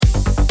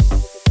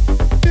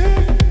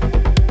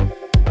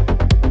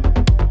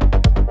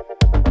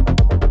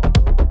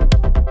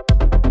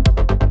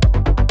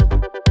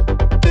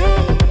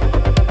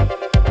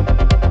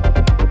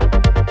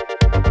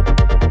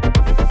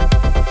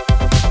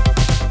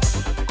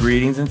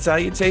Greetings and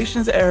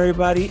salutations,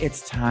 everybody.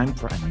 It's time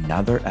for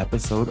another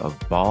episode of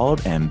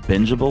Bald and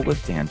Bingeable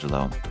with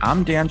D'Angelo.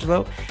 I'm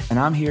D'Angelo, and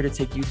I'm here to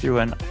take you through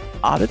an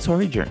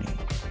auditory journey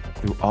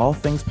through all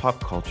things pop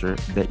culture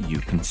that you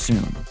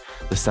consume.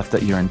 The stuff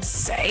that you're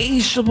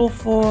insatiable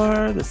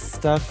for, the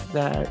stuff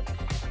that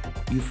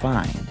you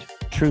find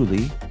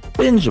truly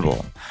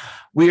bingeable.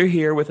 We're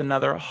here with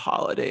another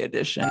holiday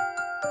edition.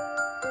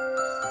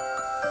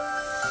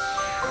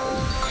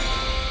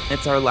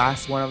 It's our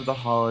last one of the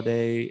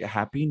holiday.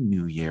 Happy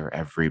New Year,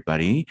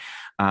 everybody.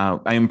 I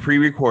am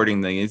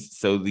pre-recording these.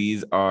 So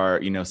these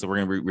are, so we're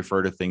going to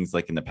refer to things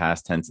like in the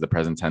past tense, the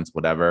present tense,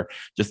 whatever.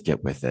 Just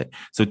get with it.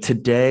 So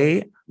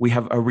today we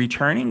have a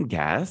returning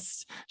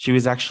guest. She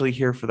was actually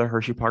here for the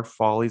Hershey Park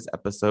Follies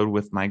episode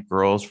with my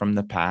girls from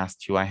the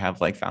past who I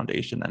have like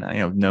foundation and I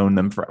have known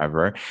them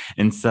forever.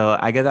 And so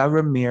Agatha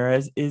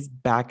Ramirez is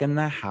back in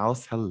the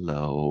house.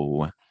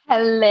 Hello.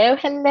 Hello.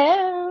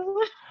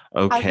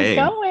 Okay. How's it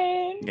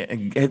going?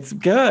 It's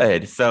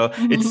good. So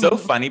it's so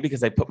funny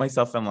because I put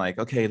myself in like,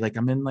 okay, like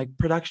I'm in like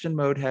production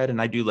mode head and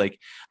I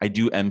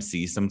do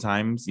MC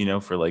sometimes,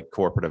 for like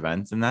corporate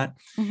events and that.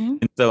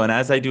 And so, and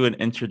as I do an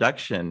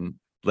introduction,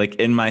 like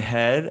in my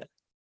head,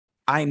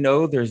 I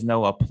know there's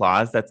no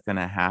applause that's going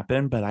to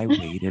happen, but I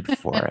waited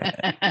for it.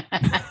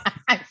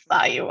 I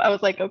saw you. I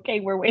was like, okay,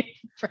 we're waiting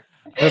for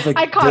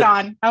I caught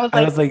on.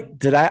 I was like,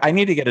 did I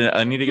need to get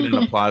an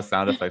applause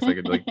sound effect so I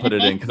could like put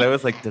it in because I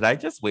was like, did I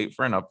just wait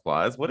for an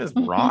applause? What is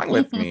wrong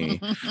with me?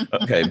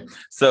 Okay,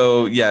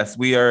 so yes,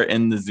 we are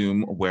in the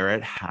Zoom where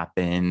it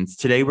happens.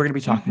 Today we're going to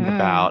be talking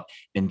about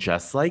And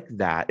Just Like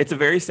That. It's a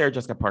very Sarah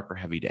Jessica Parker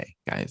heavy day,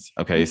 guys.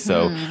 Okay,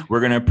 so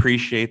we're going to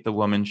appreciate the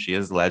woman. She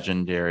is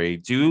legendary.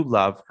 Do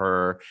love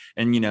her,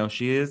 and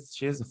she is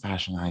a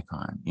fashion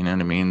icon. You know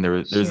what I mean?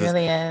 She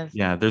really is.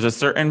 Yeah, there's a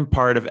certain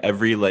part of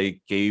every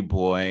like gay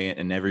boy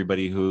and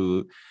everybody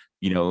who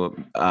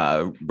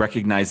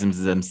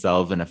recognizes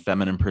themselves in a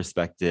feminine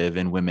perspective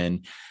in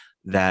women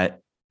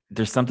that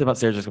there's something about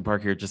Sarah Jessica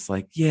Parker just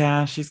like,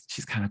 yeah, she's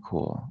kind of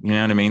cool. You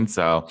know what I mean?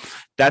 So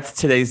that's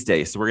today's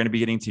day. So we're going to be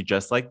getting to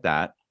Just Like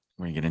That.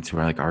 We're going to get into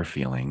our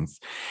feelings.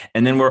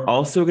 And then we're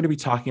also going to be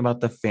talking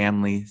about The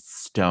Family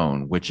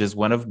Stone, which is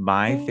one of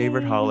my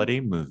favorite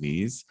holiday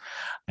movies.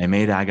 I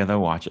made Agatha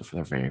watch it for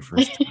the very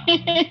first time.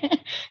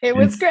 It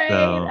was great.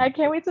 I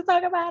can't wait to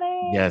talk about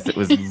it. Yes, it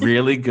was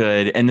really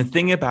good. And the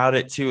thing about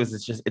it too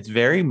is it's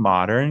very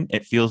modern.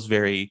 It feels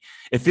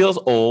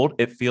old.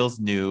 It feels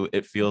new.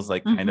 It feels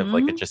like kind of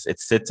like it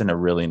sits in a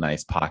really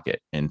nice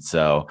pocket. And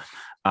so,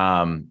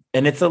 and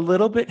it's a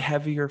little bit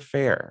heavier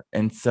fare.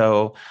 And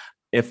so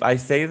if I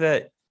say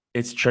that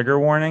it's trigger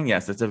warning,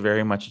 yes, it's a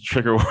very much a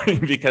trigger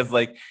warning because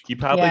like you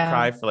probably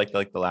cry for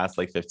like the last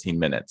like 15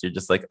 minutes. You're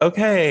just like,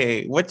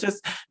 okay, what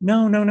just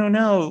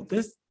no.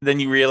 Then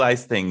you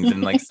realize things.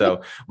 And like,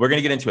 so we're going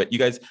to get into it. You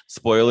guys,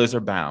 spoilers are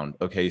bound.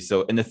 Okay.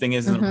 So, and the thing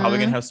is, I'm probably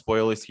going to have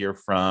spoilers here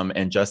from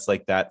And Just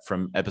Like That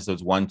from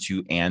episodes 1,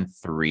 2, and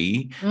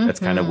 3.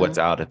 That's kind of what's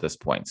out at this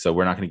point. So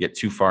we're not going to get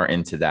too far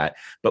into that,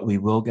 but we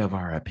will give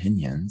our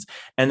opinions.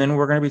 And then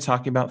we're going to be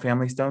talking about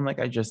Family Stone, like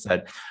I just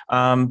said.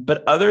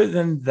 But other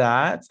than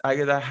that,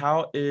 Agatha,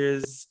 how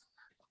is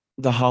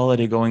the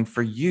holiday going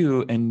for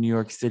you in New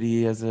York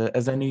City as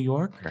a New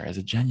Yorker, as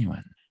a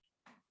genuine?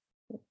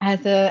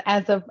 As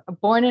a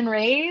born and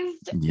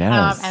raised,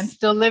 yes, and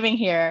still living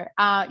here.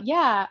 So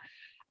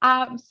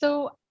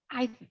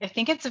I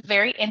think it's a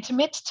very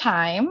intimate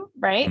time,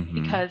 right?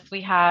 Because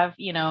we have,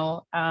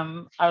 our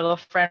little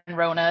friend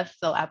Rona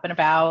still up and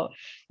about,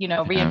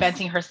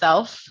 reinventing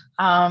herself.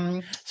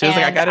 She was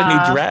like, I got a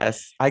new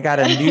dress. I got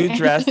a new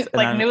dress.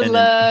 Like new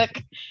look.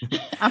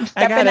 I'm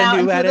stepping out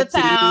into the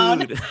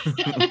town.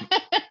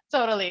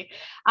 Totally.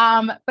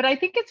 But I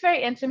think it's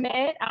very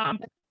intimate.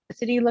 The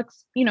city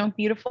looks,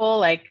 beautiful.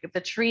 Like the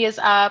tree is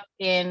up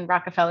in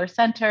Rockefeller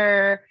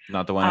Center.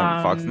 Not the one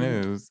on Fox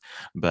News,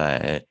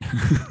 but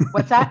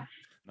what's that?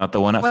 Not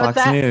the one at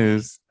Fox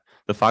News.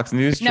 The Fox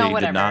News tree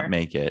did not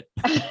make it.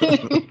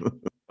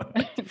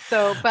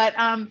 So, but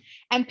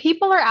and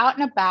people are out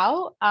and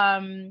about.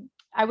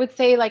 I would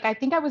say, like, I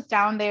think I was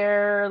down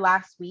there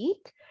last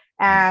week,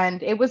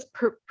 and it was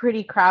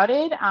pretty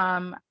crowded.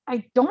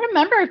 I don't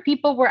remember if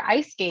people were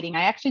ice skating.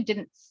 I actually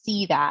didn't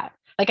see that.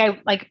 Because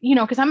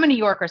I'm a New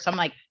Yorker, so I'm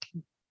like,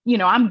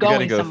 I'm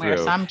going somewhere.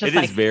 Through. So I'm just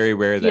it is very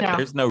rare that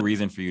there's no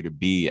reason for you to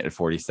be at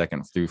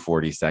 40-second through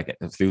 40-second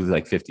through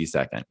like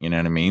 50-second. You know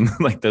what I mean?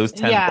 Like those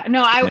 10. Yeah,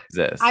 no, I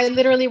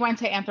literally went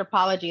to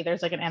Anthropologie.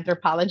 There's like an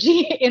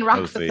Anthropologie in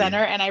Rockefeller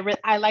Center, and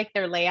I like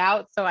their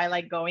layout, so I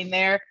like going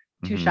there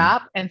to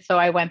shop. And so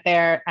I went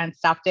there and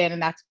stopped in,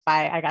 and that's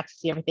why I got to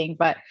see everything.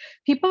 But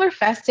people are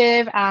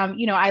festive.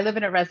 I live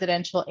in a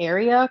residential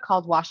area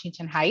called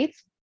Washington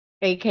Heights,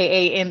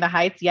 AKA in the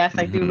Heights. Yes,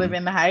 I do live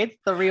in the Heights,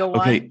 the real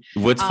one. Okay,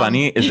 what's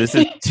funny is this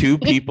is two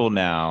people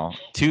now,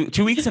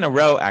 two weeks in a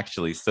row,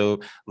 actually. So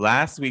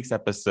last week's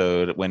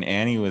episode, when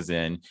Annie was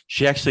in,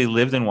 she actually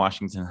lived in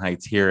Washington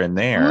Heights here and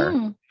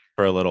there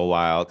for a little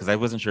while because I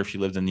wasn't sure if she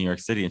lived in New York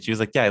City. And she was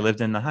like, yeah, I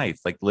lived in the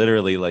Heights, like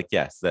literally, like,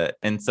 yes. That,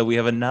 and so we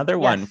have another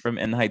one Yes. from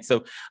In the Heights.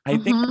 So I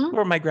think that's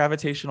where my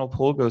gravitational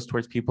pull goes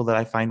towards people that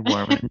I find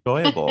warm and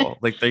enjoyable.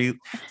 Like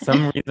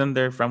some reason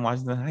they're from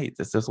Washington Heights.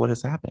 It's just what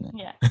is happening.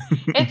 Yeah.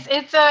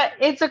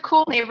 It's a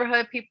cool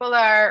neighborhood. People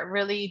are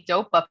really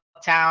dope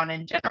uptown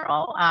in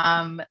general.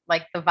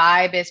 Like the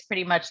vibe is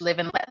pretty much live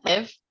and let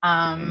live.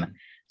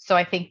 So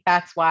I think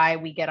that's why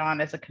we get on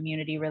as a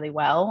community really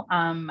well.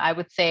 I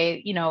would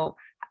say,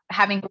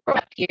 having grown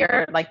up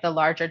here, like the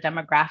larger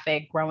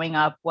demographic growing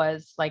up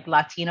was like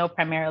Latino,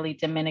 primarily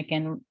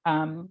Dominican.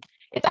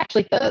 It's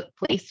actually the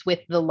place with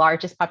the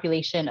largest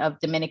population of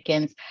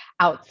Dominicans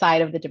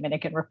outside of the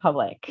Dominican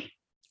Republic.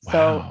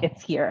 So Wow.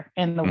 it's here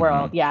in the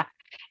world. Yeah.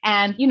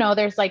 And,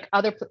 there's like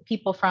other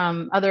people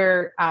from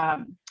other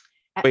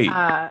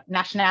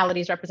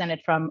nationalities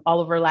represented from all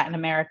over Latin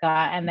America.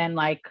 And then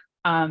like,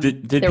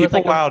 did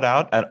people wild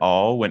out at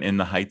all when In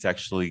the Heights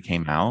actually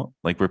came out?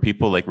 Like, were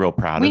people like real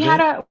proud of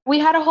it? We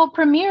had a whole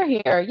premiere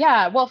here.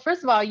 Yeah. Well,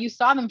 first of all, you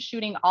saw them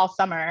shooting all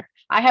summer.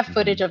 I have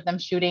footage of them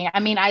shooting.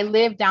 I mean, I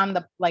live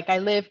I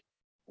live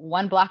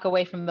 1 block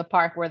away from the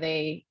park where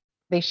they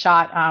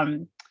shot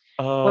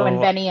when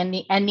Benny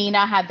and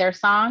Nina had their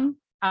song.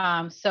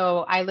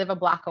 So I live a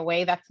block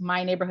away. That's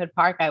my neighborhood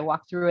park. I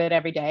walk through it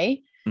every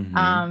day.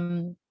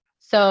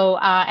 So,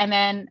 and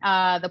then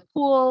the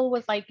pool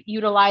was like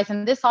utilized,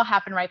 and this all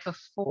happened right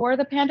before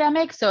the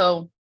pandemic.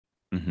 So,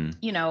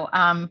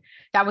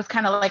 that was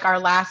kind of like our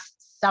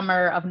last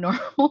summer of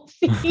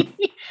normalcy,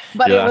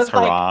 but it was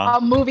like a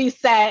movie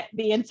set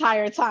the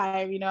entire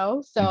time,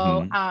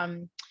 So,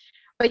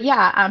 but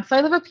yeah, so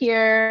I live up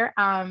here,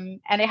 and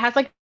it has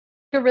like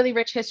a really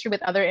rich history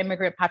with other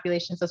immigrant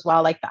populations as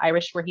well. Like the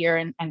Irish were here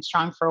and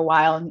strong for a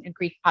while, and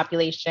Greek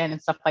population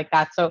and stuff like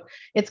that. So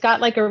it's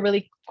got like a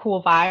really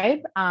cool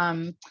vibe.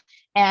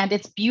 And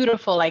it's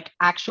beautiful, like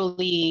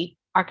actually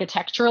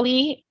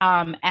architecturally,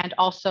 and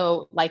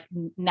also like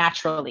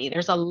naturally.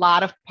 There's a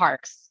lot of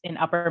parks in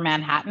Upper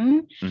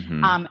Manhattan,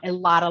 a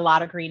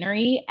lot of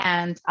greenery,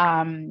 and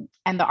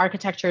the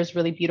architecture is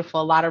really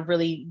beautiful. A lot of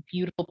really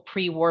beautiful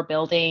pre-war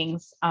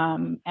buildings,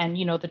 and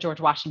the George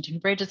Washington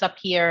Bridge is up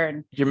here.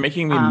 And you're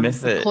making me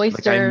miss it.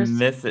 Cloisters. Like, I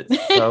miss it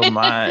so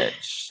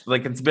much.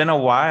 Like, it's been a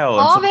while.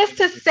 All this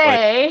to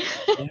say,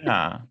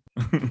 yeah.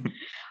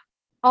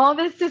 All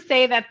this to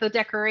say that the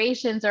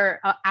decorations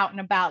are out and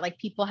about. Like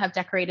people have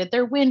decorated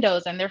their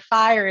windows and their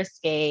fire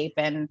escape,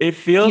 and it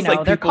feels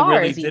like people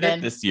really did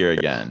it this year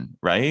again,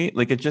 right?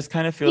 Like it just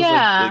kind of feels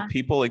like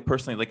people, like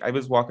personally, like I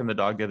was walking the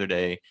dog the other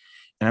day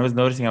and I was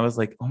noticing, I was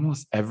like,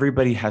 almost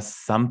everybody has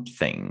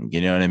something, you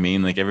know what I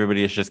mean? Like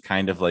everybody is just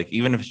kind of like,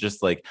 even if it's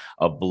just like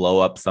a blow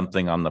up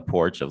something on the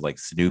porch of like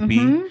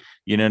Snoopy,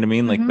 you know what I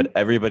mean? Like, but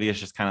everybody is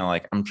just kind of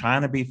like, I'm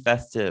trying to be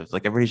festive.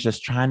 Like everybody's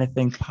just trying to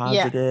think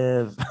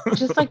positive. Yeah.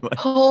 Just like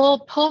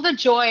pull the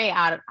joy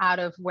out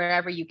of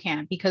wherever you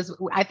can, because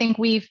I think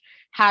we've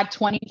had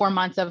 24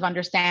 months of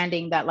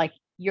understanding that like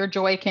your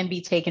joy can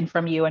be taken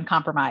from you and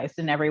compromised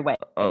in every way.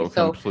 Oh,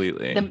 so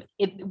completely.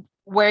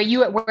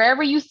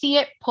 Wherever you see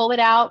it, pull it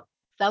out,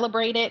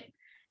 celebrate it,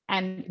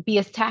 and be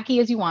as tacky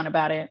as you want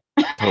about it.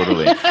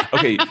 Totally.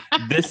 Okay.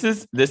 This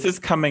is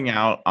coming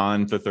out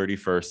on the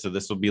 31st. So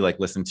this will be like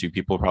listened to.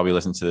 People probably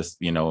listen to this,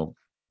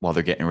 while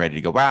they're getting ready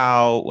to go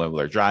out, while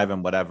they're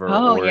driving, whatever,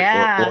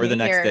 or the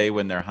next day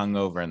when they're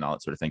hungover and all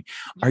that sort of thing.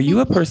 Are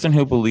you a person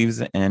who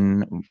believes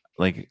in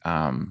like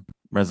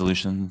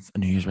resolutions, a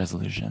New Year's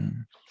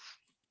resolution?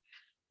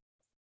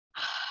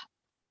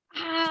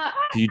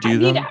 Do you do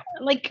them?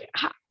 Like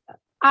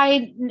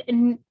I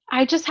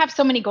just have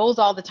so many goals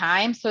all the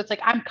time. So it's like,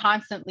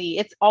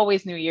 it's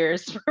always New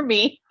Year's for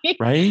me.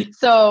 Right.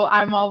 So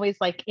I'm always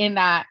like in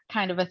that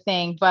kind of a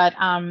thing. But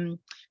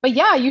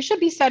yeah, you should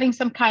be setting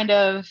some kind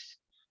of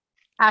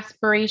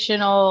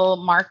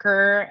aspirational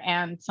marker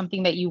and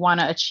something that you want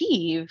to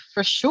achieve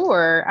for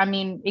sure. I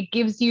mean, it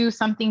gives you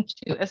something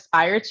to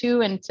aspire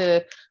to and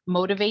to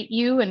motivate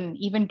you, and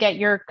even get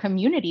your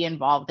community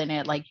involved in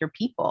it, like your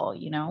people,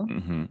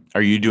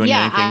 Are you doing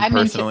anything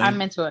personally?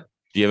 I'm into it.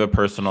 Do you have a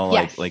personal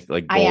like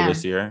goal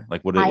this year?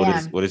 Like what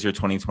is your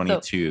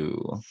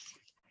 2022? So,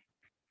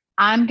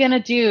 I'm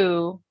gonna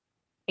do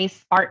a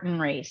Spartan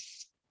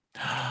race.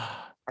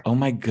 Oh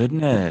my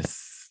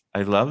goodness.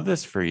 I love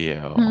this for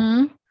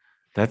you.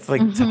 That's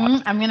like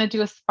I'm gonna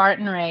do a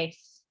Spartan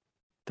race.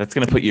 That's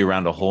gonna put you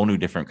around a whole new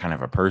different kind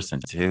of a person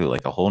too,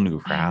 like a whole new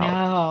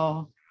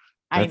crowd.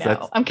 I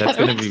know. I'm kind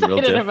of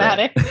excited about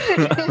it.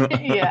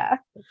 Yeah,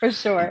 for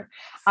sure.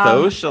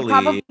 Socially,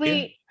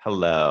 probably.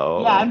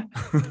 Hello. Yeah,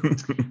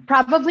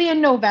 probably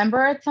in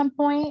November at some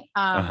point.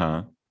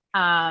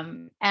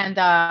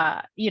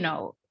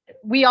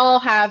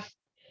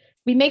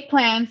 We make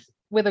plans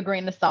with a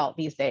grain of salt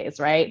these days,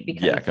 right?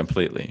 Because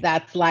completely.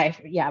 That's life.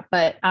 Yeah.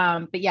 But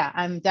yeah,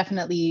 I'm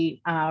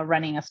definitely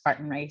running a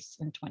Spartan race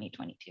in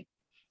 2022.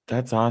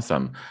 That's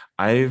awesome.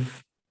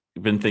 I've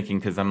been thinking,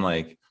 because I'm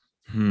like,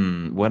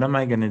 what am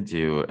I going to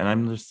do? And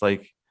I'm just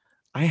like,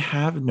 I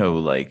have no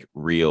like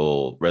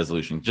real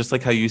resolution, just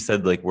like how you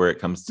said, like where it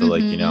comes to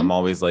like, Mm-hmm. I'm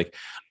always like,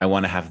 I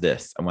want to have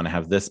this. I want to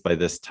have this by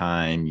this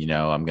time.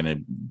 I'm going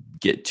to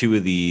get 2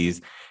 of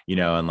these,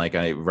 and like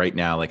right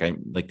now, like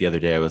like the other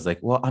day, I was like,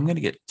 well, I'm going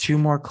to get 2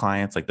 more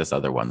clients like this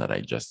other one that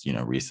I just,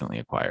 recently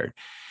acquired.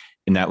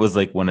 And that was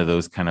like one of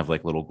those kind of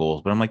like little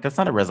goals. But I'm like, that's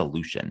not a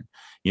resolution,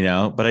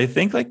 But I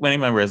think like many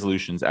of my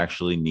resolutions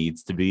actually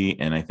needs to be,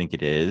 and I think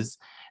it is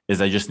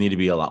I just need to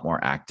be a lot more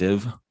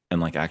active and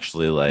like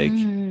actually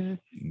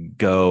like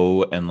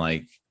go and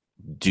like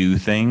do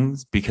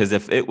things. Because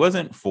if it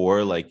wasn't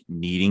for like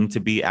needing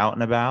to be out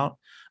and about,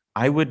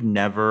 I would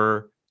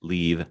never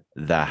leave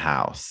the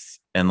house.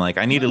 And like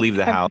I need to leave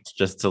the house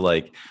just to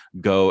like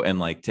go and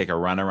like take a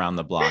run around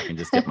the block and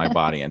just get my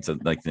body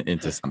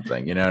into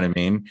something, you know what I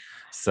mean?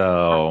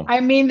 So I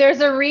mean,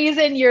 there's a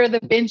reason you're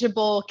the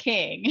bingeable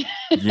king.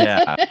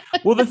 yeah.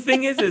 Well, the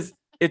thing is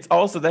it's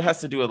also that has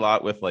to do a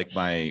lot with like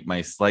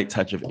my slight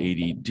touch of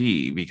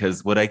ADD,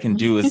 because what I can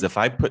do is if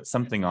I put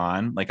something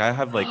on, like I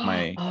have like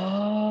my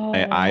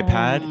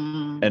iPad,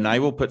 and I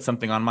will put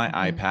something on my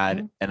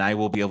iPad and I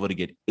will be able to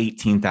get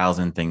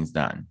 18,000 things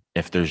done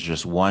if there's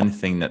just one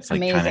thing that's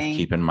like kind of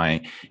keeping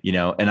my,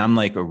 and I'm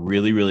like a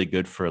really, really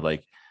good for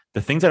like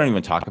the things I don't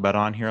even talk about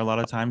on here a lot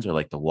of times are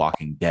like The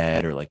Walking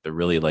Dead or like the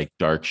really like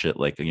dark shit,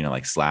 like,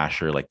 like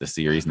Slasher, like the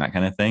series and that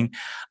kind of thing.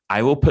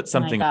 I will put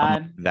something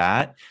on like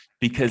that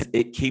because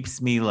it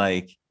keeps me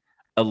like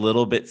a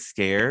little bit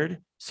scared.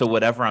 So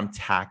whatever I'm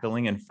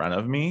tackling in front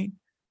of me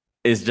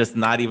is just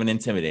not even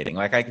intimidating.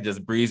 Like I could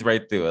just breeze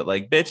right through it.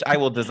 Like, bitch, I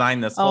will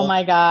design this whole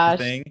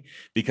thing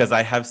because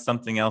I have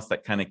something else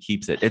that kind of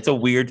keeps it. It's a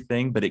weird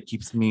thing, but it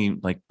keeps me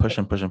like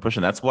pushing.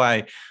 That's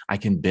why I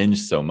can binge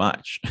so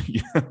much.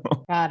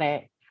 Got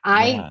it.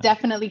 I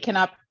definitely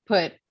cannot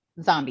put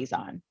zombies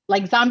on.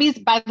 Like zombies,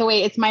 by the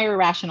way, it's my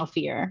irrational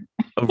fear.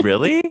 Oh,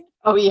 really?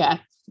 Oh, yeah.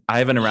 I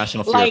have an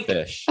irrational fear of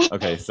fish.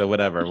 Okay, so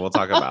whatever, we'll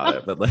talk about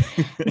it. But like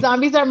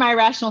zombies are my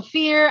irrational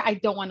fear. I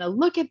don't want to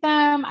look at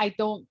them. I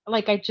don't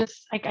like.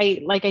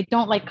 I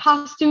don't like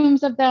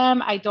costumes of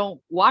them. I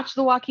don't watch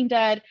The Walking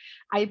Dead.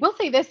 I will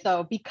say this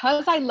though,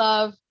 because I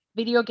love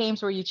video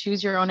games where you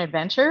choose your own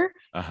adventure.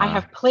 I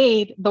have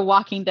played The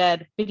Walking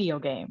Dead video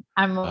game.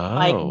 I'm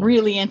like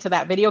really into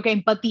that video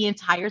game, but the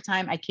entire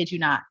time, I kid you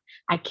not,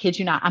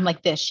 I'm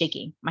like this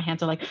shaking. My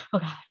hands are like,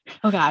 oh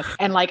God.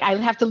 And like, I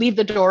have to leave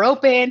the door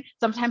open.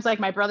 Sometimes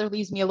like my brother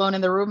leaves me alone in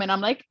the room and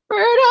I'm like,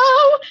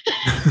 Berto,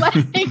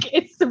 like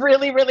it's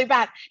really, really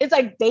bad. It's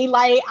like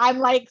daylight. I'm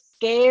like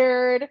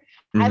scared.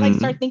 I like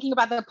start thinking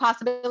about the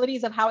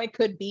possibilities of how it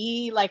could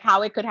be, like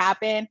how it could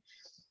happen.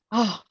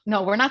 Oh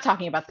no, we're not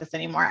talking about this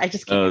anymore. I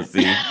just can't. Oh,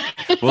 see.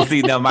 Well,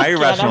 see, now my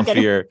irrational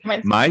fear,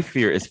 my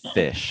fear is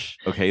fish.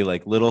 Okay,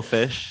 like little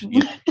fish,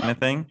 kind of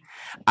thing.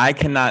 I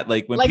cannot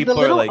like when like people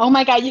are like, oh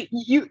my God,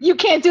 you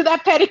can't do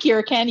that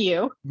pedicure, can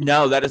you?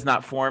 No, that is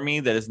not for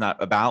me. That is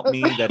not about me.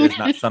 That is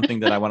not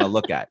something that I want to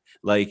look at.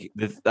 Like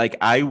this, like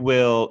I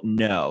will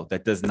no,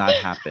 that does not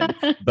happen.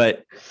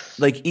 But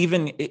like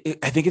even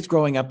I think it's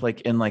growing up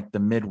like in like the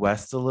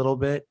Midwest a little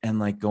bit and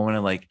like going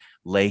to like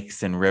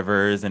lakes and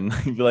rivers and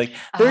be like,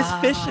 there's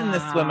fish in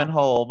this swimming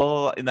hole, blah,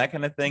 blah, blah, and that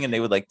kind of thing. And they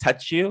would like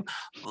touch you.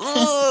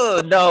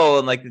 Oh no.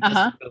 And like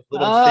just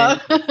little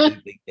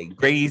fins, they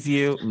graze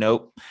you.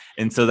 Nope.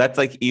 And so that's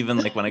like, even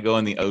like when I go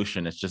in the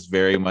ocean, it's just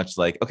very much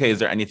like, okay, is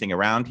there anything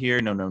around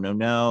here?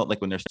 No. Like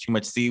when there's too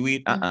much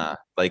seaweed,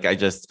 like I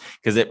just,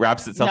 cause it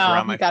wraps itself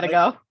around my gotta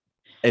go.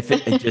 If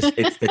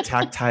it's the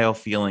tactile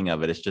feeling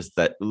of it. It's just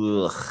that,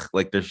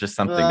 like there's just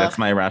something. That's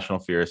my irrational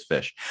fear is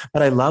fish.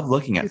 But I love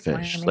looking at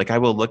fish. Like I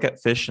will look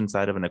at fish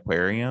inside of an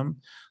aquarium.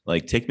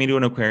 Like take me to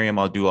an aquarium,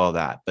 I'll do all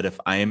that. But if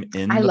I am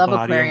in the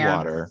body of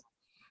water,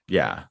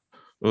 yeah.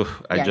 You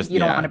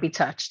don't want to be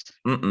touched.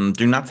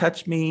 Do not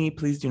touch me.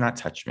 Please do not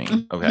touch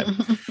me. Okay.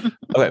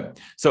 Okay.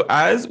 So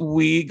as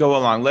we go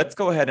along, let's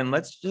go ahead and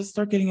let's just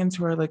start getting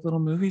into our like little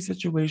movie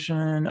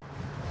situation.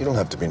 You don't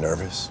have to be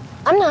nervous.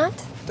 I'm not.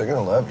 They're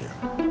gonna love you.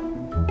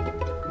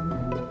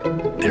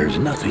 There's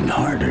nothing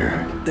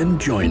harder than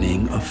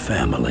joining a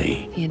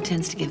family. He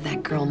intends to give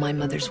that girl my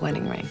mother's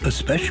wedding ring.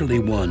 Especially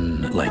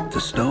one like the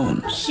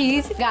Stones.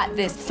 She's got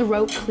this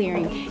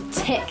throat-clearing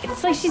tick.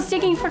 It's like she's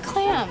digging for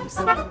clams.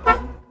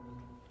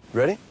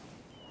 Ready?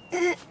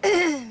 Yeah,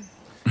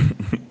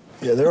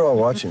 they're all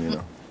watching, you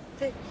know.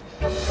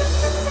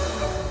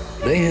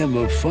 They have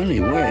a funny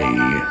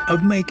way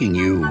of making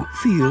you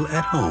feel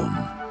at home.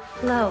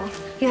 Hello.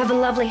 You have a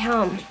lovely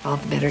home. All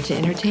the better to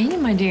entertain you,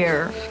 my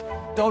dear.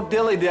 Don't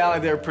dilly-dally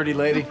there, pretty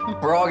lady.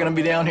 We're all gonna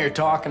be down here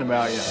talking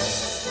about you.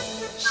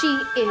 She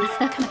is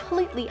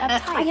completely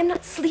uptight. I am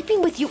not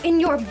sleeping with you in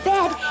your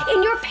bed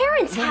in your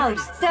parents'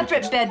 house.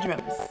 Separate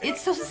bedrooms.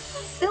 It's so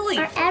silly.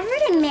 Are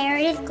Everett and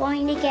Meredith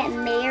going to get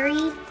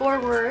married?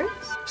 4 words.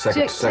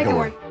 Second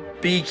word.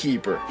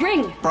 Beekeeper.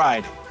 Ring.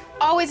 Bride.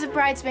 Always a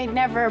bridesmaid,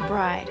 never a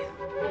bride.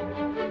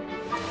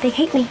 They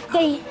hate me.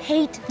 They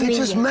hate me. They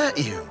just met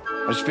you.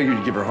 I just figured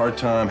you'd give her a hard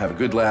time, have a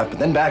good laugh, but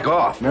then back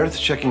off. Meredith's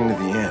checking into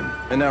the inn.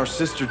 And now her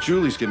sister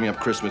Julie's giving up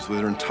Christmas with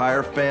her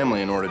entire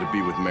family in order to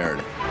be with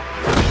Meredith.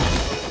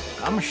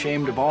 I'm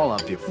ashamed of all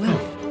of you.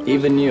 Well.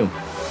 Even you.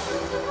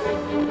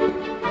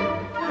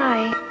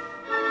 Hi.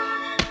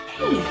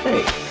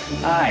 Hey.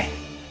 Hi.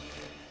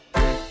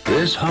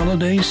 This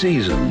holiday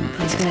season,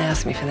 He's gonna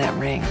ask me for that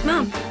ring.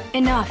 Mom,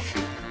 enough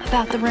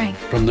about the ring.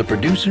 from the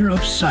producer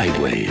of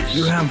Sideways.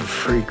 You have a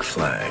freak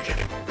flag.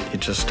 You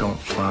just don't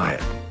fly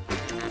it.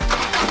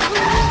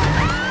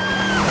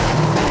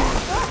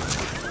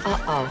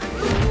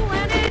 Uh-oh.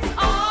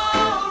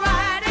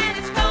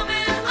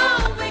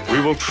 We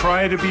will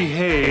try to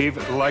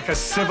behave like a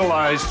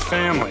civilized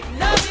family.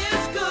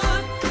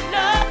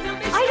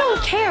 I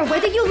don't care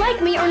whether you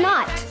like me or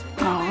not.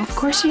 Oh, of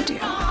course you do.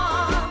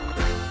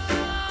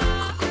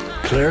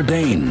 Claire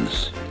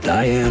Danes,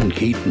 Diane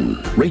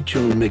Keaton,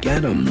 Rachel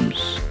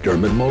McAdams,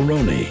 Dermot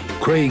Mulroney,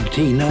 Craig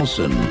T.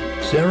 Nelson,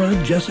 Sarah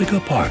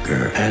Jessica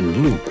Parker, and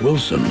Luke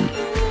Wilson.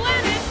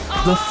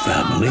 The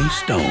Family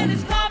Stone.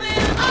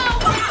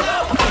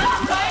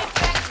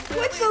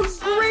 What's so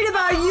great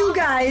about you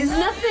guys?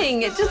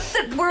 Nothing. It's just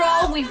that we're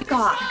all we've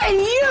got. And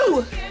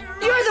you're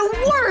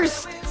the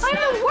worst. I'm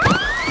the worst.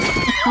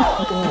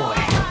 Oh, boy.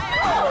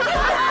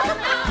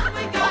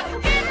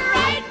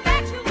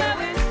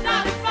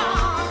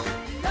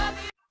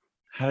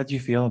 How did you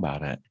feel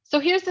about it? So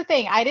here's the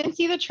thing. I didn't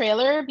see the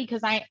trailer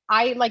because I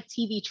like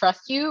TV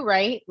trust you,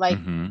 right? Like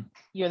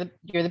you're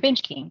the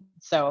binge king.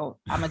 So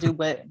I'm gonna do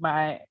what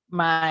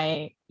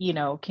my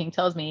king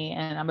tells me,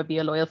 and I'm gonna be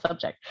a loyal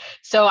subject.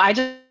 So I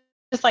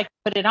just like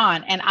put it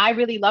on, and I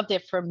really loved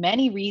it for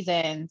many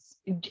reasons.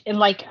 And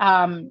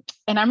and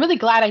I'm really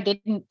glad I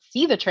didn't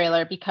see the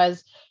trailer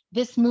because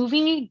this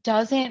movie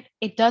doesn't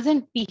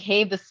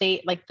behave the same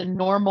like the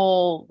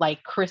normal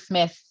like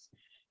Christmas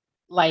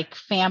like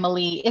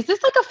family. Is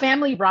this like a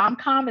family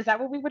rom-com? Is that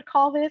what we would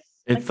call this?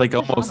 It's like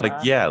almost like,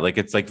 yeah, like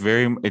it's like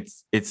very,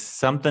 it's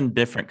something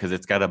different because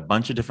it's got a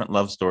bunch of different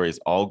love stories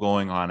all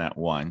going on at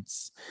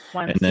once.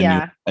 And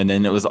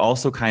then it was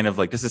also kind of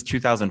like, this is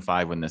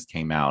 2005 when this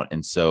came out.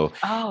 And so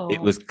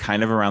it was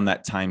kind of around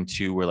that time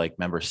too, where like,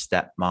 remember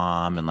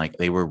Stepmom and like,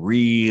 they were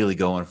really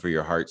going for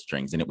your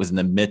heartstrings. And it was in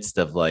the midst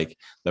of like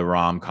the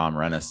rom-com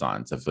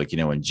renaissance of like,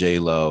 when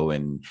J-Lo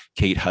and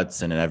Kate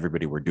Hudson and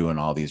everybody were doing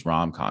all these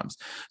rom-coms.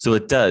 So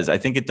I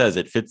think it does.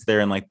 It fits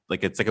there. And like,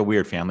 it's like a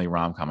weird family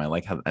rom-com. I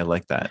like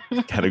that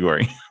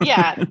category.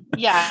 Yeah.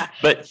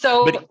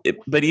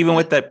 but even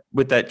with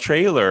that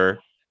trailer,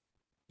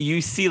 you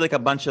see like a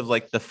bunch of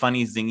like the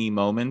funny zingy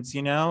moments,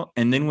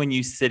 and then when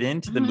you sit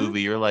into the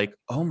movie, you're like,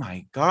 oh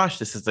my gosh,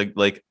 this is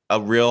like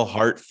a real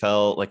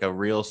heartfelt, like a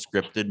real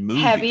scripted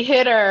movie, heavy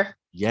hitter.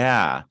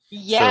 Yeah.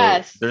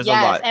 Yes. So there's a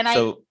lot. And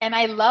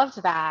I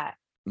loved that.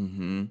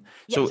 Mm-hmm.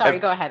 Yeah, sorry,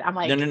 go ahead. I'm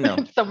like, no.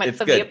 so much.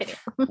 It's good.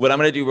 What I'm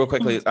going to do real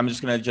quickly is I'm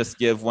just going to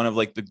give one of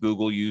like the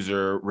Google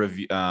user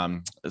review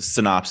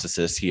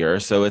synopsises here.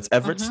 So it's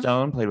Everett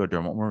Stone, played by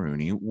Dermot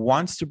Mulroney,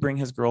 wants to bring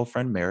his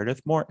girlfriend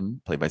Meredith Morton,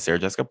 played by Sarah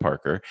Jessica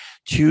Parker,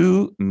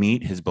 to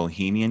meet his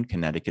Bohemian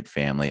Connecticut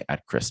family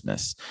at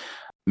Christmas.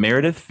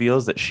 Meredith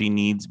feels that she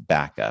needs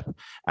backup,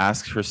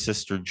 asks her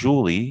sister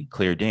Julie,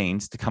 Claire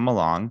Danes, to come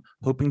along,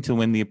 hoping to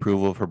win the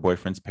approval of her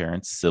boyfriend's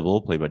parents,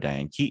 Sybil, played by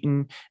Diane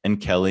Keaton, and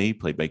Kelly,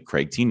 played by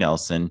Craig T.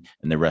 Nelson,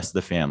 and the rest of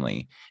the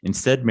family.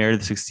 Instead,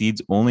 Meredith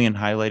succeeds only in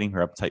highlighting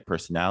her uptight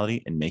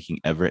personality and making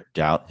Everett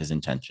doubt his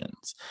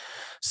intentions.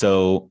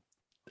 So,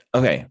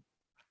 okay,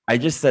 I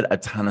just said a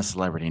ton of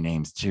celebrity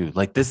names too.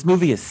 Like, this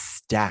movie is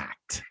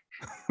stacked.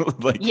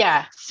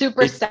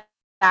 Super stacked.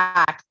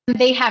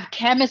 They have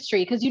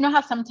chemistry because you know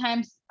how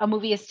sometimes a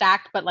movie is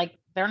stacked, but like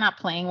they're not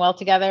playing well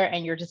together,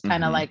 and you're just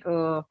kind of like,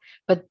 oh.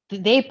 But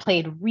they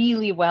played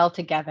really well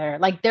together.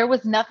 Like there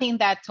was nothing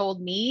that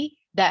told me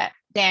that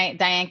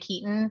Diane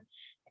Keaton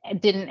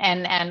didn't.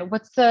 And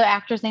what's the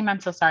actor's name?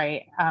 I'm so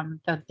sorry.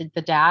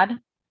 The dad,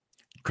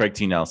 Craig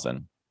T.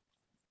 Nelson.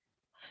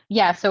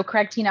 Yeah, so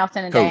Craig T.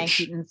 Nelson and Coach. Diane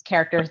Keaton's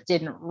characters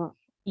didn't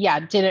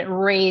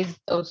raise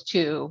those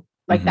two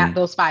like that.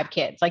 Those 5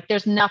 kids. Like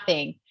there's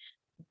nothing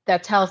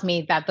that tells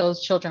me that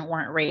those children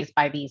weren't raised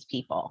by these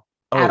people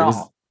at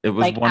all. It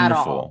was like,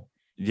 wonderful.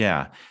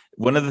 Yeah.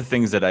 One of the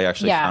things that I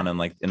actually found in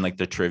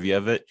the trivia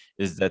of it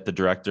is that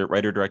the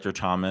writer-director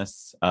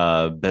Thomas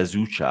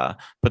Bezucha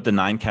put the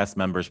 9 cast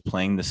members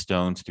playing the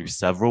Stones through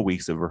several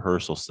weeks of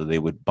rehearsal so they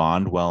would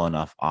bond well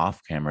enough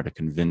off camera to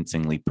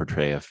convincingly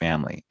portray a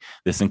family.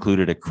 This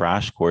included a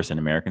crash course in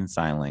American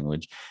Sign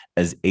Language,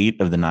 as 8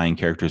 of the 9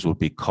 characters would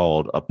be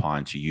called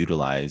upon to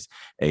utilize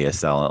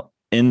ASL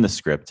in the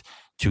script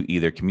to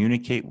either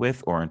communicate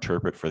with or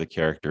interpret for the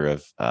character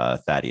of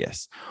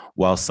Thaddeus.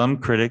 While some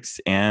critics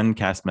and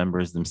cast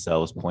members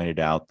themselves pointed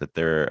out that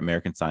their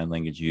American Sign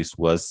Language use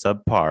was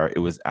subpar, it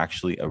was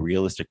actually a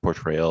realistic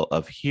portrayal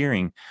of a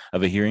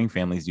hearing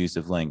family's use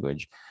of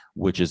language,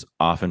 which is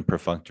often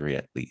perfunctory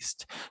at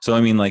least. So,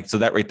 I mean, so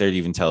that right there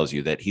even tells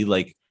you that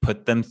he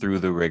put them through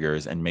the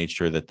rigors and made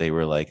sure that they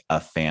were like a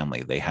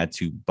family. They had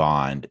to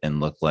bond and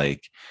look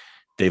like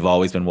they've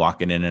always been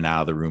walking in and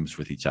out of the rooms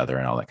with each other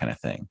and all that kind of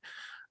thing.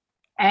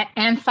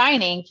 And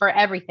signing for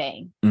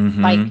everything,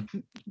 like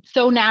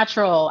so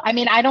natural. I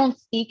mean, I don't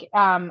speak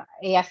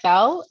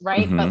ASL,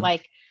 right? But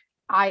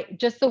I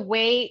just the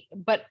way,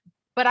 but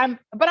I'm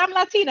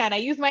Latina and I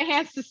use my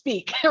hands to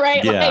speak,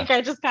 right? Yeah. Like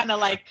I just kind of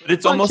like but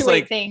it's almost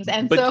like things,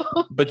 and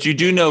but you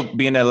do know,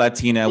 being a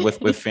Latina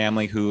with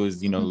family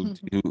who's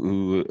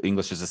who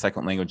English is a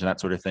second language and that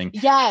sort of thing.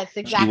 Yes,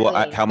 exactly.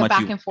 How much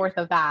back and forth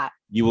of that.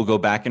 You will go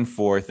back and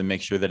forth and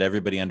make sure that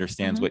everybody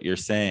understands what you're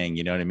saying.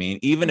 You know what I mean?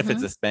 Even if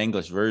it's a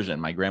Spanglish version,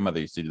 my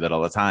grandmother used to do that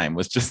all the time.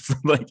 Was just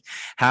like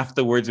half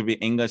the words would be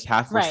English,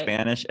 half were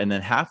Spanish, and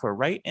then half were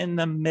right in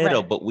the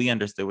middle. But we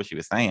understood what she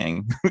was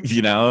saying.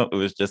 It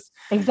was just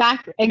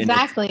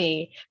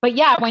exactly. But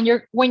yeah, when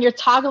you're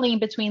toggling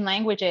between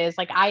languages,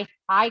 like I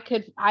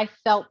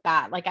felt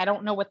that. Like I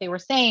don't know what they were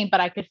saying, but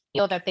I could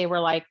feel that they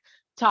were like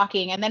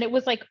talking, and then it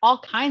was like all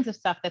kinds of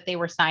stuff that they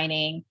were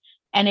signing.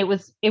 And it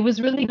was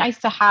really nice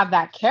to have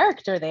that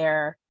character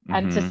there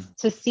and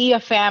to see a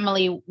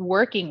family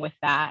working with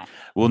that.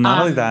 Well, not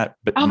only that,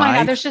 but oh my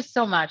God, there's just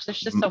so much. There's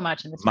just so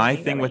much in this. My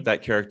thing with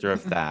that character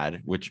of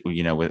Thad, which,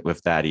 with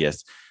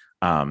Thaddeus,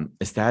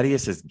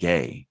 Thaddeus is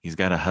gay. He's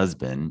got a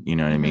husband, you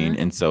know what I mean?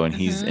 And so, and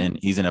he's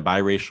in a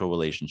biracial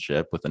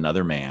relationship with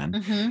another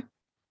man.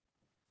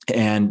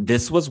 And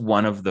this was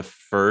one of the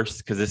first,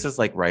 because this is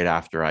like right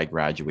after I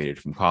graduated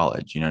from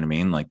college, you know what I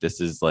mean? Like this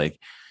is like,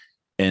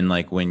 and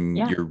like when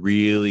you're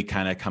really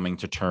kind of coming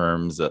to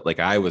terms, like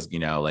I was,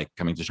 like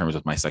coming to terms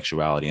with my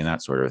sexuality and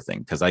that sort of thing,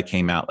 because I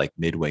came out like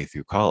midway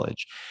through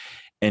college.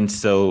 And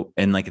so,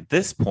 and like at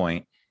this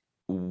point,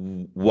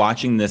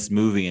 watching this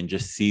movie and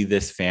just see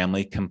this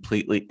family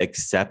completely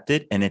accept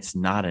it, and it's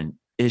not an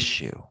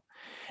issue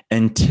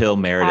until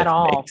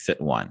Meredith makes it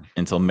one,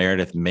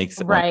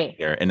 right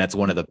here. And that's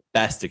one of the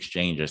best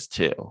exchanges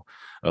too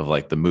of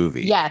like the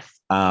movie. Yes,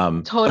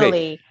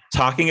 totally. Okay.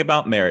 Talking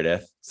about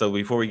Meredith. So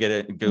before we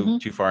go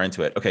too far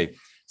into it. Okay.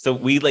 So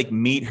we like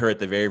meet her at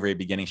the very, very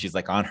beginning. She's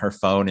like on her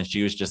phone and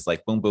she was just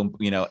like, boom, boom,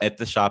 at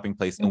the shopping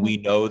place. And we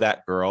know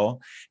that girl.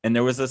 And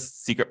there was a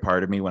secret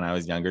part of me when I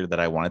was younger that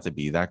I wanted to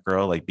be that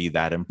girl, like be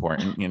that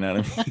important. You know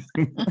what I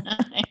mean?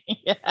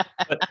 Yeah.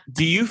 But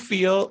do you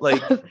feel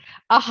like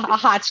a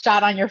hot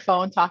shot on your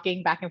phone,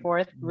 talking back and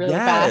forth really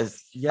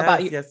fast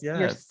about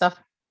your stuff,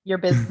 your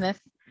business?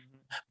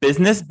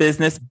 Business.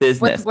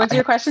 What's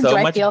your question?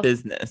 So much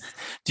business.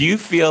 Do you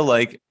feel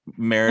like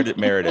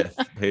Meredith,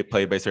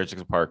 played by Sarah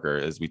Jessica Parker,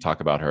 as we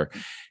talk about her,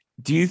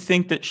 do you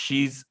think that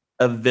she's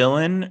a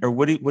villain, or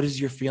what is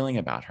your feeling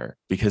about her?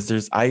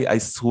 Because I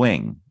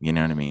swing, you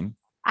know what I mean?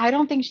 I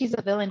don't think she's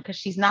a villain because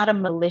she's not a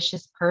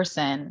malicious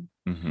person.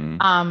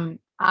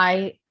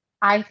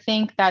 I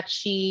think that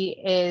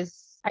she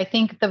is. I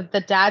think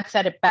the dad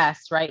said it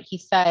best, right? He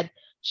said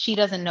she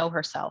doesn't know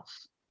herself,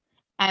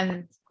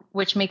 and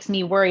which makes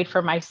me worried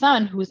for my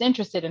son who's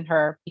interested in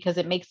her, because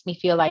it makes me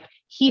feel like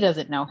he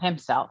doesn't know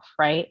himself.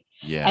 Right.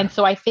 Yeah. And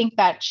so I think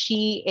that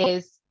she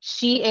is,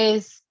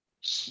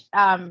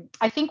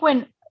 I think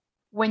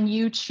when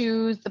you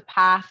choose the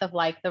path of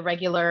like the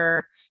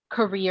regular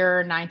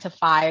career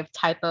 9-to-5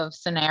 type of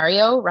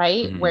scenario,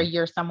 right. Where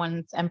you're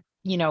someone's,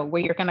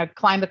 where you're going to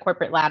climb the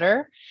corporate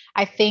ladder,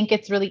 I think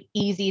it's really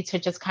easy to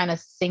just kind of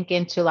sink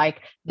into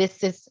like,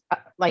 this is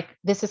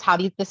how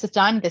this is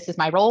done. This is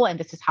my role and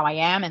this is how I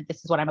am. And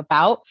this is what I'm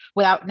about,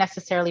 without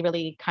necessarily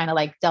really kind of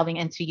like delving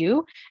into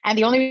you. And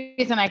the only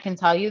reason I can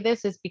tell you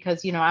this is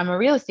because, I'm a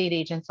real estate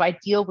agent. So I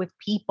deal with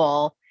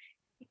people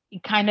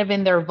kind of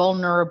in their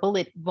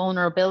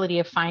vulnerability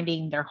of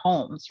finding their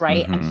homes.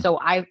 Right. And so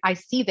I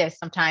see this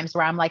sometimes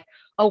where I'm like,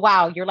 oh,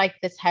 wow, you're like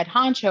this head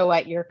honcho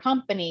at your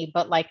company,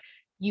 but like,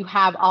 you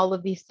have all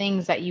of these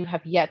things that you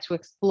have yet to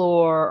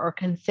explore or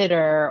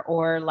consider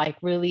or like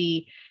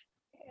really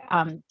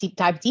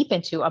dive deep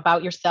into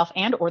about yourself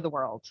and or the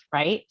world,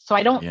 right? So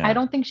I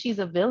don't think she's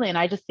a villain.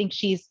 I just think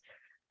she's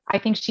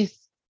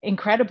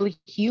incredibly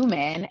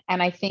human,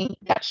 and I think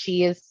that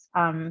she is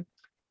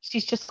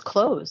she's just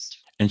closed.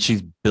 And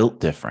she's built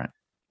different.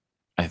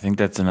 I think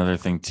that's another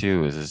thing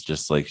too. Is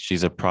just like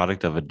she's a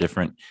product of a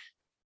different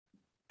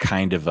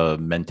kind of a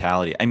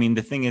mentality. I mean,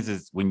 the thing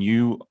is when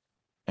you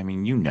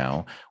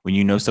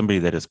know somebody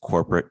that is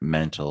corporate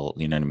mental,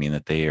 you know what I mean,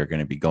 that they are going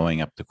to be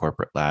going up the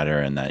corporate ladder,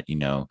 and that,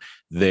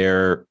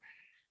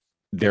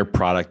 their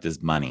product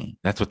is money.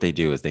 That's what they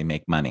do, is they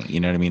make money. You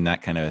know what I mean?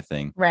 That kind of a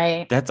thing.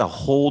 Right. That's a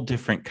whole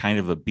different kind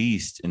of a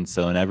beast. And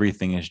so, and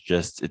everything is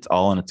just, it's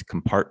all in its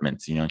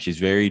compartments, and she's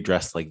very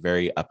dressed, like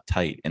very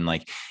uptight. And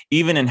like,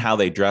 even in how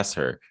they dress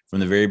her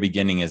from the very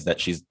beginning is that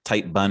she's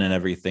tight bun and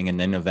everything. And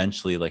then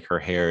eventually like her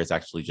hair is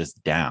actually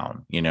just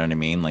down, you know what I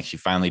mean? Like she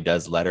finally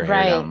does let her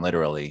hair down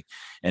literally,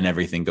 and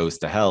everything goes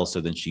to hell. So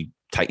then she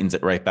tightens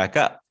it right back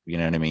up. You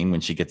know what I mean?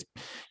 When she gets,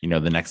 the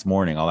next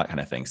morning, all that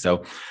kind of thing.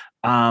 So,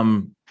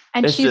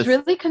 and she's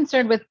really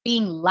concerned with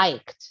being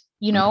liked,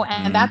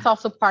 and that's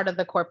also part of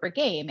the corporate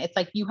game. It's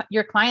like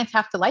your clients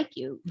have to like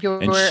you.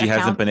 And she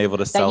hasn't been able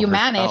to sell that you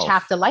herself. manage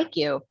have to like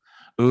you.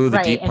 Ooh, the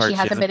deep part. And she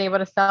hasn't been able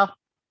to sell.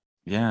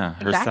 Yeah,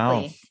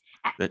 herself.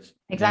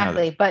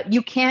 Exactly. Yeah. But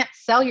you can't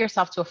sell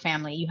yourself to a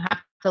family. You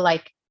have to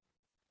like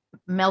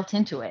melt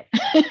into it.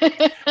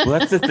 Well,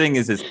 that's the thing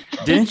is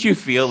didn't you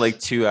feel like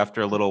too,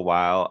 after a little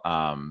while,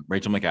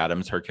 Rachel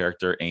McAdams, her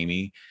character,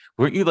 Amy,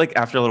 weren't you like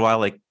after a little while,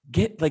 like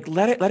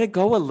let it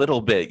go a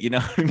little bit, you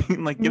know what I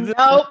mean? Like give it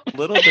Nope. a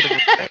little bit of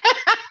a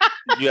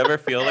Did you ever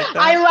feel like that?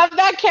 I love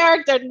that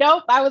character.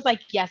 Nope. I was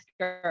like, yes,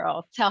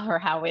 girl, tell her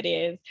how it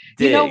is.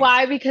 You know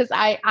why? Because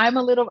I'm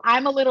a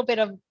little bit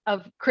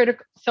of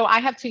critical. So I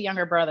have 2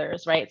 younger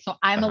brothers, right? So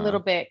I'm a little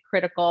bit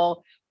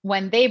critical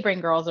when they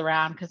bring girls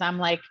around because I'm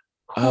like,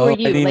 who are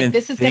you? Like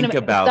this is gonna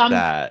about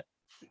that.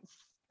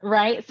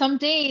 Right.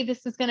 Someday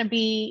this is gonna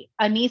be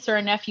a niece or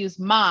a nephew's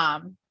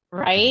mom,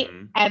 right?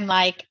 Mhm. And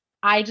like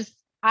I just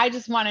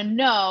want to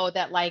know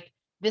that like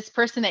this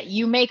person that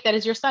you make that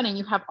is your son and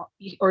you have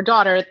or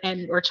daughter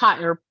and or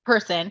child or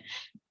person,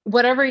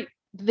 whatever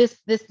this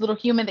little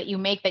human that you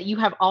make that you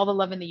have all the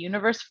love in the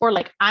universe for,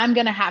 like I'm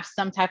gonna have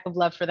some type of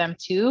love for them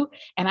too.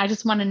 And I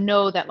just want to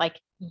know that like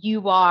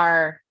you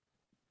are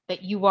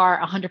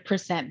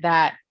 100%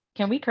 that.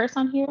 Can we curse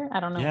on here?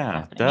 I don't know.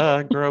 Yeah,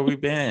 duh, girl, we've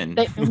been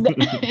that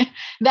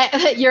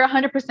you're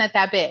 100%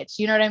 that bitch.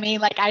 You know what I mean?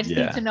 Like I just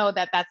need to know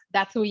that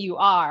that's who you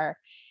are.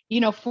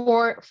 You know,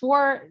 for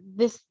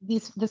this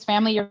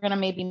family you're gonna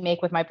maybe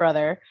make with my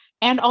brother,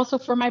 and also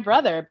for my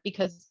brother,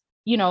 because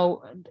you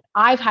know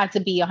I've had to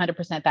be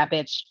 100% that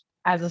bitch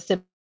as a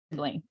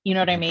sibling. You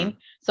know what I mean?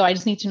 So I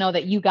just need to know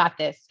that you got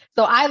this.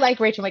 So I like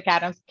Rachel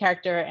McAdams'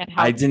 character and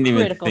how I didn't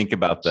even think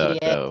about that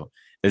though,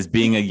 as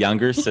being a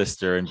younger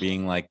sister and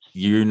being like,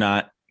 you're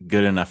not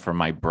good enough for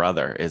my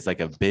brother is like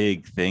a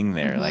big thing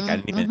there. Like I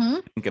didn't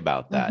even think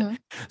about that.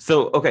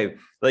 So okay,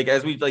 like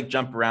as we like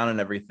jump around and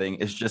everything,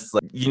 it's just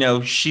like, you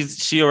know,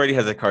 she already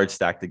has a card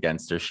stacked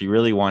against her. She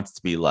really wants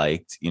to be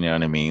liked, you know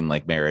what I mean?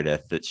 Like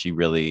Meredith, that she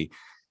really,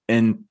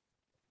 and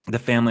the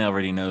family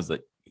already knows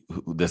that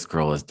this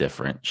girl is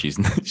different.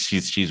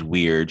 She's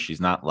weird.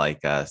 She's not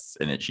like us,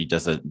 and she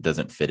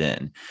doesn't fit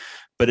in.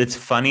 But it's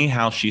funny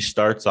how she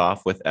starts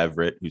off with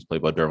Everett, who's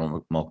played by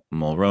Dermot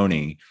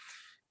Mulroney.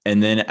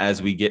 And then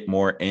as we get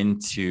more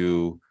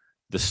into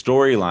the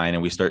storyline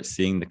and we start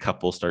seeing the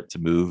couple start to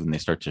move and they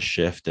start to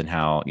shift and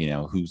how, you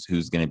know, who's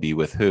going to be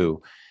with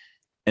who.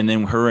 And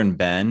then her and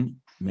Ben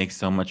makes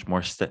so much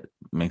more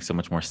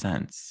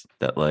sense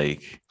that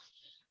like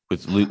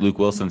with Luke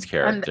Wilson's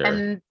character.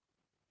 And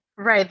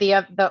right.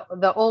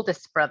 The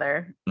oldest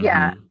brother.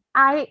 Yeah.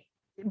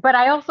 But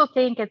I also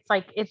think it's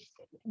like,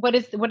 what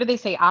do they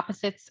say?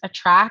 Opposites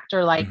attract,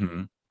 or like,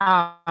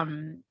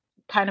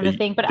 kind of a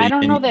thing, but I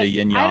don't know that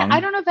I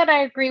don't know that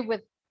I agree with.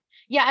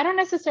 Yeah, I don't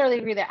necessarily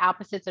agree that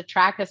opposites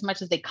attract as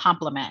much as they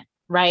complement,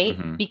 right?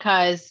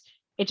 Because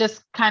it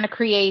just kind of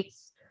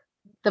creates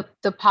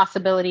the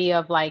possibility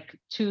of like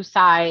two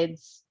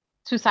sides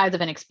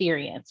of an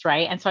experience,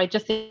 right? And so I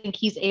just think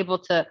he's able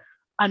to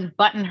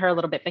unbutton her a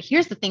little bit. But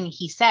here's the thing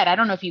he said. I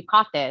don't know if you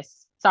caught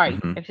this. Sorry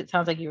if it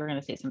sounds like you were going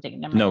to say something.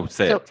 No,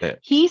 say it.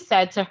 He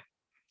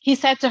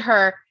said to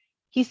her,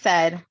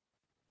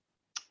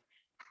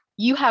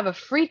 you have a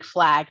freak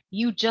flag,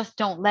 you just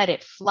don't let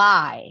it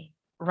fly,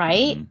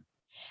 right?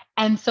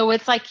 And so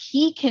it's like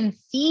he can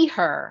see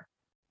her.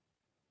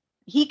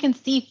 He can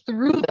see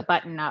through the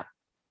button up,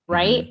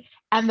 right?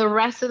 And the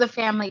rest of the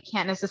family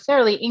can't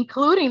necessarily,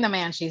 including the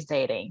man she's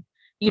dating.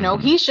 You know,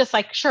 he's just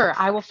like, sure,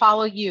 I will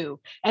follow you.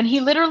 And he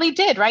literally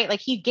did, right?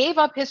 Like he gave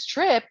up his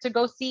trip to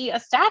go see a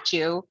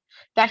statue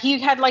that he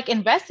had like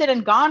invested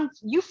and gone.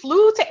 You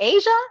flew to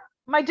Asia,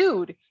 my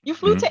dude. You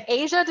flew to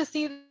Asia to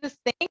see this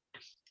thing.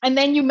 And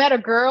then you met a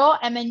girl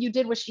and then you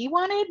did what she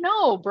wanted?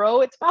 No,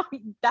 bro, it's about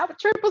that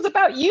trip was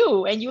about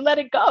you and you let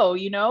it go,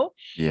 you know?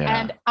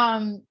 Yeah.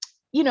 And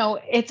you know,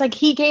 it's like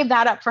he gave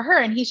that up for her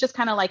and he's just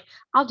kind of like,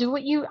 I'll do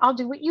what you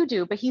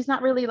do. But he's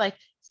not really like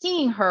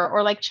seeing her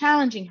or like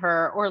challenging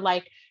her or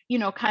like, you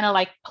know, kind of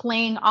like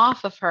playing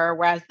off of her,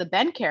 whereas the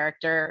Ben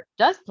character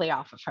does play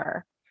off of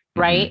her.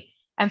 Right.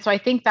 And so I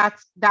think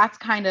that's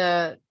kind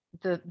of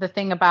the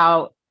thing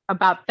about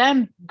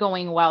them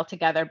going well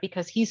together,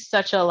 because he's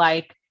such a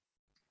like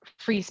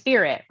free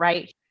spirit,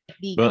 right?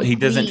 He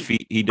doesn't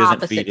feed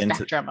into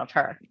spectrum of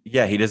her.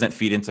 Yeah, he doesn't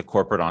feed into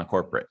corporate on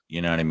corporate.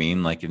 You know what I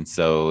mean? Like, and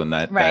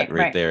that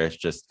right there is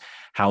just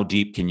how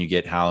deep can you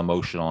get, how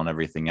emotional and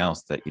everything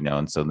else that, you know.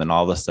 And so then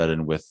all of a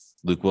sudden with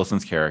Luke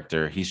Wilson's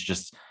character, he's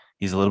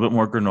a little bit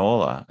more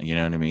granola. You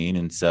know what I mean?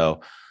 And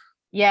so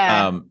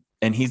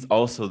and he's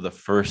also the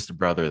first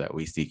brother that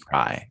we see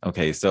cry.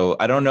 Okay, so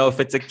I don't know if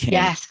it's a kink.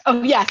 Yes.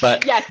 Oh, yes.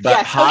 But yes.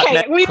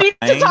 Okay, we need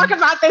to talk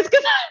about this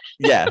because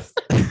yes.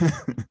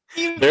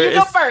 you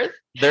go first.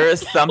 There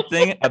is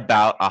something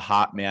about a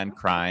hot man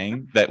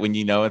crying that when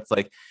you know it's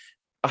like,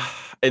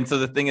 and so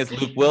the thing is,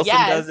 Luke Wilson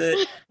does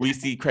it. We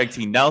see Craig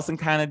T. Nelson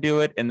kind of do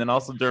it, and then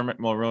also Dermot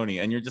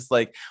Mulroney. And you're just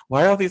like,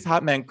 why are all these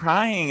hot men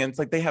crying? And it's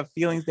like they have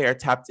feelings, they are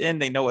tapped in,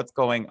 they know what's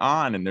going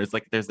on, and there's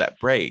that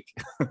break.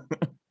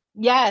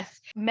 Yes,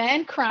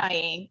 men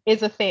crying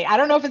is a thing. I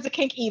don't know if it's a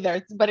kink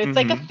either, but it's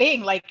like a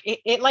thing. Like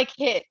it like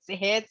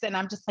hits, and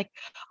I'm just like,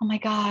 oh my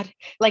God.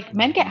 Like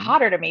men get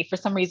hotter to me for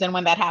some reason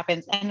when that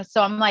happens. And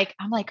so I'm like,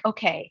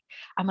 okay.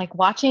 I'm like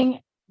watching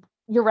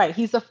you're right.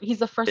 He's the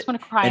first one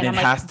to cry. And it I'm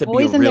has like, to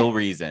be a real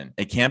reason.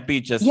 It can't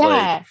be just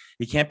like,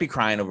 he can't be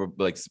crying over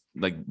like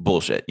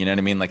bullshit. You know what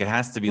I mean? Like it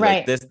has to be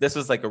like this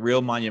was like a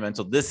real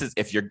monumental. This is,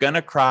 if you're going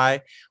to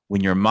cry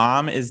when your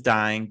mom is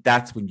dying,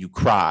 that's when you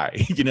cry.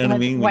 You know what I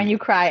mean? When you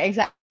cry.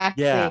 Exactly.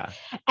 Yeah.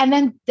 And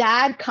then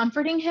dad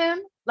comforting him,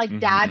 like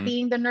dad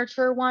being the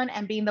nurturer one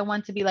and being the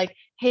one to be like,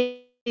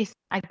 hey,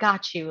 I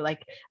got you.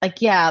 Like,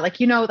 yeah, like,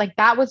 you know, like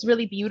that was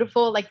really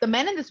beautiful. Like the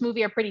men in this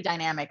movie are pretty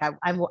dynamic.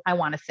 I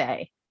want to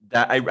say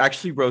that I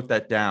actually wrote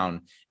that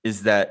down,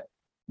 is that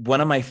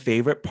one of my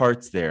favorite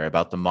parts there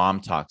about the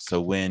mom talk.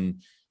 So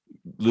when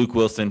Luke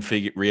Wilson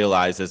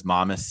realizes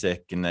mom is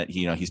sick and that,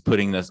 you know, he's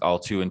putting this all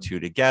 2 and 2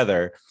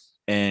 together,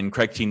 and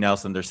Craig T.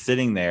 Nelson, they're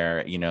sitting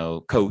there, you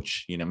know,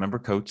 Coach, you know, remember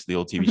Coach, the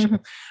old TV show?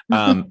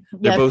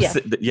 They're both,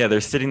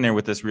 they're sitting there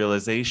with this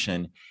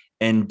realization,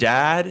 and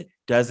dad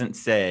doesn't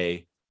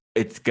say,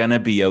 it's gonna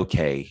be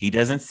okay. He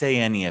doesn't say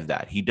any of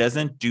that. He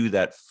doesn't do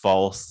that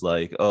false,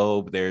 like,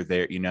 oh, they're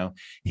there, you know.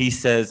 He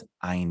says,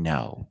 I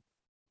know.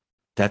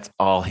 That's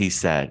all he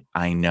said.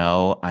 I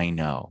know.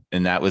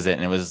 And that was it.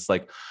 And it was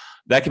like,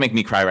 that can make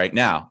me cry right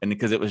now. And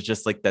because it was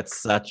just like,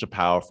 that's such a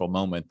powerful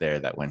moment there,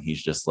 that when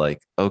he's just like,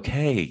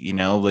 okay, you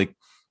know, like,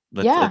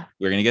 we're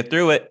going to get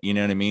through it. You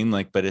know what I mean?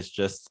 Like, but it's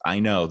just,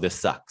 I know this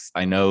sucks.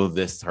 I know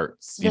this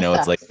hurts. You know,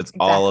 it's like, it's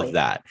all of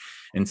that.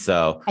 And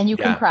so, and you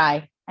can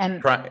cry.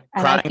 And crying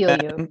I feel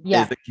you.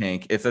 Yeah. Is a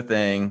kink. It's a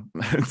thing.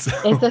 It's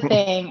a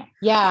thing.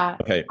 Yeah.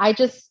 Okay.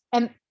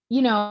 And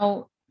you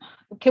know,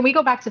 can we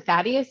go back to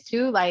Thaddeus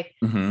too? Like,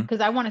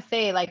 because I want to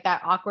say like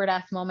that awkward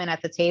ass moment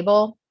at the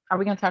table. Are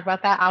we going to talk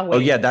about that? I'll wait. Oh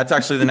yeah. That's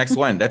actually the next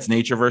one. That's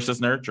nature versus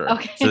nurture.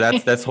 Okay. So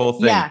that's whole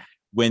thing. Yeah.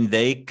 When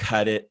they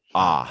cut it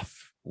off.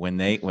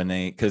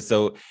 Because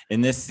so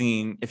in this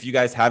scene, if you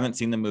guys haven't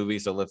seen the movie,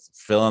 so let's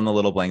fill in the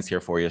little blanks here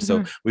for you.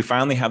 So we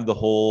finally have the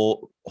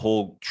whole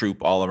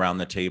troop all around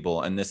the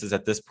table. And this is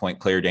at this point,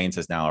 Claire Danes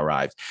has now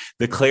arrived.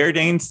 The Claire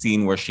Danes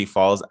scene where she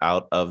falls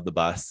out of the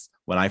bus,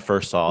 when I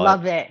first saw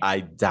it,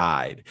 I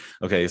died.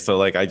 Okay. So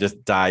like, I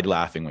just died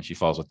laughing when she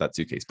falls with that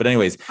suitcase. But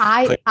anyways,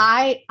 I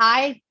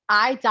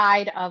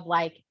died of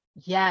like,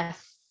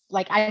 yes.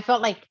 Like I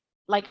felt like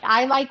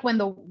I like when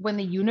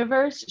the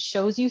universe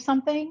shows you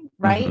something,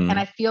 right? And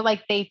I feel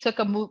like they took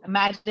a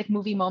magic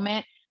movie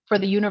moment for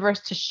the universe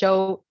to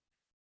show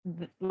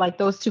like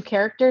those two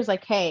characters,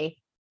 like, hey,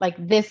 like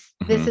this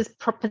is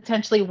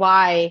potentially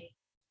why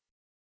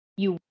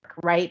you work,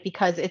 right?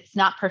 Because it's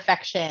not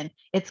perfection.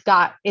 It's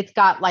got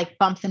like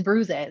bumps and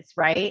bruises,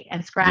 right?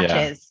 And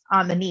scratches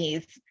on the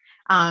knees.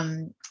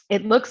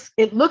 It looks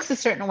a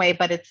certain way,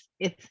 but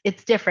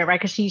it's different, right?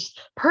 Because she's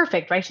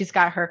perfect, right? She's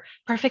got her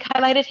perfect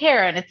highlighted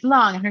hair and it's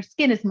long and her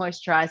skin is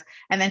moisturized,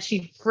 and then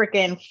she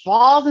freaking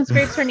falls and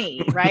scrapes her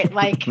knee, right?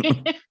 Like,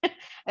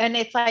 and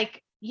it's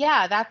like,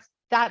 yeah,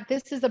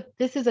 this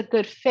is a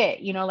good fit,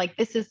 you know, like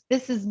this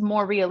is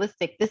more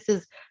realistic. This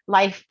is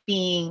life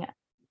being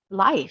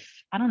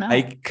life. I don't know.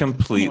 I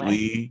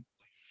completely,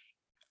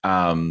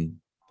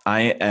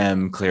 I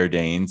am Claire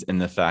Danes in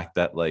the fact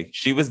that like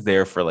she was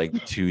there for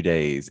like 2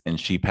 days and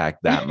she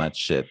packed that much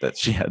shit that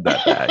she had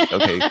that bag.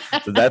 Okay.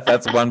 So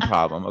that's one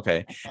problem.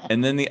 Okay.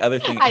 And then the other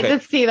thing. Okay, I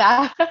did see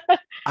that.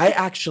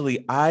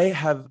 I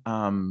have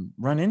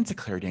run into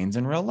Claire Danes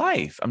in real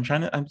life. I'm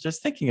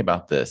just thinking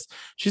about this.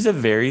 She's a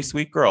very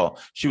sweet girl.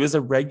 She was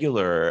a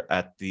regular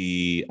at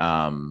the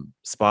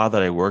spa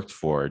that I worked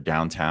for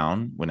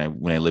downtown when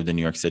I lived in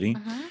New York City.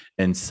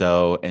 And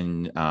so,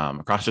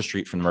 across the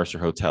street from the Mercer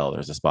Hotel,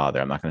 there's a spa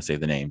there. I'm not going to say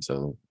the name,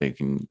 so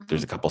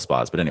there's a couple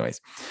spas, but anyways.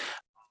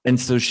 And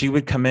so she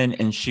would come in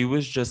and she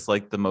was just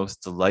like the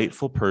most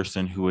delightful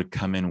person who would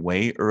come in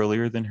way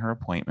earlier than her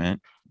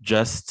appointment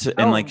she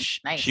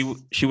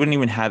wouldn't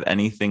even have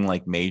anything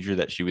like major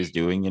that she was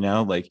doing, you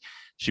know, like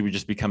she would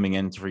just be coming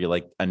in for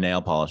like a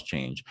nail polish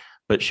change,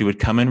 but she would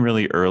come in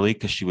really early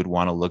because she would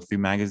want to look through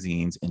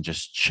magazines and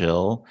just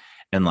chill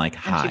and like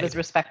hide. She was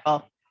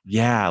respectful.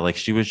 Yeah, like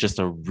she was just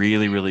a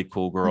really, really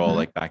cool girl.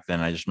 Like back then,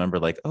 I just remember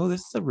like, oh,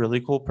 this is a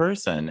really cool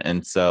person.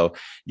 And so,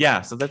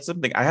 yeah, so that's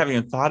something I haven't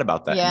even thought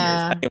about that.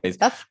 Yeah, anyways,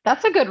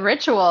 that's a good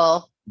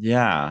ritual.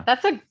 Yeah,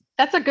 that's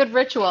a good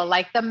ritual.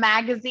 Like the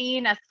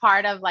magazine as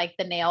part of like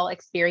the nail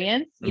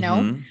experience, you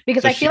know,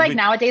 because so I feel like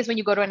nowadays when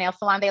you go to a nail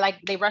salon,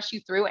 they rush you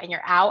through and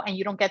you're out and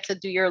you don't get to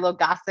do your little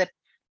gossip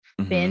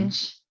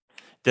binge.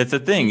 That's the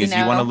thing is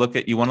you want to look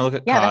at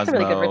Cosmo. That's a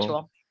really good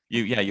ritual.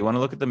 You want to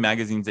look at the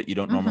magazines that you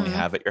don't normally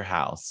have at your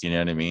house. You know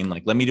what I mean?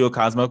 Like, let me do a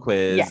Cosmo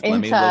quiz. Yeah,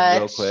 let me look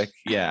real quick.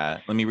 Yeah.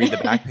 Let me read the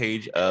back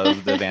page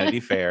of the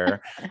Vanity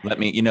Fair. Let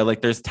me, you know,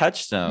 like there's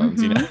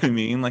touchstones, you know what I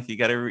mean? Like you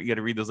gotta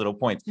read those little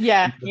points.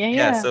 Yeah.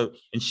 So,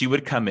 and she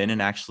would come in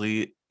and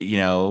actually, you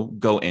know,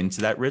 go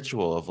into that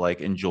ritual of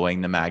like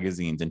enjoying the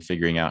magazines and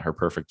figuring out her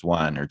perfect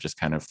one or just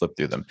kind of flip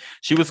through them.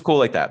 She was cool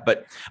like that.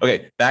 But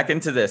okay, back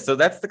into this. So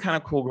that's the kind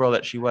of cool girl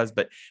that she was.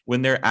 But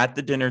when they're at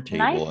the dinner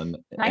table and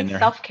they're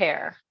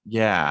self-care.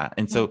 Yeah.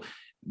 And so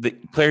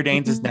Claire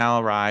Danes has now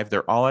arrived.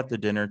 They're all at the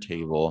dinner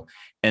table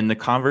and the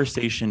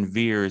conversation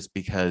veers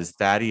because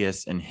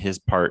Thaddeus and his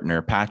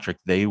partner, Patrick,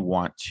 they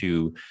want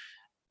to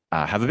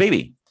have a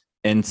baby.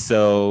 And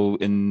so,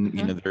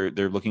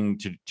 they're looking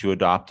to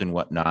adopt and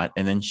whatnot.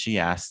 And then she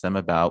asks them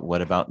about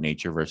what about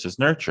nature versus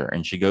nurture,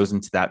 and she goes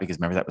into that because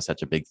remember that was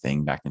such a big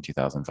thing back in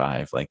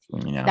 2005. Like,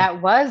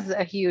 that was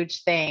a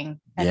huge thing.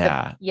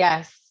 Yeah.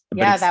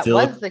 That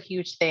was the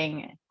huge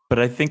thing. But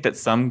I think that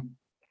some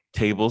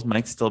tables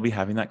might still be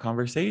having that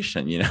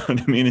conversation. You know what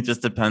I mean? It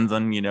just depends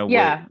on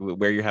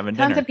where you're having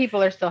dinner. Tons of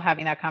people are still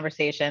having that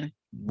conversation.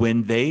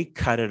 When they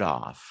cut it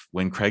off,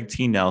 when Craig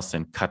T.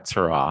 Nelson cuts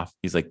her off,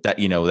 he's like, that,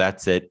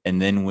 that's it. And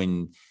then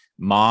when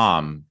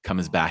mom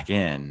comes back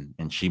in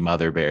and she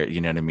mother bear,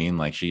 you know what I mean?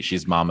 Like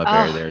she's mama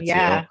bear there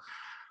too.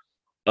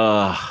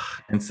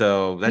 And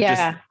so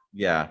that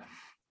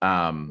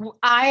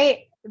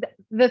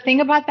the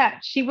thing about that,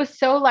 she was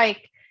so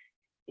like,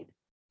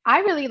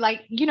 I really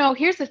like,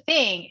 here's the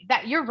thing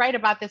that you're right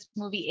about this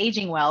movie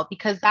aging well,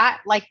 because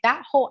that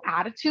whole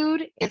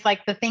attitude is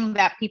like the thing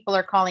that people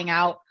are calling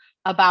out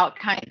about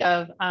kind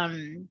of,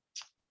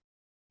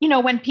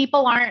 when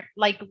people aren't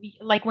like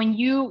when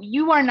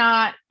you are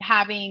not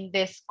having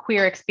this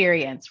queer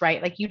experience,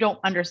 right? Like you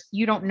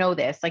don't know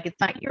this, like it's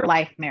not your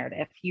life,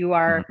 Meredith. You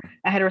are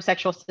a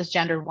heterosexual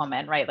cisgender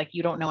woman, right? Like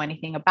you don't know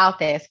anything about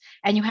this.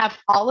 And you have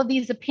all of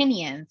these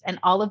opinions and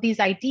all of these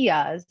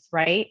ideas,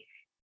 right?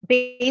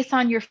 Based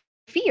on your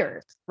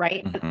fears,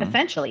 right?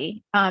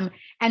 Essentially. And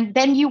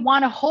then you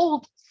want to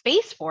hold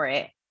space for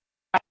it.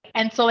 Right?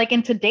 And so like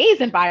in today's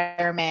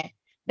environment,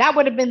 that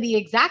would have been the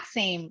exact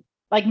same,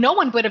 like no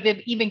one would have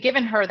even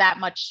given her that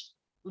much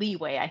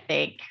leeway, I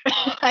think.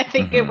 I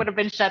think it would have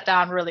been shut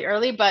down really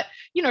early, but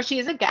she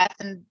is a guest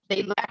and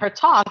they let her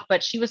talk,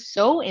 but she was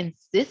so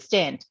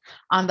insistent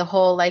on the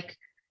whole, like,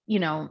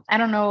 I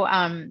don't know,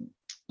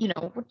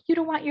 you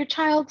don't want your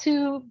child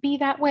to be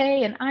that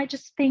way. And I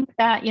just think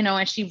that,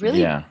 and she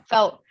really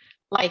felt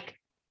like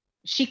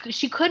she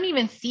couldn't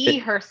even see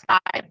her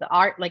side of the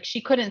art. Like she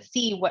couldn't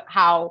see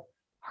how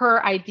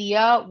her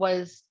idea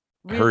was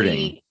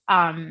really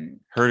hurting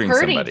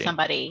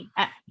somebody.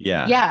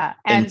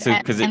 And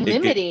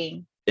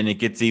limiting. And it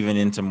gets even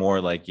into more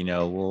like,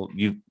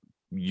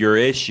 your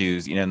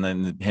issues, and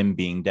then him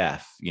being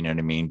deaf, you know what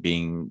I mean?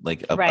 Being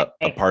like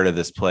a part of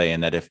this play.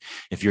 And that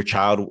if your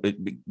child,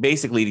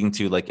 basically leading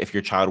to like, if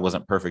your child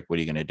wasn't perfect, what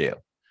are you going to do?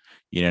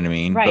 You know what I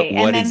mean? Right. But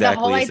what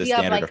exactly is the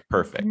standard of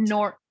perfect?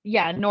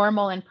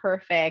 Normal and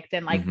perfect.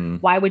 And like,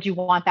 why would you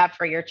want that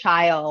for your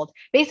child?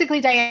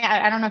 Basically, Diane,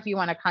 I don't know if you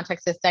want to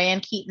context this, Diane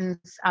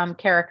Keaton's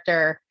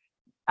character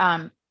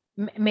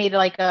made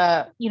like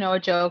a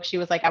joke. She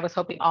was like, I was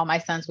hoping all my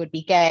sons would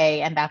be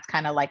gay. And that's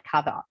kind of like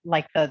how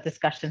the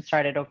discussion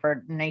started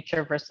over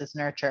nature versus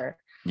nurture.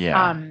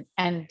 Yeah.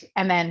 And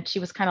then she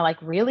was kind of like,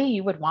 really,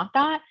 you would want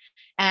that?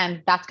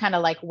 And that's kind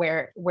of like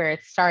where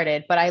it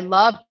started. But I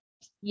loved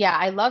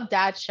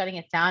Dad shutting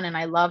it down. And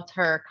I loved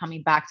her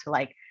coming back to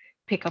like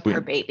pick up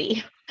her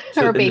baby,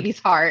 her baby's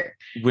heart.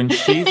 When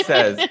she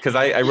says, because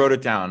I wrote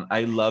it down,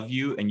 I love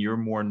you and you're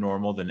more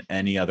normal than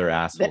any other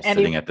asshole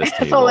sitting at this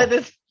table.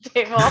 Like,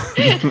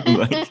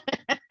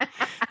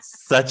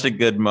 such a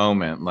good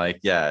moment.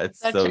 Like, yeah,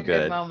 it's such a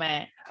good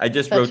moment. I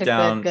just wrote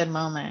down good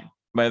moment.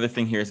 My other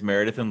thing here is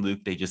Meredith and Luke,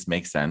 they just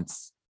make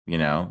sense.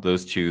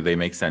 Those two, they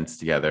make sense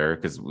together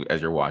because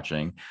as you're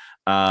watching,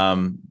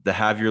 the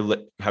have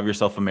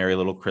yourself a merry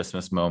little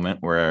Christmas moment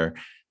where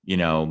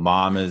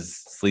mom is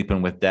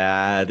sleeping with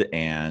dad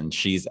and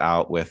she's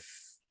out with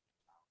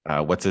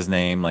what's his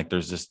name, like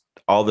there's just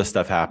all this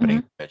stuff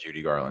happening. That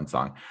Judy Garland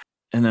song.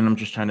 And then I'm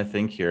just trying to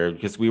think here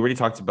because we already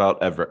talked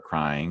about Everett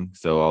crying,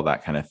 so all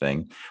that kind of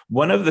thing.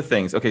 One of the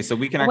things, okay, so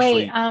we can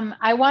actually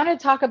I want to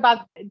talk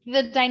about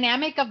the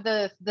dynamic of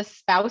the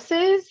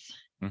spouses,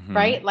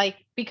 right? Like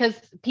because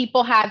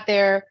people had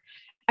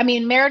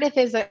Meredith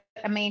is a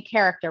main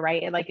character,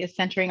 right? It like is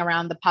centering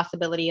around the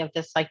possibility of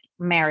this like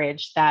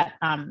marriage that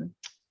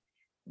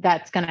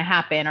that's going to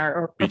happen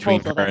or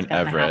proposal that's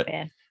going to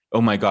happen.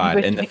 Oh my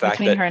God. And the fact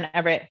that her and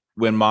Everett,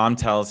 when mom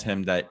tells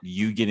him that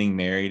you getting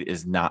married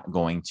is not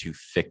going to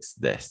fix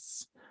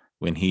this,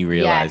 when he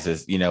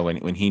realizes,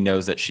 when he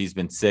knows that she's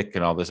been sick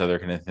and all this other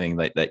kind of thing,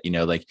 like that,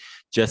 like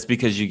just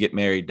because you get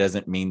married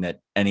doesn't mean that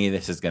any of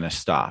this is going to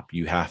stop.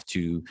 You have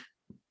to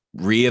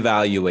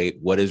reevaluate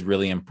what is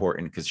really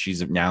important because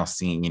she's now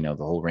seeing, the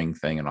whole ring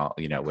thing and all,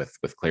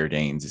 with Claire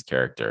Danes'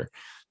 character,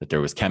 that there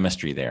was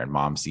chemistry there and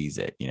mom sees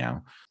it,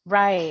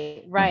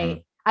 Right.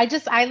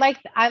 I like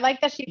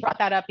that she brought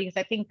that up because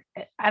I think,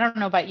 I don't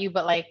know about you,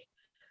 but like,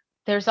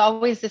 there's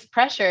always this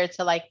pressure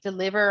to like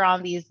deliver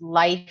on these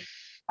life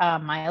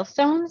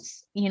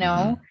milestones,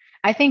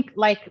 I think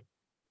like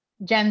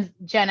Gen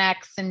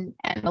X and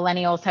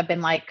millennials have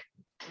been like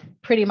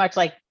pretty much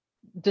like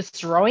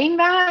destroying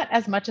that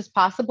as much as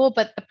possible,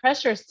 but the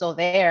pressure is still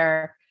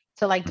there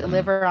to like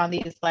deliver on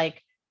these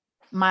like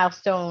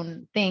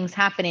milestone things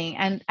happening.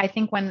 And I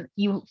think when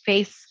you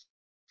face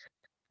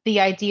the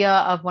idea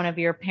of one of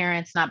your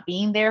parents not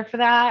being there for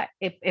that,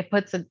 it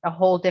puts a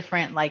whole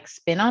different like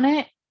spin on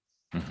it.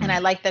 And I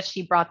like that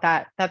she brought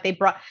that they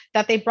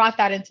brought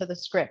that into the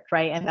script,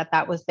 right? And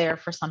that was there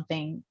for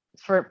something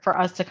for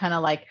us to kind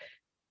of like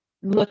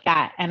look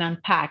at and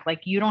unpack.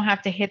 Like you don't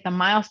have to hit the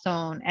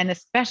milestone, and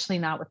especially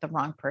not with the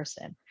wrong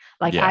person.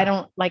 Like I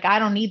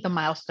don't need the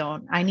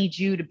milestone. I need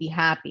you to be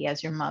happy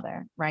as your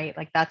mother, right?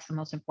 Like that's the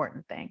most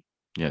important thing.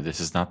 Yeah, this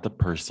is not the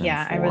person.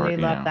 Yeah, I really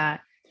love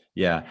that.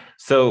 Yeah.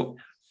 So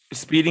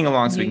speeding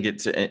along so we can get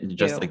to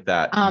just like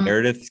that.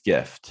 Meredith's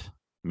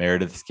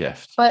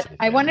gift. But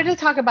I wanted to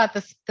talk about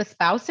the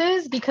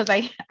spouses, because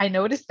I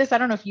noticed this. I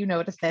don't know if you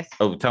noticed this.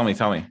 Oh, tell me.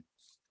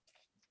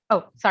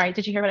 Oh, sorry.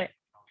 Did you hear about it?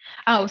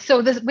 Oh,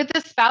 so with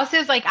the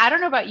spouses, like, I don't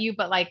know about you,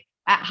 but like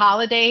at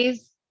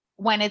holidays,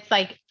 when it's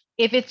like,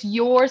 if it's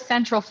your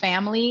central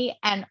family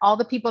and all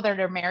the people that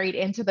are married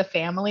into the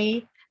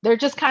family, they're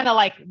just kind of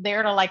like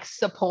there to like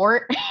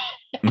support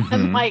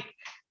and like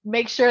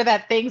make sure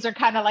that things are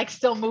kind of like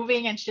still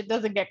moving and shit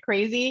doesn't get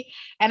crazy.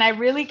 And I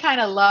really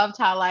kind of loved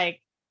how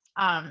like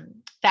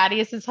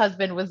Thaddeus's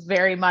husband was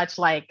very much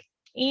like,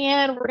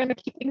 and we're going to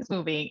keep things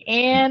moving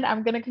and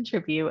I'm going to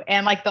contribute.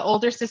 And like the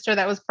older sister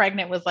that was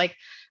pregnant was like,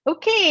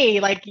 okay,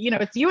 like, you know,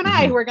 it's you and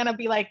I who are going to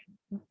be like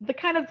the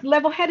kind of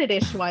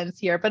level-headed-ish ones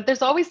here. But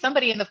there's always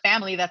somebody in the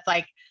family that's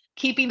like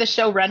keeping the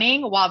show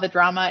running while the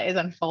drama is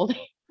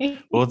unfolding.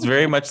 Well, it's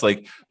very much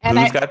like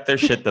who's got their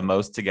shit the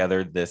most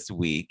together this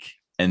week.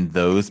 And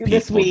those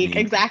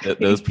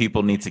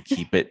people need to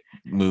keep it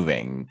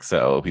moving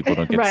so people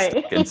don't get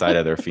stuck inside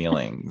of their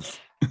feelings.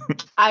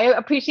 I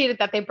appreciated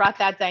that they brought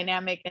that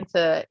dynamic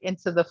into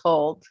the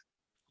fold.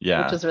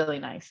 Yeah, which was really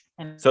nice.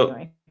 And so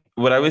anyway.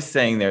 What I was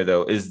saying there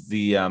though is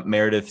the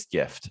Meredith's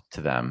gift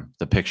to them,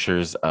 the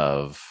pictures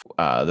of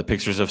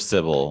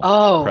Sybil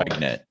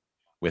pregnant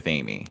with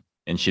Amy,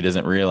 and she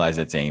doesn't realize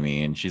it's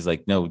Amy, and she's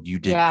like, "No, you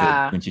did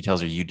good." When she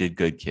tells her, "You did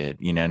good, kid,"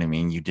 you know what I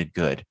mean? You did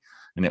good,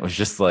 and it was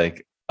just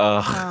like,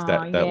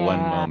 that one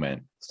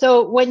moment.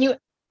 So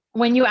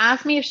when you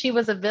asked me if she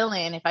was a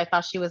villain, if I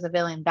thought she was a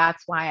villain,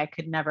 that's why I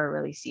could never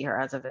really see her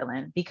as a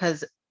villain,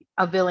 because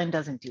a villain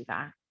doesn't do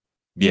that.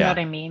 You know what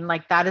I mean?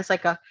 Like that is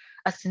like a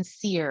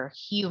sincere,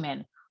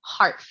 human,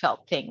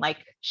 heartfelt thing. Like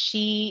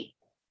she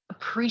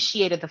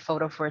appreciated the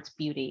photo for its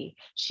beauty.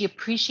 She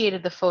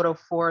appreciated the photo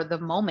for the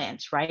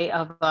moment, right?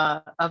 Of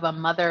a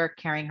mother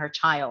carrying her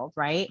child,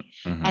 right?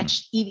 And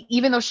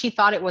even though she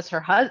thought it was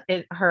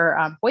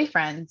her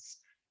boyfriend's,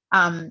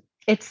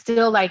 it's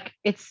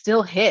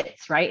still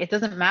hits, right? It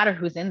doesn't matter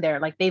who's in there.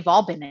 Like they've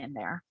all been in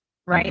there,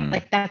 right?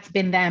 Like that's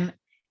been them,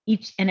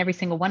 each and every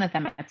single one of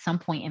them at some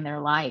point in their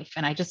life.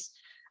 And I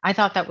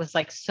thought that was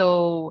like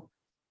so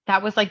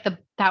thoughtful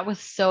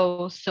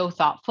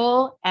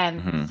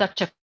and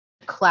such a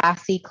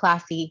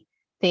classy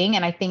thing.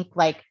 And I think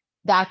like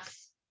that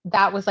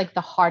was like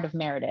the heart of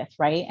Meredith,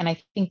 right? And I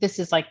think this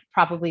is like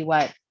probably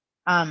what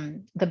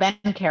the Ben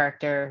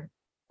character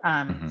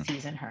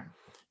sees in her.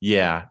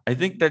 Yeah, I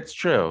think that's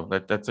true.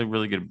 That's a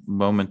really good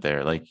moment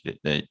there. Like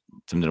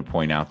something to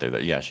point out there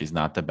that she's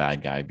not the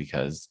bad guy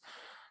because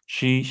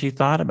she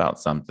thought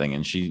about something,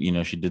 and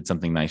she did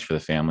something nice for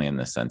the family in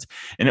this sense.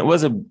 And it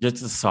was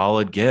just a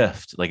solid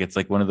gift. Like it's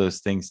like one of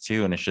those things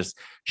too. And it's just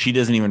she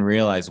doesn't even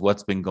realize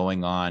what's been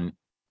going on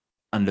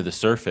under the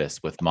surface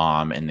with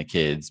mom and the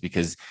kids,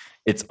 because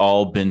it's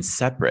all been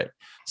separate.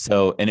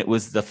 So, and it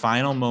was the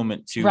final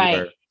moment too.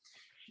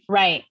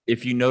 Right.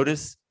 If you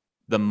notice,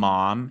 the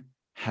mom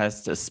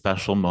has a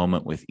special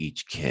moment with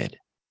each kid.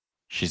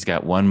 She's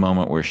got one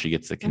moment where she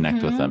gets to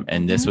connect with them.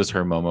 And this was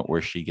her moment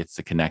where she gets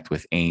to connect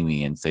with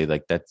Amy and say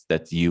like,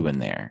 that's you in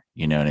there.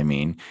 You know what I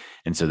mean?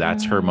 And so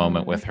that's her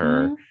moment with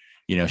her.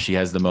 You know, she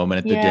has the moment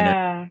at the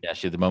dinner. Yeah.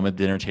 She had the moment at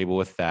the dinner table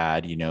with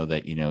Thad,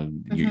 that,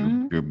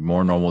 you're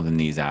more normal than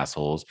these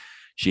assholes.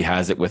 She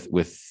has it with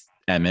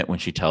Emmett when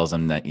she tells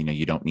him that,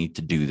 you don't need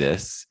to do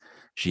this.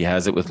 She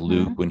has it with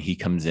Luke when he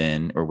comes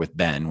in, or with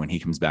Ben when he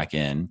comes back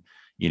in,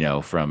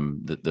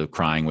 from the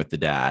crying with the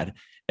dad.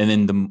 And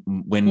then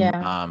when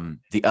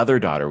the other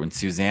daughter, when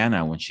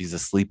Susanna, when she's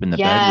asleep in the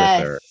bed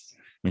with her,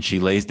 when she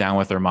lays down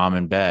with her mom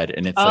in bed,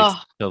 and it's I'm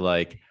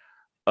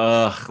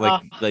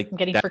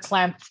getting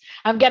verklempt.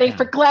 I'm getting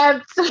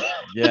verklempt.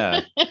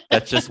 Yeah,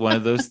 that's just one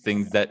of those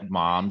things that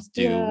moms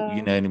do. Yeah.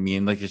 You know what I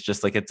mean? Like it's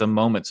just like it's a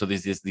moment. So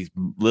there's these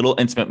little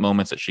intimate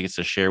moments that she gets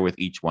to share with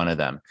each one of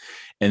them,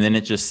 and then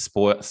it just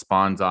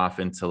spawns off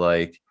into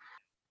like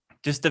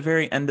just the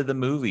very end of the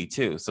movie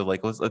too. So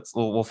like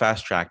we'll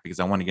fast track because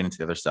I want to get into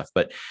the other stuff.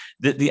 But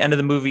the end of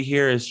the movie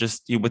here is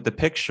just with the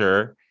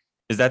picture.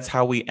 Is that's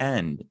how we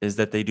end, is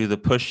that they do the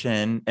push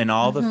in, and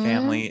all the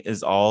family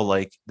is all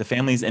like the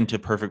family's into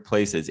perfect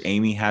places.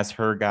 Amy has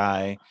her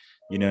guy,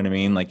 you know what I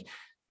mean? Like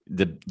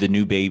the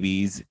new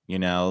babies,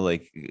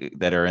 like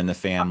that are in the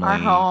family. Our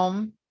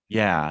home.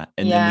 Yeah.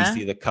 And then we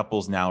see the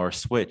couples now are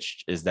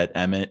switched, is that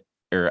Everett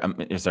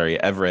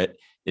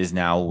is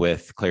now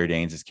with Claire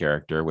Danes'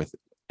 character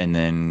and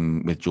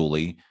then with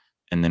Julie.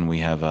 And then we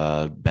have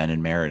Ben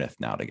and Meredith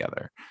now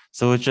together.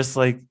 So it's just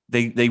like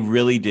they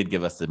really did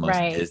give us the most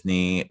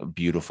Disney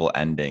beautiful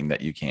ending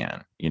that you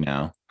can,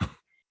 And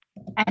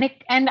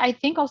I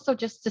think also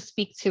just to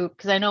speak to,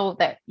 because I know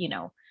that,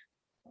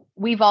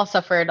 we've all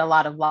suffered a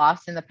lot of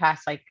loss in the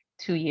past like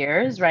 2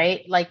 years,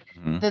 right? Like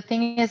the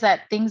thing is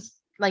that things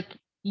like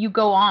you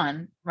go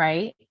on,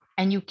 right?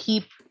 and you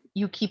keep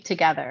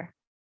together.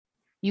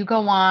 You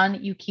go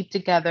on, you keep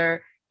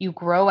together, you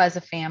grow as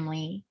a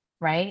family,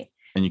 right?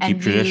 And you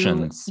keep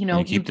traditions.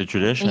 You keep the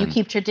tradition. And you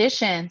keep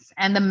traditions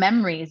and the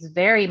memories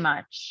very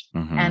much.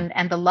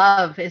 And the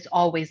love is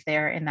always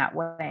there in that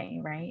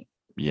way, right?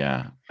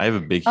 Yeah. I have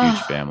a big, huge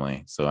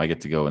family. So I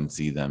get to go and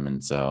see them.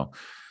 And so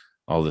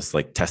all this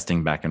like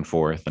testing back and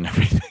forth and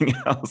everything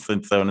else.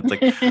 And so, and it's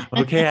like,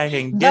 okay, I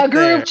can get the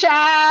group chat.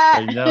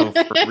 I know,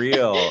 for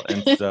real.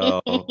 And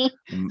so,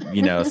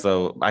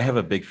 so I have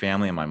a big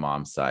family on my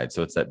mom's side.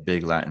 So it's that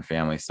big Latin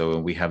family. So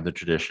we have the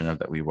tradition of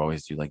that we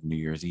always do like New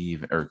Year's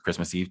Eve or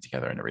Christmas Eve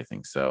together and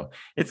everything. So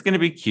it's going to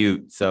be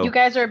cute. So you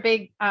guys are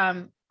big,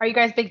 are you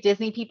guys big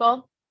Disney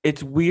people?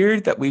 It's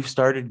weird that we've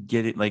started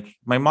getting, like,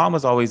 my mom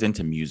was always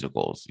into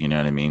musicals, you know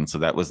what I mean? So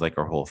that was like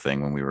our whole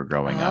thing when we were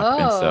growing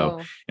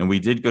up. And we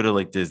did go to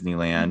like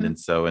Disneyland.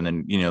 And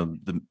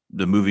then,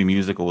 the movie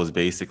musical was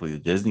basically the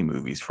Disney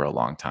movies for a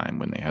long time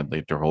when they had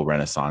like their whole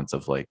renaissance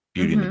of like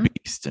Beauty and the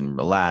Beast and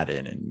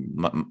Aladdin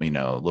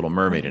and, Little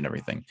Mermaid and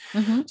everything.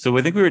 So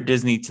I think we were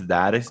Disney to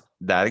that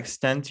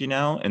extent,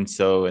 and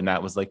that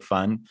was like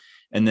fun.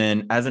 And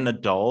then as an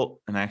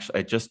adult, and actually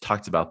I just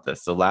talked about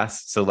this. So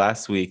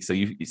last week, so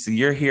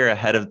you're here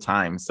ahead of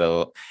time.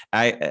 So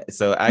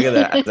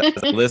Agatha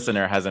as a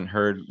listener hasn't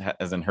heard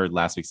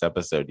last week's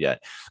episode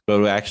yet.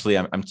 But actually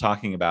I'm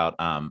talking about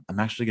I'm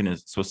actually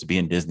supposed to be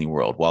in Disney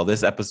World. While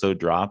this episode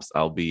drops,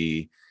 I'll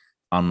be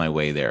on my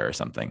way there or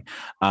something.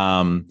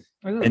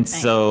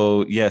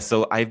 So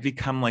I've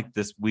become like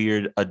this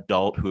weird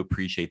adult who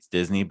appreciates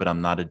Disney, but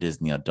I'm not a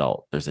Disney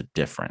adult. There's a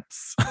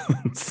difference.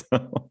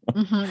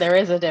 There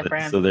is a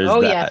difference. So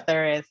there's yes,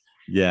 there is.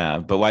 Yeah.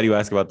 But why do you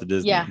ask about the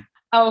Disney? Yeah.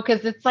 Oh,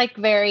 because it's like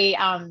very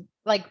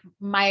like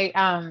my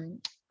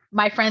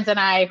friends and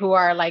I who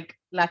are like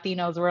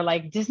Latinos were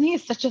like, Disney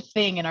is such a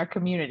thing in our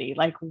community.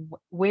 Like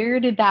where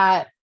did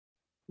that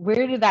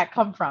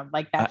come from?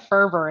 Like that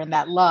fervor and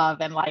that love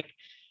and like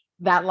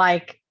that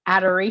like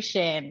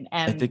adoration.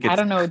 And I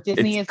don't know,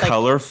 Disney is like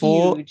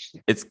colorful. Huge.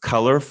 It's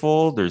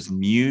colorful. There's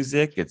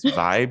music. It's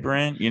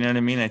vibrant. You know what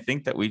I mean? I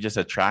think that we just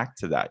attract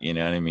to that. You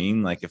know what I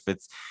mean? Like if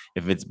it's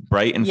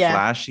bright and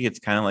flashy, it's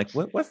kind of like,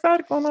 what's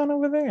that going on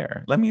over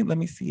there? Let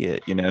me see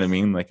it. You know what I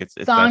mean? Like it's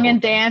song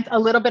and dance, a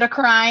little bit of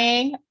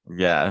crying.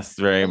 Yes,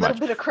 very much. A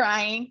little bit of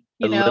crying.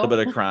 Little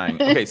bit of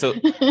crying. Okay, so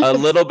a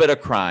little bit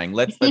of crying.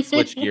 Let's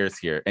switch gears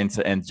here and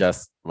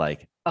just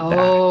like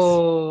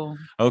that.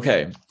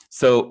 Okay.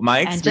 So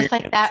my experience, and just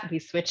like that, we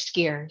switched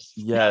gears.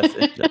 Yes,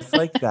 just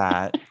like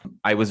that.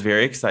 I was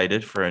very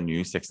excited for a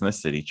new Sex and the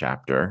City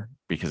chapter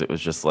because it was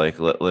just like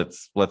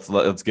let's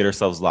get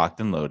ourselves locked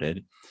and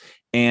loaded.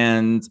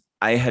 And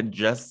I had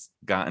just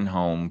gotten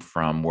home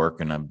from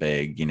working a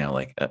big,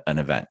 an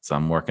event. So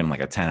I'm working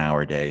like a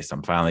 10-hour day. So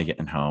I'm finally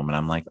getting home and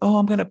I'm like,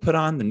 I'm going to put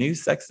on the new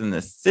Sex and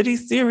the City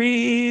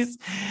series.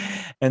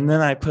 And then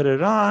I put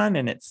it on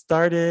and it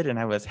started and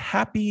I was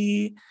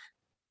happy.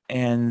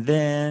 And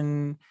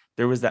then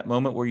there was that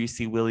moment where you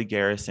see Willie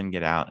Garrison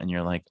get out and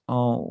you're like,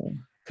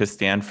 because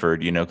Stanford,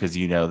 because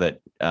that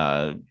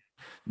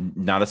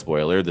not a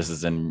spoiler, this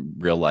is in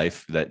real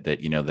life that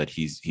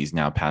he's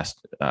now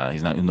passed,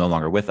 he's no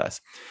longer with us.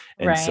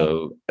 And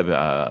so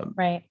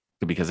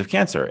because of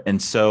cancer.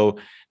 And so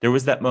there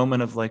was that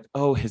moment of like,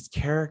 his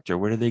character,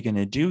 what are they going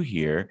to do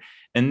here?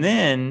 And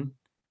then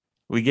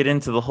we get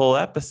into the whole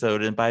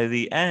episode. And by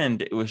the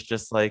end, it was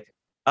just like,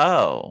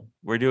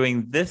 we're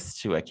doing this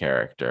to a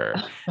character.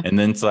 And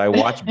then so I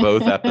watched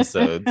both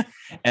episodes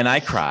and I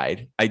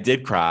cried. I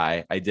did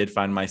cry. I did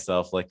find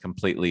myself like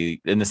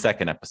completely in the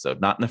second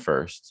episode, not in the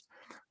first.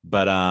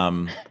 But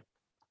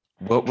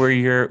what were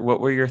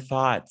your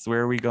thoughts? Where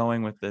are we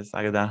going with this,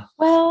 Agatha?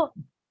 Well,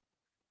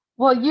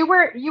 you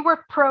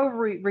were pro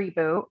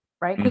reboot,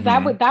 right? Because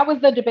that was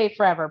the debate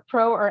forever,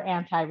 pro or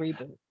anti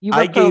reboot.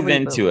 I gave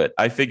into it.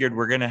 I figured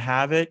we're gonna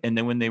have it, and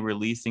then when they were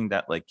releasing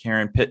that, like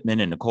Karen Pittman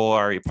and Nicole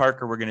Ari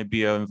Parker were gonna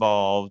be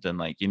involved, and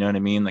like, you know what I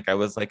mean? Like I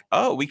was like,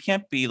 we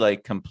can't be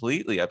like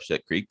completely up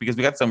shit creek because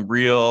we got some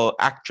real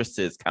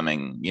actresses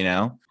coming.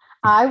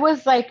 I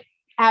was like,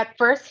 at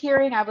first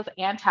hearing, I was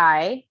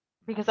anti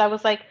because I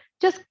was like,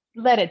 just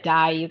let it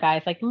die, you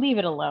guys. Like, leave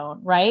it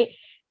alone, right?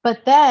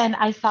 But then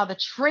I saw the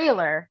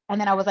trailer and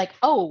then I was like,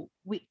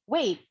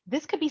 wait,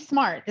 this could be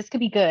smart. This could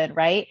be good,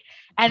 right?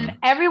 And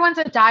everyone's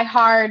a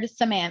diehard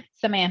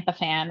Samantha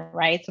fan,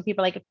 right? So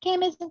people are like, if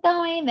Kim isn't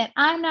going, then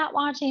I'm not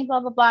watching,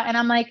 blah, blah, blah. And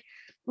I'm like,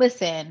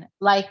 listen,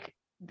 like,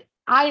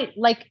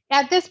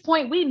 at this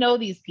point, we know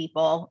these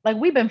people. Like,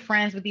 we've been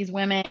friends with these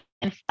women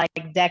for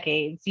like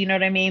decades, you know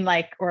what I mean?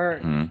 Like, or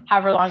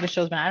however long the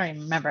show's been. I don't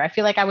even remember. I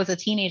feel like I was a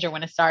teenager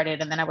when it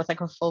started, and then I was like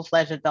a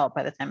full-fledged adult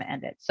by the time it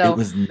ended. So it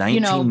was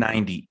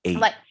 1998.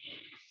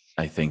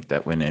 I think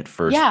that when it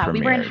first premiered.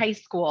 We were in high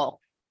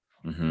school.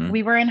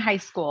 We were in high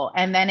school,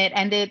 and then it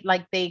ended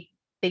like the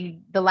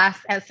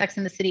last Sex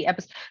and the City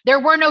episode.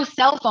 There were no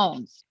cell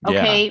phones,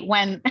 okay,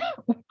 when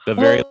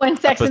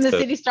Sex and the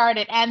City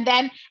started, and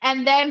then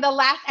the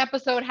last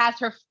episode has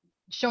her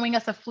showing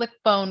us a flip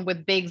phone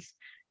with Big's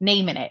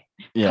name in it.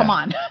 Come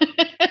on,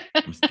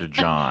 Mr.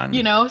 John.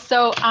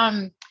 So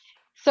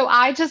So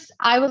I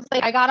was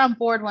like, I got on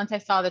board once I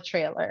saw the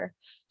trailer.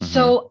 Mm-hmm.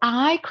 So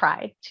I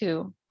cried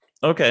too.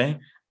 Okay.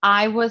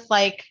 I was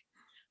like,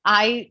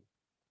 I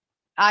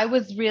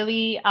was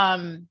really,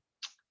 I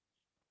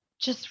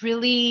was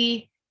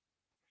really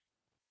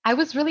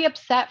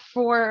upset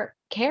for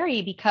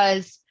Carrie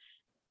because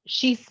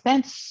she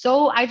spent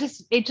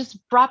it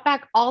just brought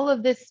back all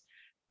of this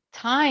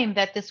time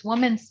that this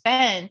woman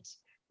spent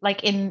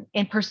like in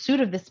pursuit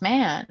of this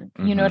man,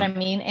 you know what I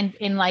mean? And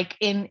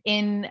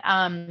in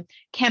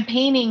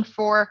campaigning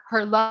for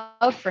her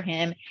love for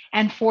him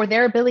and for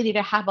their ability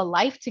to have a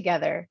life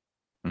together.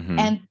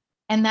 And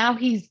now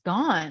he's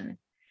gone.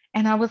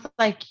 And I was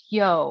like,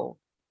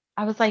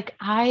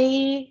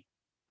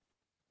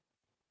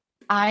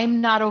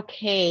 I'm not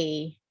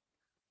okay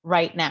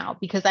right now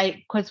because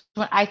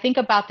when I think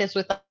about this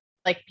with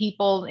like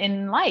people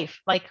in life,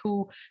 like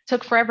who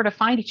took forever to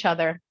find each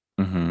other.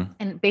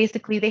 And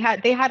basically they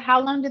had,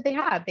 how long did they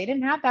have? They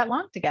didn't have that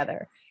long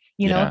together.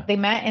 You know, they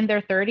met in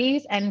their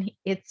 30s and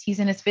he's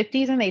in his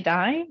 50s and they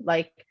die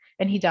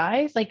and he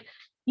dies. Like,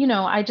 you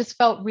know, I just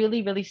felt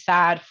really, really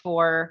sad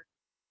for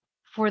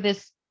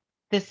this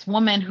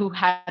woman who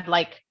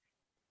had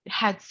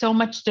so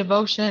much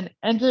devotion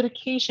and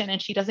dedication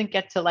and she doesn't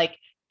get to like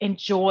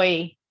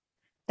enjoy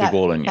the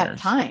golden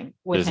years time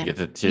with him.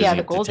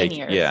 The golden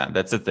years. Yeah,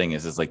 that's the thing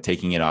is like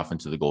taking it off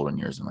into the golden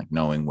years and like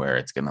knowing where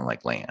it's gonna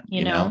like land,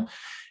 you know?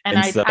 And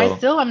I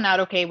still am not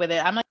okay with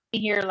it. I'm like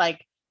here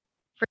like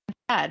freaking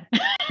sad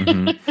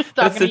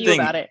talking to you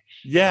about it.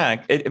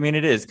 Yeah, I mean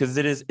it is because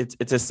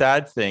it's a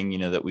sad thing, you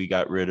know, that we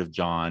got rid of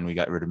John, we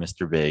got rid of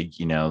Mr. Big,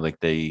 you know,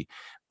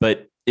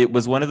 but it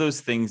was one of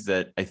those things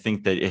that I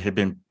think that it had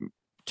been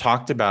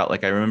talked about.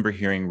 Like I remember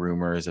hearing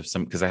rumors of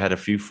because I had a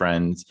few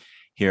friends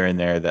here and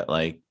there that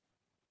like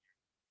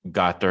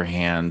got their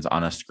hands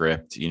on a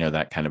script, you know,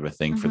 that kind of a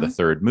thing for the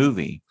third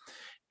movie.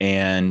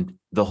 And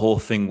the whole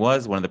thing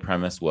was, one of the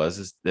premise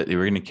was that they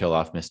were going to kill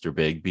off Mr.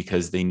 Big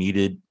because they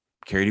needed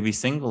Carrie to be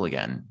single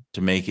again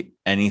to make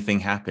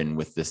anything happen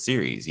with this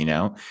series, you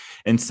know?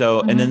 And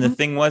so, and then the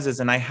thing was,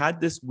 and I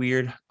had this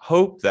weird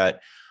hope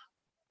that,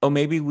 oh,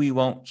 maybe we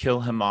won't kill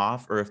him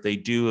off, or if they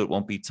do, it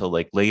won't be till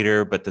like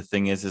later. But the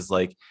thing is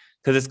like,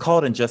 because it's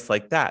called In Just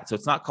Like That. So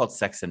it's not called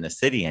Sex and the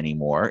City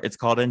anymore. It's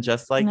called In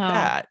Just Like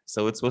That.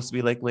 So it's supposed to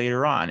be like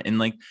later on. And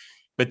like,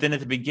 but then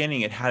at the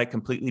beginning, it had a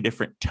completely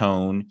different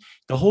tone.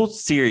 The whole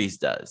series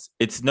does.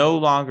 It's no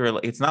longer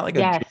like, it's not like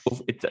it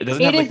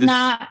doesn't have like this.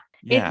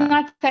 It's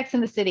not Sex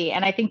and the City.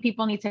 And I think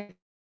people need to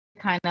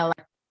kind of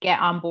like get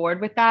on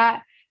board with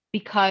that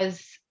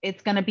because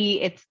it's going to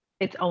be its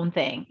own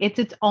thing. It's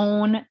its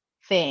own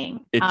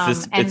thing.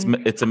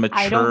 It's a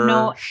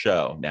mature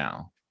show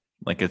now.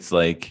 Like it's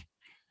like,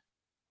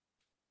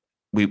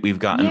 we've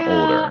gotten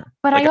older,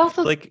 but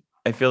like,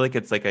 I feel like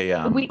it's like a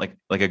like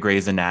a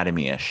Grey's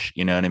Anatomy-ish,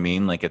 you know what I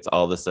mean? Like it's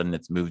all of a sudden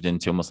it's moved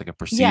into almost like a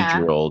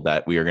procedural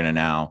that we are going to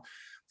now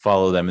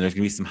follow them, and there's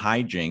going to be some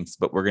hijinks,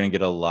 but we're going to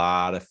get a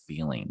lot of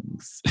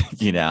feelings,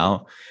 you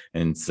know,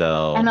 and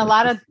a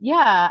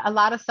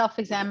lot of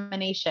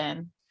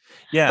self-examination.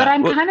 Yeah, but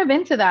I'm kind of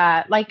into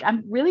that. Like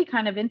I'm really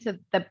kind of into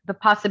the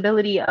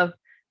possibility of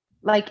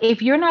like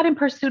if you're not in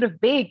pursuit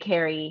of Big,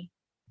 Carrie,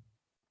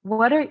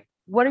 what are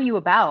you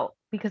about?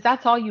 Because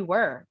that's all you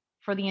were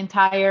for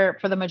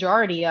the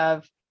majority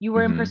of, you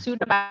were in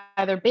pursuit of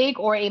either Big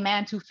or a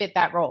man to fit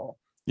that role.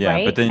 Yeah.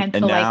 Right? But then,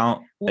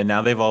 and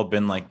now they've all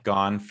been like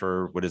gone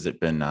for, what has it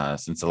been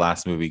since the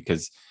last movie?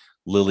 Because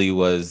Lily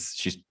is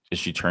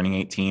she turning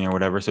 18 or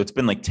whatever? So it's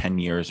been like 10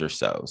 years or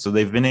so. So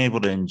they've been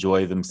able to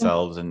enjoy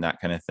themselves and that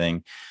kind of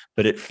thing.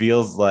 But it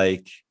feels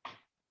like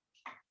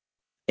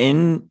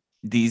in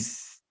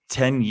these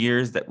 10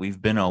 years that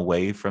we've been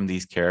away from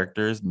these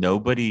characters,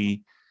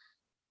 nobody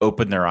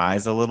opened their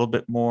eyes a little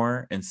bit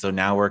more. And so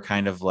now we're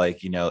kind of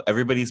like, you know,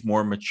 everybody's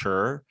more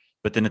mature,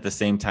 but then at the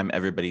same time,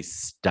 everybody's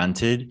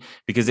stunted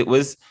because it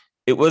was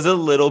a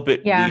little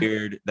bit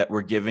weird that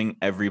we're giving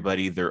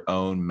everybody their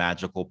own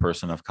magical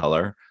person of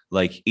color.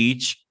 Like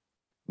each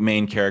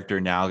main character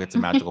now gets a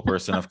magical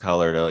person of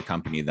color to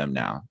accompany them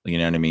now. You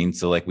know what I mean?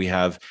 So like we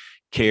have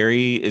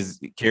Carrie's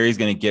going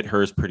to get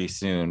hers pretty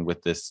soon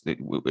with this.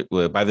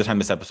 By the time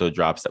this episode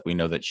drops, that we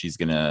know that she's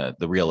the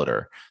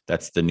realtor.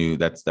 That's a new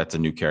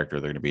character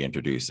they're going to be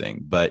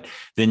introducing. But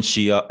then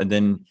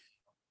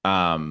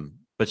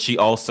but she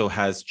also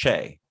has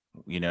Che,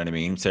 you know what I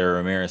mean? Sarah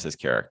Ramirez's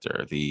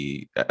character, at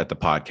the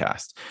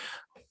podcast.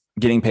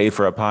 Getting paid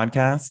for a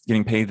podcast,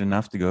 getting paid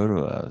enough to go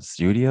to a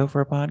studio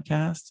for a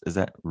podcast. Is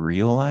that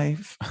real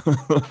life?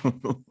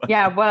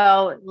 Yeah,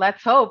 well,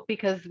 let's hope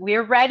because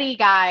we're ready,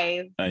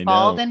 guys.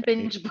 Bald and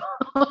binge.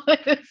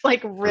 It's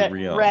like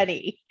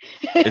ready.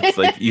 It's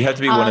like you have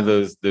to be one of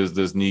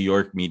those New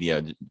York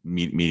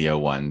media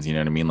ones. You know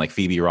what I mean? Like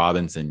Phoebe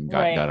Robinson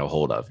got a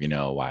hold of, you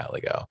know, a while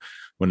ago.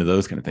 One of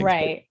those kind of things.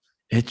 Right.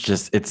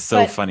 It's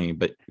so funny,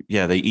 but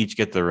yeah, they each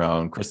get their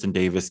own. Kristen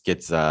Davis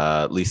gets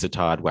Lisa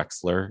Todd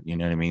Wexler, you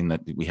know what I mean?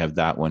 That we have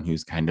that one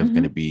who's kind of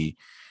going to be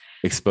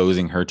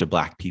exposing her to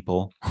Black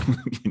people,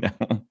 you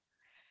know?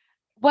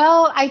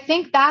 Well, I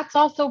think that's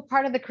also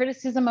part of the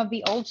criticism of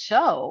the old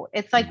show.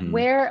 It's like,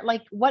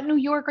 what New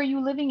York are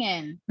you living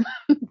in?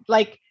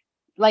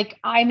 like,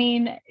 I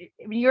mean,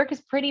 New York is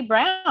pretty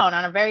brown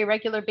on a very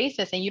regular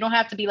basis, and you don't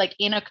have to be like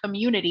in a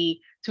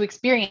community to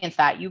experience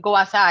that. You go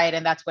outside,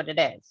 and that's what it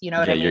is. You know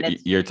what I mean?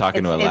 You're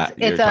talking to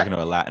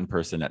a Latin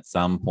person at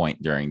some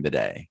point during the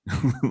day.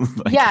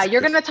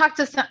 You're going to talk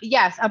to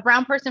a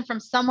brown person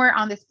from somewhere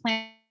on this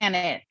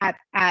planet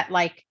at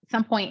like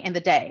some point in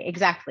the day.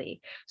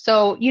 Exactly.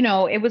 So,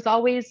 it was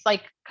always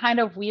like kind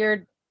of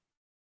weird.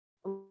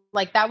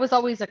 Like that was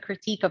always a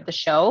critique of the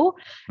show,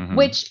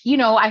 which,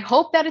 I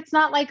hope that it's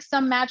not like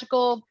some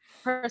magical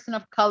person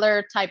of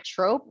color type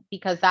trope,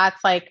 because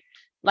that's like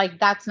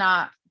that's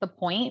not the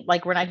point.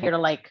 Like, we're not here to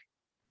like,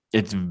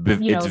 it's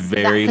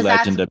very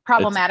Legend of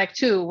problematic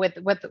too with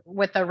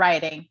the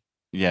writing.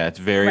 Yeah. It's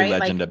very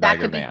Legend of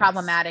Bagger Vance. That could be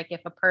problematic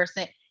if a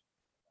person,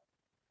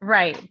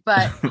 right.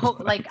 But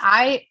like,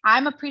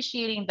 I'm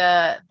appreciating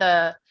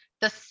the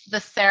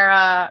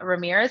Sarah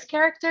Ramirez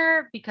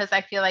character, because I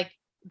feel like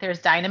there's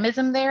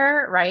dynamism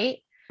there, right?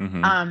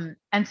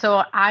 And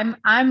so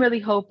I'm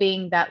really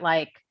hoping that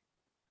like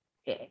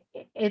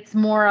it's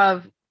more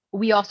of,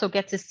 we also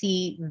get to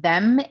see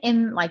them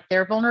in like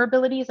their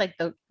vulnerabilities, like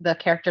the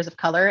characters of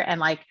color, and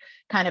like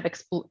kind of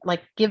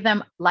give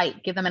them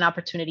light, give them an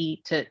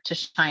opportunity to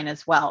shine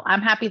as well.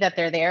 I'm happy that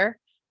they're there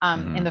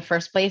in the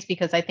first place,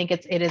 because I think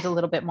it is a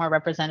little bit more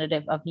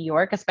representative of New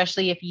York,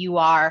 especially if you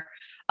are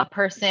a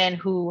person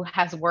who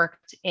has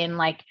worked in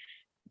like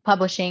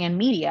publishing and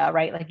media,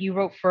 right? Like you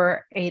wrote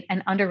for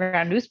an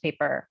underground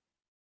newspaper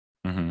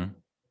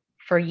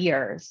for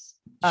years.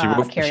 She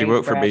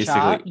wrote for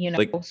basically,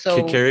 like,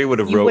 so Carrie would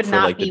have wrote for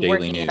like the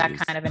Daily News. That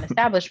kind of an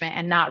establishment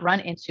and not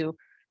run into.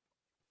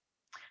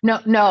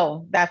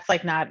 No, that's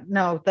like not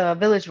the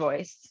Village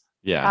Voice.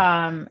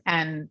 Yeah.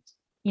 And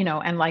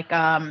like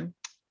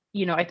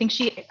I think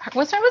she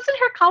wasn't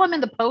her column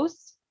in the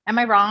Post. Am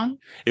I wrong?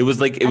 It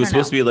was like, it was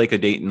supposed to be like a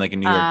date in like a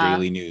New York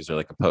Daily News or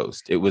like a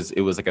Post. It was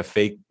like a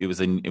fake. It was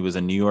a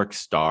New York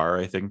Star,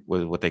 I think,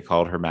 was what they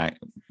called her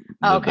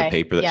the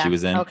paper that she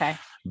was in. Okay.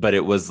 But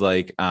it was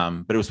like,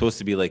 but it was supposed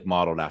to be like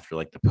modeled after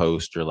like the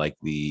Post or like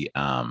the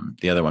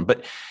other one,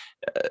 but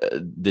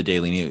the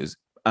Daily News.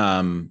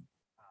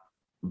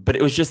 But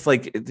it was just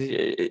like,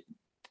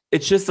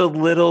 it's just a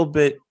little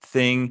bit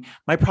thing.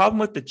 My problem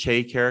with the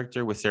Che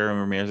character, with Sarah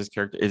Ramirez's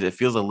character, is it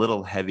feels a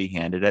little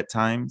heavy-handed at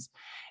times.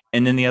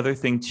 And then the other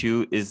thing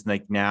too is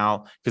like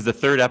now, because the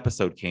third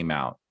episode came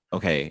out,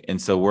 okay, and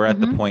so we're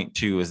at the point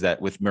too, is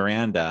that with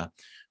Miranda,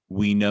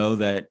 we know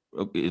that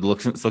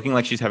it's looking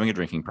like she's having a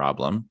drinking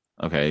problem.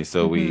 Okay,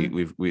 so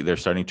they're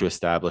starting to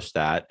establish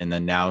that, and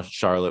then now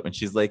Charlotte, when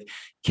she's like,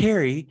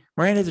 Carrie,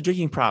 Miranda has a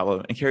drinking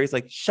problem, and Carrie's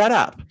like, shut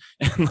up,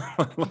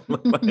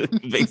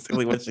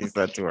 basically what she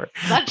said to her.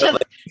 Such a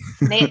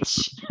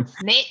snitch.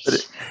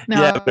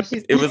 No, yeah,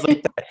 it was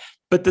like that.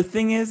 But the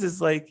thing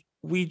is like,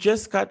 we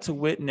just got to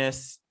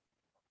witness,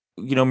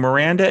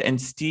 Miranda and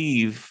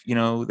Steve,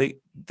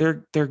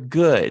 they're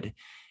good,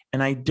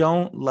 and I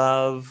don't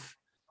love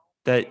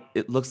that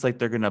it looks like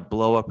they're gonna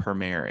blow up her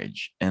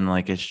marriage, and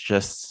like it's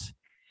just,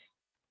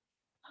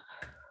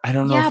 I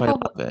don't know if I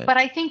love it. But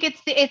I think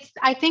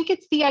I think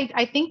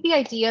the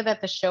idea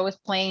that the show is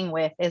playing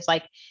with is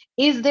like,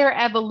 is there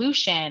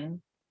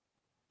evolution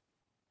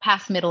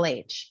past middle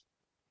age?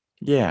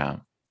 Yeah,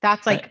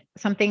 that's like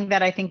something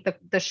that I think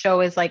the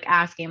show is like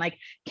asking, like,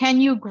 can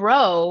you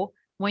grow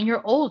when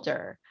you're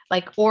older,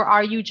 like, or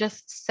are you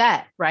just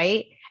set,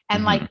 right?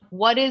 And like,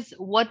 what does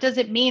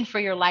it mean for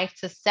your life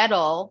to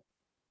settle?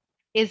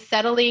 Is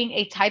settling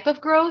a type of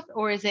growth,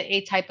 or is it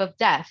a type of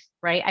death,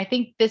 right? I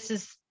think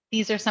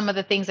these are some of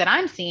the things that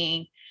I'm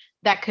seeing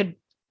that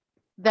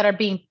are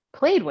being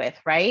played with,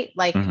 right?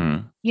 Like,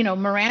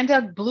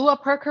 Miranda blew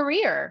up her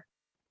career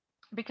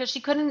because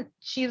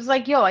she was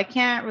like, yo, I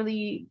can't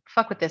really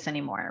fuck with this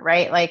anymore,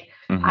 right? Like,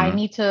 I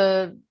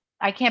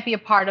can't be a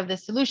part of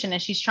this solution.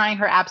 And she's trying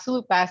her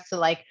absolute best to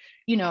like,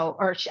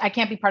 I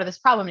can't be part of this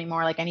problem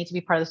anymore. Like, I need to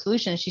be part of the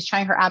solution. She's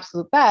trying her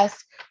absolute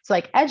best to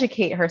like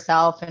educate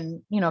herself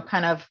and,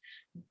 kind of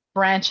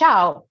branch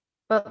out.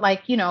 But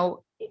like,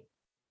 but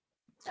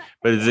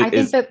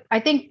I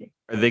think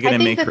are they going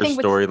to make her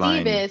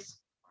storyline?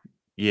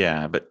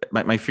 Yeah, but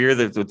my fear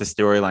that with the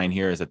storyline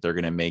here is that they're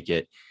going to make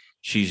it,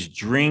 she's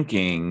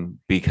drinking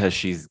because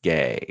she's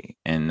gay,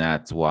 and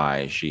that's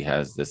why she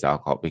has this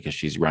alcohol, because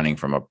she's running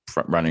from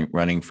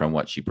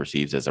what she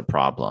perceives as a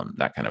problem,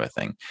 that kind of a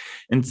thing.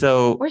 And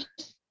so,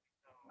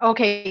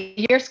 okay,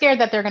 you're scared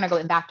that they're going to go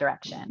in that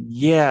direction.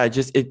 Yeah,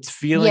 it's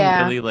feeling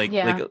really like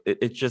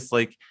it's just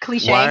like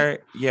cliche.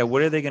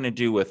 What are they going to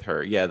do with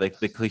her? Yeah, like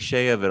the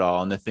cliche of it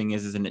all. And the thing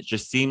is, and it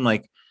just seemed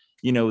like,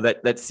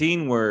 that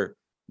scene where,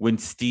 when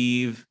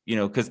Steve,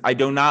 because I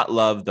do not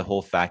love the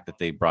whole fact that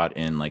they brought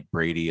in like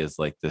Brady as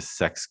like this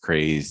sex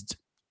crazed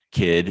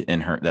kid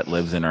that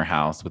lives in her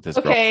house with his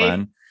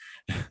girlfriend.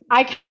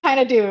 I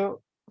kind of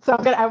do. So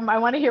I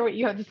want to hear what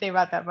you have to say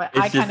about that, but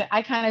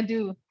I kind of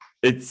do.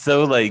 It's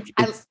so like,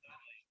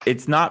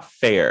 it's not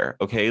fair.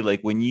 Okay.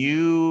 Like when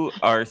you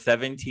are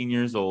 17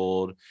 years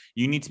old,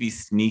 you need to be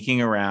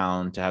sneaking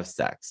around to have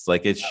sex.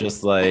 Like, it's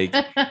just like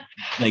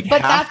but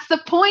that's the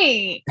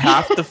point.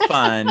 half the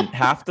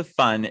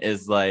fun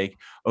is like,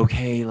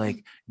 okay,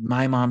 like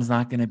my mom's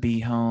not going to be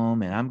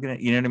home and I'm going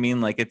to, you know what I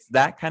mean? Like, it's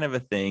that kind of a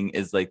thing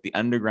is like the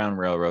Underground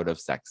Railroad of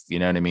sex. You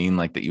know what I mean?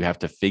 Like that you have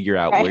to figure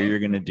out where you're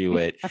going to do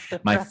it.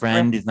 My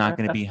friend is not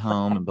going to be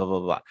home and blah, blah,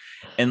 blah.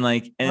 And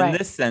like, and in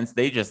this sense,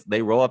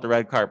 they roll out the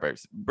red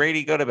carpets.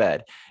 Brady, go to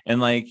bed. And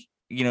like,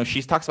 you know,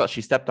 she talks about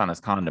she stepped on his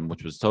condom,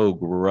 which was so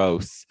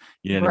gross.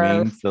 You know what I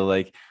mean? So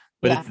like,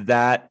 but it's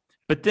that.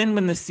 But then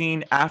when the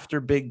scene after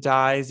Big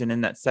dies, and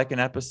in that second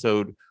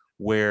episode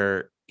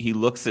where he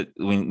looks at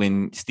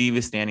when Steve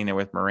is standing there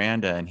with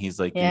Miranda and he's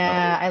like,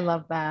 yeah, I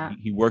love that.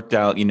 He worked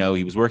out, you know,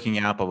 he was working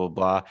out, blah, blah,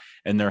 blah.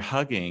 And they're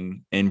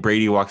hugging and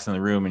Brady walks in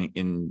the room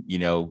and you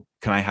know,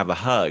 can I have a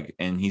hug?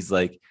 And he's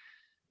like,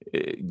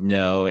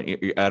 no,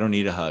 I don't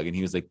need a hug. And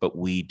he was like, but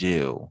we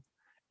do.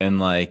 And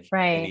like,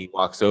 and he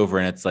walks over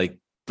and it's like,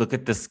 look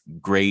at this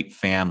great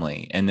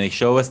family. And they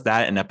show us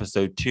that in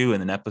episode 2.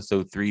 And in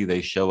episode 3,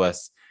 they show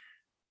us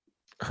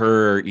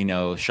her, you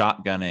know,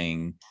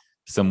 shotgunning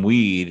some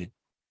weed,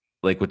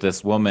 like with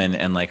this woman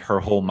and like her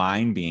whole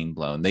mind being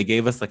blown. They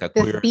gave us like a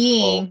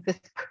this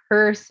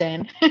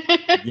person.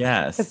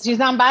 Yes. Because she's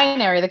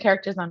non-binary. The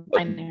character's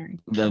non-binary.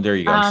 There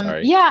you go. I'm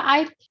sorry.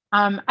 Yeah,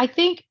 I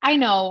think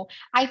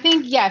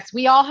yes,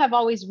 we all have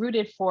always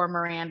rooted for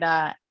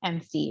Miranda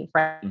and Steve,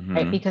 right? Mm-hmm.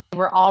 Right? Because they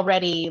were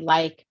already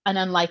like an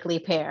unlikely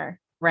pair,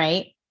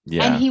 right?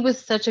 Yeah. And he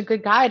was such a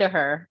good guy to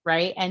her,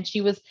 right? And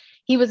he was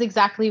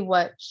exactly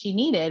what she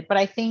needed. But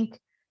I think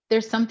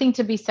there's something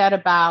to be said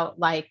about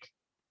like,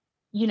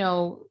 you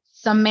know,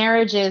 some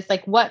marriages,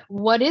 like what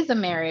is a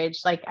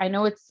marriage? Like, I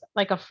know it's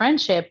like a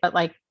friendship, but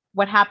like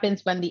what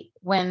happens when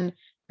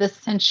the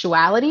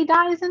sensuality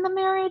dies in the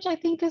marriage, I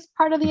think is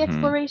part of the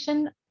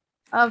exploration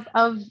of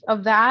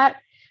that.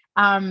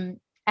 And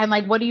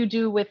like, what do you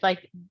do with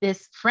like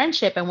this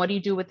friendship and what do you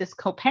do with this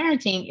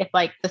co-parenting if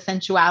like the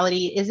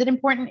sensuality, is it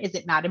important? Is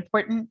it not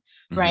important?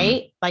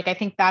 Right? Like, I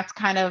think that's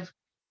kind of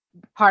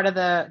part of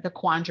the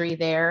quandary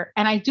there.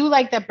 And I do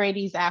like that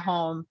Brady's at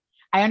home.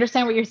 I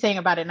understand what you're saying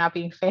about it not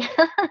being fair,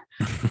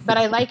 but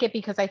I like it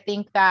because I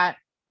think that,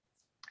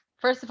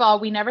 first of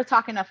all, we never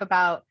talk enough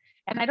about,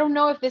 and I don't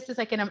know if this is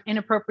like an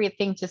inappropriate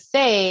thing to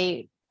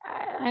say.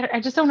 I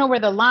just don't know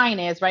where the line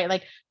is, right?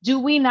 Like, do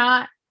we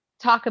not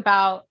talk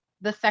about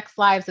the sex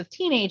lives of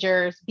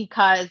teenagers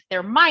because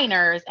they're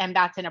minors and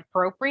that's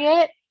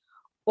inappropriate?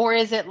 Or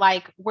is it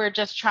like, we're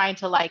just trying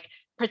to like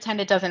pretend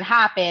it doesn't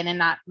happen and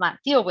not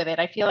deal with it?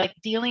 I feel like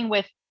dealing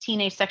with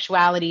teenage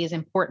sexuality is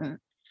important.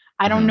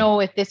 I don't know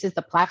if this is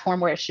the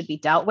platform where it should be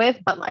dealt with,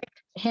 but like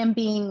him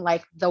being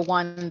like the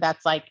one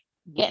that's like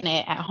getting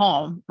it at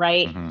home,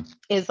 right,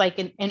 is like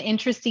an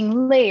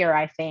interesting layer,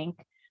 I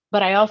think.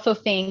 But I also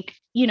think,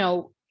 you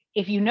know,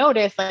 if you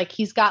notice, like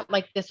he's got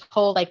like this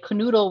whole like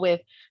canoodle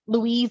with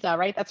Louisa,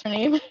 right? That's her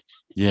name.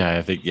 Yeah,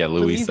 I think, yeah,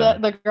 Louisa,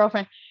 the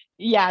girlfriend.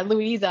 Yeah,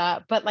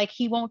 Louisa. But like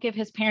he won't give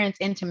his parents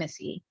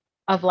intimacy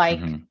of like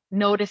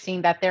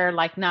noticing that they're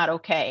like not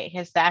okay.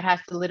 His dad has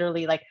to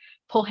literally like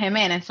pull him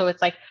in. And so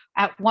it's like,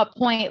 at what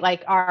point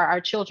like are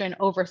our children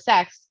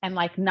oversexed and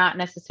like not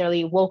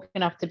necessarily woke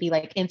enough to be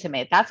like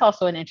intimate? That's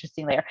also an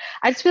interesting layer.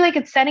 I just feel like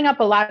it's setting up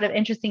a lot of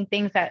interesting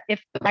things that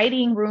if the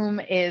writing room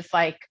is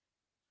like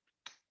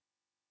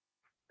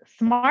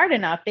smart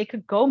enough, they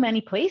could go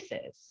many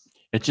places.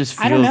 It just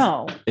feels, I don't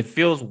know. It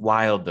feels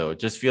wild though. It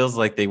just feels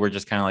like they were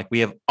just kind of like, we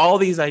have all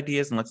these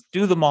ideas and let's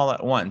do them all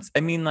at once.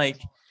 I mean,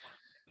 like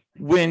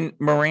when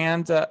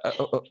Miranda,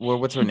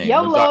 what's her name?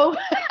 YOLO.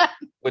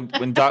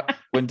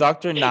 When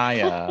Dr.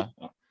 Naya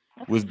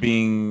was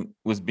being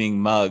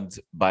mugged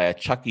by a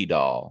Chucky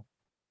doll,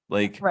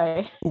 like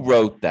who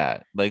wrote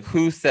that? Like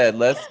who said,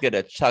 let's get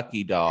a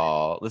Chucky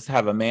doll, let's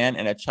have a man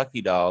and a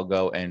Chucky doll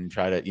go and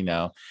try to, you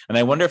know? And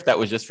I wonder if that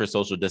was just for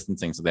social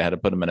distancing, so they had to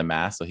put him in a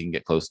mask so he can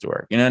get close to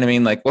her. You know what I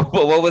mean? Like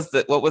what was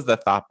the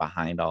thought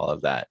behind all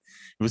of that?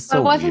 It was so.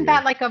 But wasn't weird.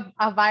 that like a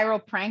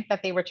viral prank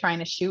that they were trying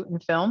to shoot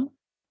and film?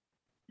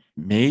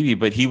 Maybe,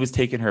 but he was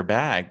taking her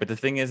bag. But the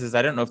thing is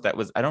I don't know if that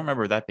was, I don't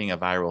remember that being a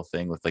viral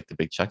thing with like the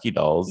big Chucky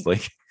dolls.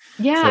 Like,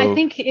 yeah, so, I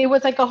think it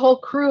was like a whole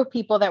crew of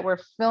people that were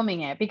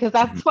filming it, because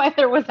that's why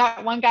there was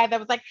that one guy that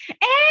was like,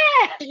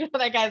 you know,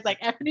 that guy's like,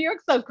 New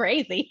York's so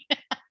crazy.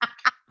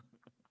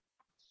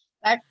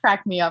 That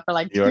cracked me up for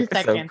like 2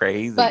 seconds. So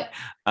crazy. But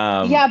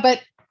yeah,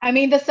 but I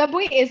mean, the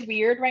subway is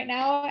weird right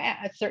now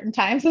at certain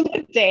times of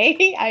the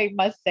day, I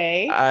must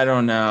say. I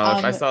don't know.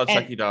 If I saw a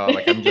Chucky doll,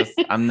 like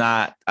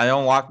I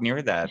don't walk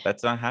near that.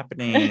 That's not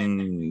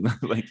happening.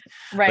 Like,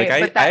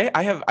 right. Like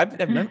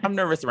I'm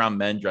nervous around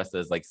men dressed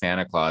as like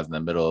Santa Claus in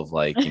the middle of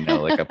like, you know,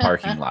 like a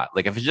parking lot.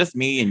 Like if it's just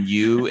me and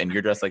you and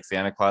you're dressed like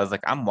Santa Claus,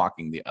 like I'm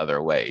walking the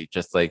other way.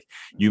 Just like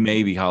you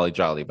may be holly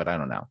jolly, but I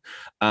don't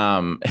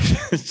know.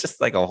 It's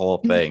just like a whole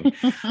thing.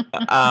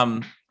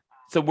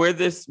 So where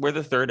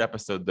the third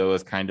episode though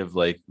is kind of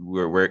like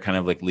where it kind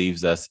of like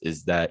leaves us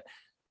is that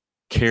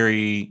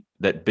Carrie,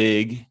 that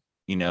Big,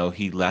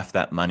 he left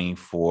that money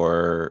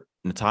for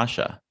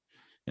Natasha.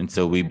 And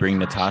so we bring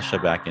Natasha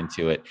back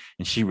into it,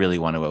 and she really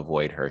wanted to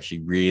avoid her. She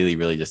really,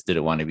 really just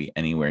didn't want to be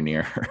anywhere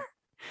near her.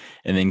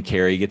 And then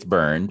Carrie gets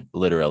burned,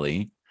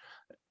 literally.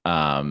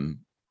 And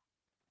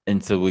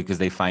so because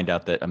they find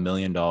out that $1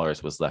 million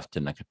was left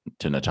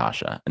to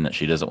Natasha, and that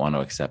she doesn't want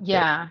to accept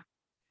it.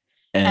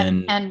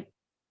 And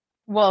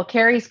well,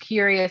 Carrie's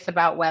curious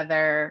about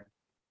whether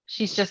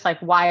she's just like,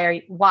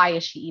 why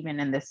is she even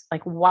in this?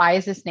 Like, why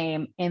is this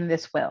name in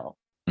this will?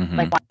 Mm-hmm.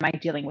 Like, why am I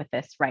dealing with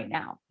this right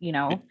now?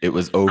 It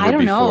was over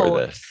before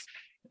this.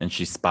 And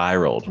she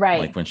spiraled, right?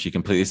 Like when she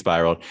completely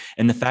spiraled.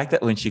 And the fact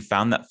that when she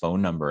found that phone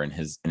number in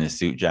his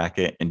suit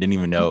jacket and didn't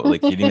even know,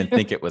 like, she didn't even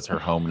think it was her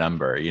home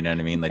number. You know what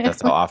I mean? Like,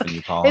 that's how often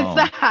you call home.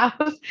 It's the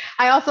house.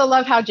 I also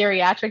love how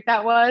geriatric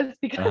that was,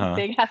 because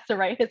Big has to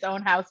write his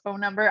own house phone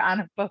number on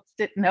a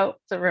Post-it note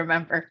to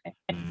remember.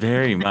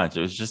 Very much.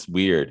 It was just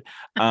weird.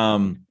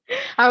 I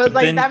was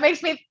like, that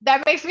makes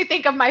me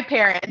think of my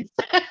parents.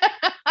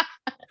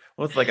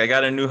 Well, it's like I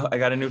got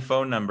a new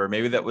phone number.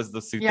 Maybe that was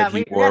the suit that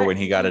he wore when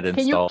he got it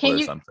installed or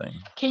something.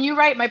 Can you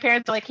write? My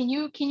parents are like, can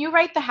you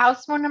write the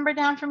house phone number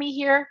down for me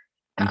here?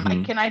 And I'm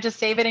like, can I just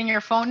save it in your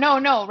phone?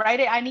 No,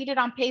 write it. I need it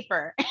on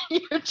paper.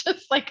 You're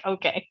just like,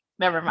 okay,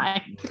 never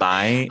mind.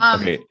 My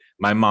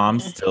mom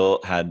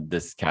still had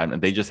this cabinet.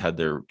 They just had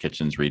their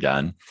kitchens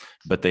redone,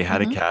 but they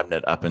had a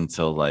cabinet up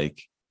until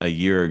like a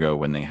year ago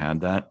when they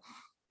had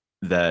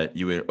that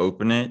you would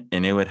open it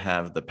and it would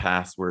have the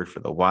password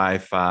for the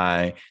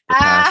Wi-Fi, the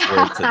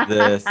password to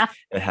this.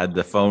 It had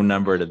the phone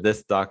number to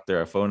this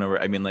doctor, a phone number.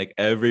 I mean, like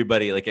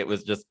everybody, like it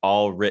was just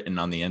all written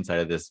on the inside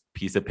of this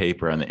piece of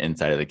paper on the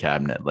inside of the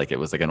cabinet. Like it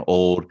was like an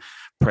old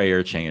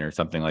prayer chain or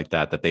something like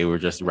that they were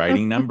just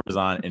writing numbers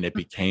on, and it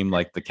became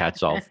like the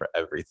catch-all for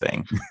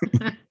everything.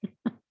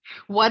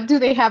 What do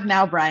they have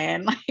now,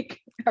 Brian? Like,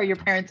 are your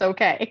parents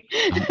okay?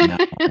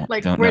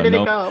 Like, where did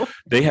it go?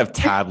 They have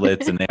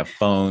tablets and they have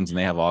phones and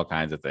they have all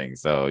kinds of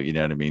things. So, you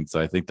know what I mean? So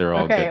I think they're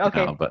all good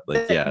now. But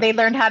like, they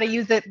learned how to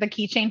use the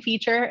keychain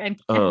feature and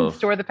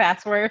store the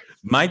password.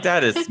 My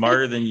dad is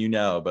smarter than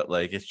but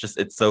like,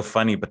 it's so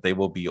funny, but they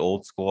will be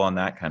old school on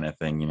that kind of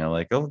thing.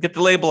 Like, oh, get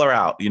the labeler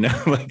out,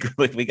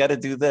 like we got to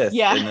do this.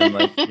 Yeah. And then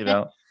like, it's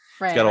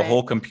got a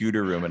whole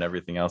computer room and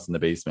everything else in the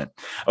basement.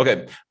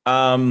 Okay.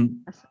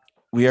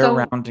 We are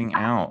rounding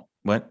out.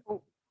 What?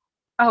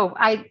 Oh,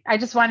 I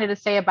just wanted to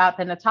say about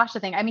the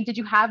Natasha thing. I mean, did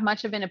you have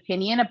much of an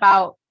opinion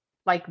about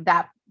like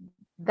that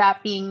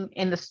being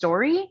in the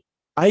story?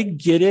 I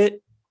get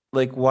it.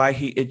 Like why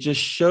it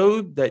just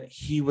showed that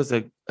he was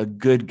a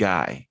good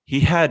guy. He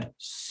had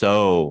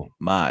so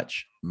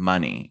much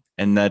money,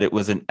 and that it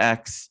was an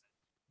ex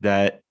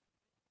that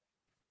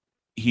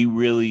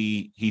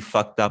he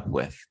fucked up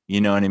with,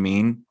 you know what I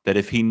mean? That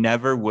if he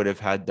never would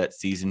have had that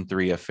season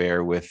 3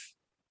 affair with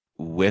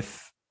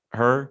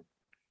her,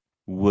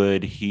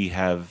 would he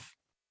have,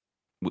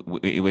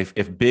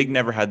 if Big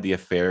never had the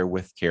affair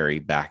with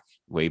Carrie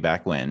way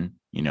back when,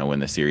 when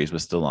the series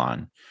was still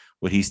on,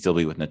 would he still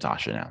be with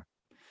Natasha now?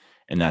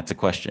 And that's a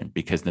question,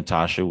 because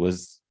Natasha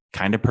was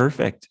kind of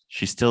perfect.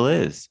 She still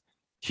is.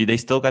 They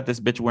still got this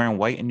bitch wearing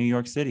white in New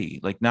York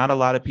City. Like, not a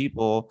lot of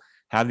people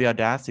have the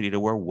audacity to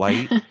wear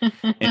white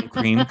and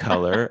cream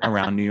color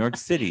around New York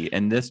City.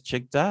 And this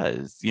chick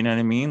does, you know what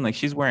I mean? Like,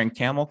 she's wearing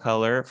camel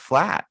color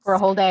flats for a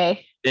whole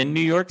day in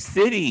New York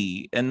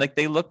City. And like,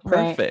 they look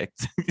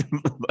perfect.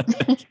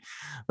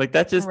 Like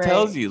that just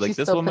tells you, like, she's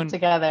this woman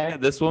together. Yeah,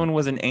 this woman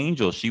was an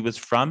angel. She was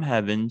from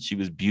heaven. She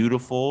was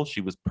beautiful.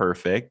 She was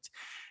perfect.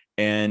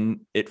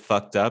 And it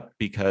fucked up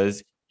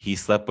because he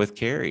slept with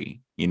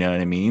Carrie. You know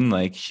what I mean?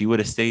 Like, she would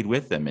have stayed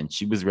with him, and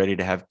she was ready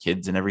to have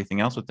kids and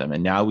everything else with them.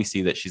 And now we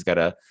see that she's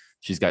got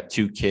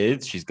 2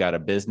 kids. She's got a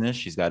business.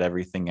 She's got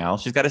everything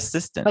else. She's got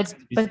assistants.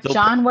 But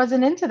John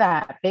wasn't into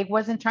that. Big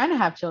wasn't trying to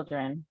have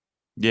children.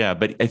 Yeah.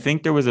 But I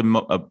think there was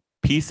a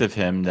piece of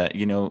him that,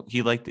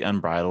 he liked the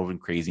unbridled and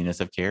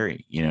craziness of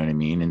Carrie. You know what I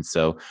mean? And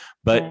so,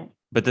 but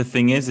the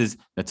thing is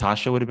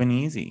Natasha would have been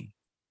easy.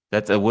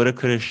 That's a woulda,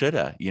 coulda,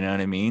 shoulda. You know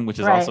what I mean? Which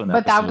is also,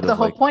 but that was the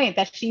whole point,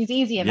 that she's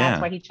easy, and that's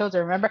why he chose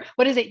her. Remember,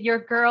 what is it? Your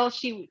girl.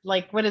 She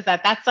like, what is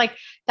that?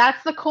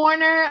 That's the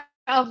corner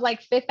of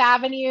like 5th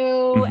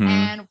Avenue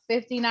and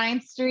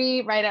 59th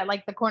Street, right at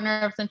like the corner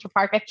of Central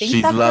Park. I think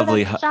she's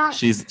lovely.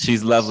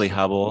 She's lovely,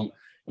 Hubble.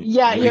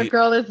 Yeah, your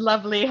girl is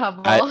lovely,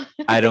 Hubble.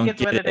 I don't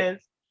get it. Is.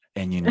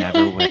 And you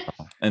never will.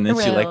 And then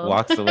she like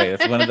walks away.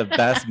 It's one of the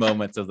best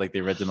moments of like the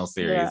original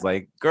series. Yeah.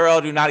 Like,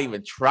 girl, do not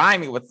even try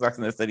me with Sex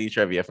and the City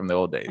trivia from the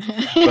old days.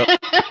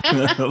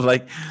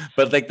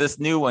 But like this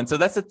new one. So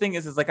that's the thing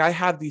is like, I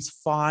have these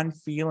fond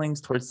feelings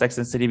towards Sex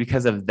and the City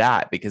because of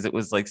that, because it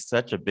was like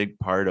such a big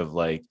part of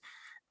like,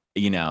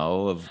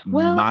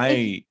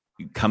 my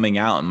coming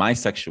out and my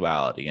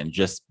sexuality and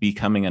just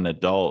becoming an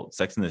adult.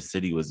 Sex and the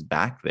City was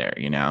back there,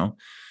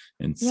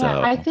 And so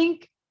I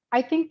think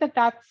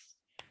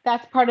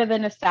that's part of the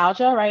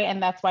nostalgia, right?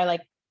 And that's why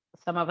like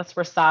some of us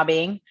were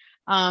sobbing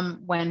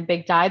when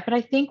Big died. But I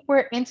think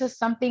we're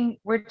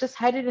just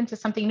headed into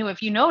something new.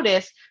 If you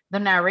notice the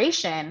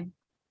narration,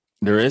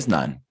 there is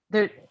none.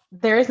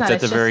 There is not.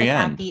 It's at the very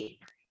end.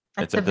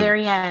 At the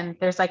very end,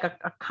 there's like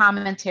a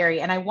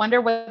commentary, and I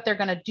wonder what they're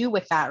gonna do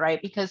with that,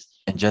 right? Because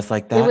and just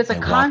like that, it was I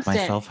walked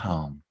myself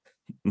home.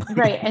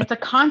 Right, and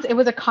it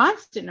was a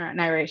constant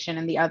narration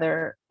in the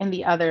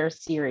other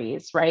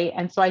series, right?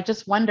 And so I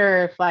just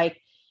wonder if, like,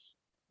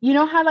 you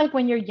know how like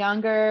when you're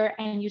younger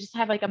and you just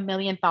have like a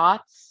million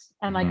thoughts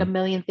and like a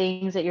million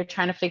things that you're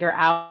trying to figure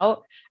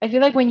out. I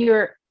feel like when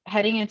you're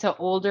heading into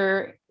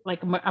older,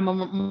 like a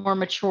more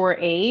mature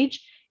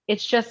age,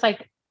 it's just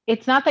like,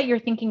 it's not that you're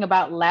thinking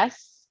about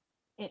less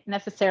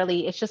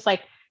necessarily. It's just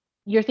like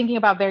you're thinking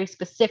about very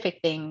specific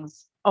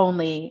things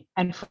only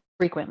and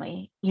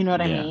frequently. You know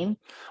what I mean?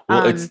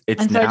 Well, it's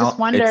and so now, I just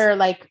wonder,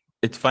 like,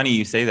 it's funny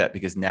you say that,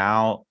 because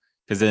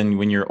then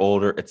when you're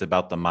older, it's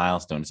about the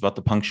milestone. It's about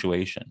the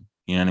punctuation.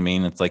 You know what I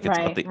mean? It's like, it's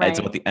about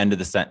the end of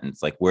the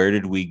sentence. Like, where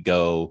did we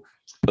go?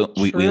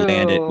 We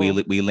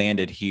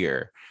landed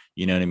here.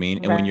 You know what I mean?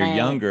 And when you're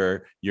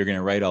younger, you're going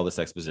to write all this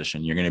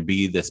exposition. You're going to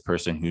be this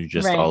person who's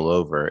just all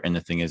over. And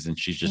the thing is, and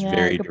she's just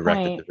very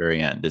direct at the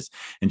very end.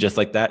 And just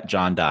like that,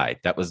 John died.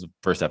 That was the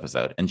first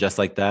episode. And just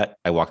like that,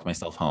 I walked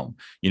myself home.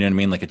 You know what I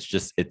mean? Like,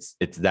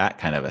 it's that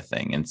kind of a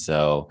thing. And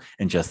so,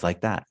 and just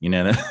like that, you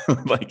know,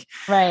 like,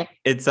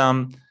 it's,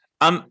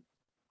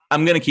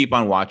 I'm going to keep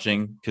on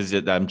watching because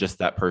I'm just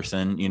that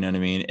person, you know what I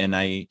mean? And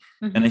I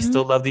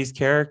still love these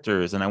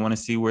characters, and I want to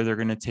see where they're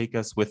going to take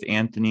us with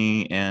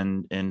Anthony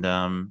and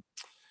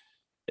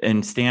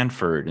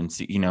Stanford, and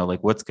see, you know,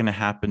 like what's going to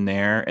happen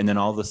there. And then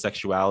all the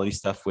sexuality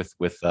stuff with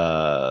what's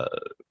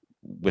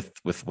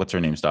her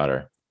name's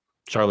daughter,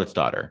 Charlotte's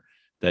daughter,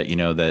 that, you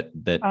know, that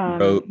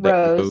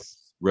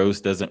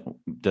Rose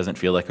doesn't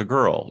feel like a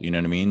girl, you know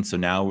what I mean? So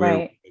now we're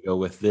going to go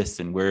with this,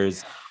 and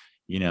where's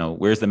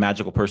the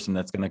magical person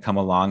that's going to come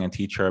along and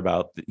teach her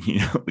about,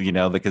 you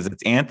know, because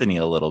it's Anthony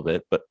a little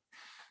bit, but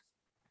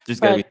there's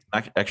got to be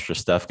some extra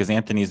stuff because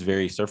Anthony is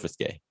very surface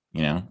gay,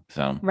 you know,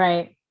 so.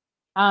 Right.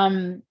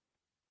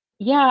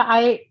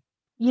 Yeah,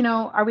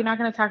 are we not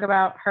going to talk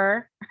about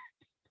her?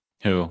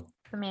 Who?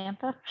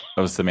 Samantha.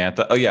 Oh,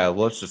 Samantha. Oh yeah.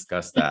 Well, let's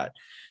discuss that.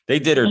 They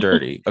did her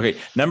dirty. Okay.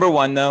 Number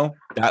one, though,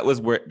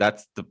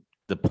 that's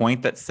the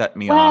point that set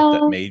me off,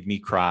 that made me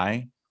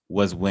cry,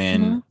 was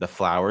when the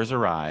flowers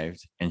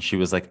arrived and she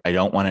was like, I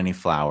don't want any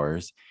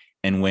flowers.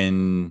 And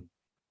when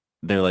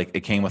they're like,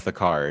 it came with a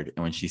card,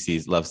 and when she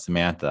sees love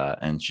Samantha,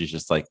 and she's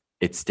just like,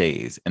 it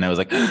stays. And I was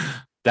like,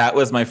 that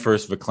was my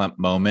first Verklempt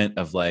moment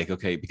of like,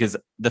 okay, because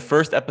the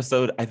first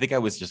episode, I think I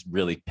was just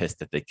really pissed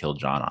that they killed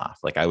John off.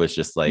 Like, I was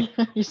just like,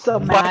 you're so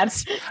mad.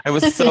 I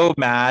was so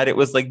mad. It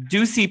was like,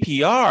 do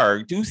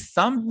CPR, do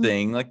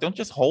something. Like, don't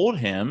just hold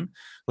him.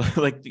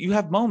 Like, you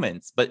have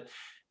moments. But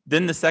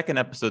then the second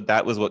episode,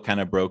 that was what kind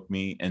of broke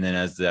me. And then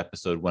as the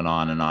episode went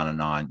on and on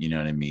and on, you know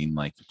what I mean?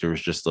 Like, there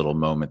was just little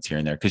moments here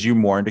and there because you're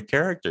more into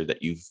character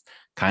that you've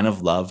kind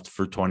of loved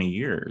for 20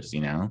 years,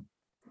 you know?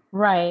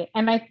 Right.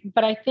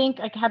 But I think,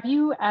 like, have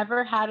you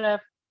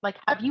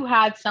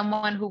had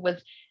someone who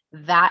was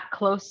that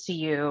close to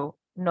you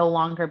no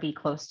longer be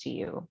close to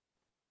you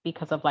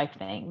because of life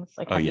things?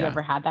 Like, have you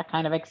ever had that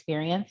kind of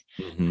experience?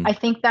 Mm-hmm. I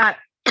think that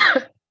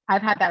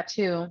I've had that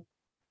too.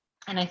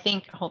 And I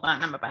think, hold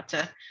on, I'm about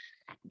to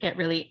get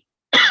really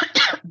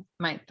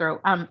my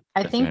throat.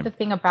 I think the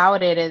thing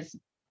about it is,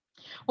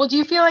 well, do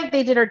you feel like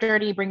they did her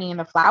dirty bringing in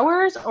the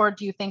flowers, or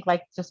do you think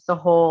like just the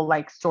whole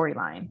like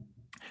storyline?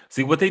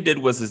 See, what they did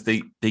was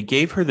they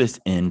gave her this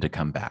in to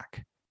come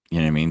back. You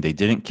know what I mean? They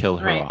didn't kill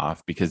her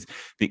off, because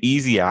the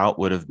easy out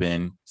would have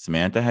been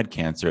Samantha had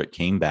cancer. It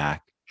came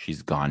back.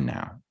 She's gone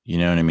now. You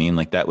know what I mean?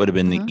 Like, that would have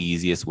been the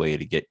easiest way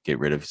to get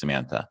rid of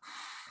Samantha.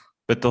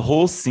 But the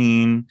whole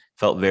scene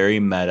felt very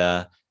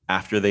meta.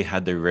 After they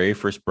had their very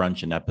first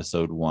brunch in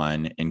episode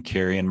 1, and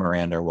Carrie and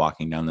Miranda are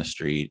walking down the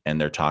street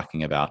and they're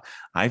talking about,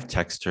 we've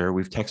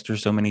texted her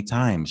so many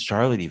times.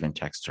 Charlotte even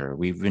texted her.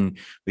 We've been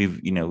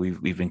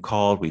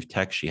called, we've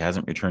texted. She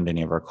hasn't returned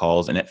any of our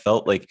calls. And it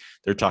felt like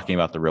they're talking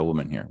about the real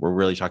woman here. We're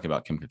really talking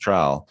about Kim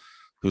Cattrall,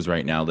 who's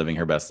right now living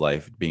her best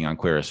life, being on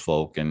Queer as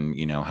Folk and,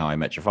 you know, How I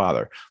Met Your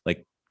Father.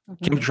 Like,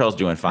 Kim Cattrall's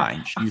doing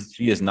fine.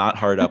 She is not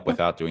hard up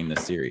without doing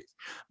this series.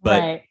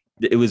 But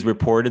it was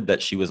reported that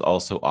she was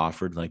also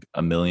offered like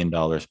 $1 million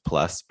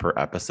plus per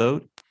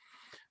episode.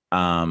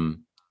 And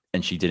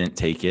she didn't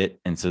take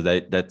it. And so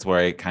that's where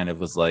I kind of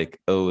was like,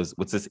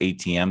 what's this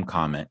ATM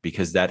comment?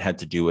 Because that had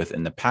to do with,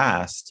 in the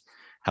past,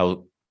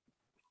 how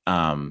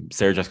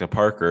Sarah Jessica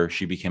Parker,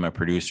 she became a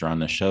producer on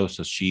the show.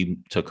 So she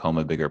took home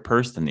a bigger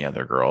purse than the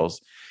other girls.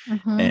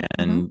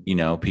 You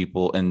know,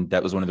 people, and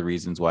that was one of the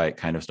reasons why it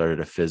kind of started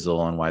to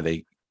fizzle, and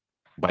why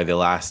by the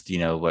last, you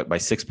know, by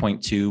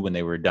 6.2, when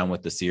they were done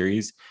with the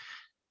series,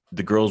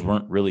 the girls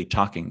weren't really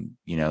talking,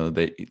 you know,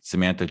 that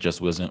Samantha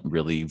just wasn't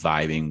really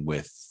vibing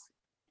with,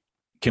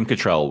 Kim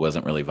Cattrall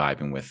wasn't really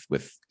vibing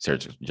with Sarah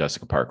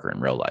Jessica Parker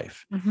in real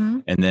life.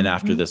 And then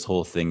after this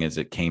whole thing, as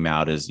it came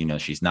out as, you know,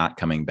 she's not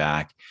coming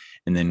back.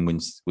 And then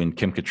when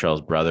Kim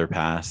Cattrall's brother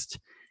passed,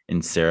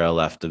 and Sarah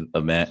left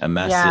a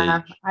message.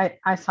 Yeah,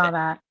 I saw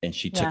that. And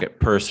she took it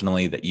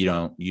personally that you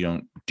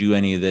don't do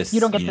any of this. You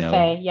don't get to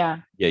say, yeah,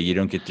 you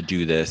don't get to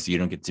do this. You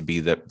don't get to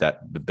be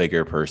the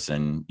bigger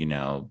person,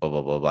 blah,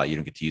 blah, blah, blah. You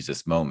don't get to use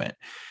this moment.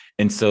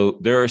 And so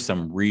there are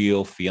some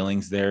real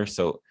feelings there.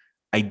 So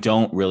I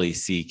don't really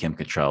see Kim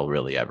Cattrall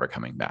really ever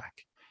coming back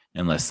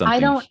unless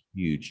something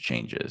huge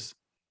changes.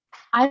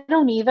 I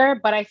don't either,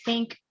 but I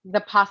think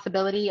the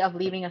possibility of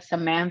leaving a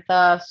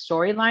Samantha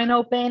storyline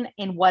open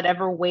in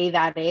whatever way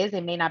that is,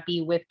 it may not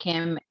be with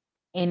Kim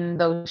in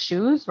those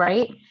shoes,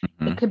 right?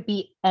 Mm-hmm. It could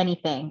be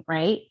anything,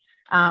 right?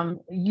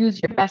 Use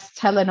your best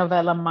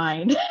telenovela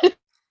mind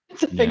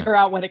to figure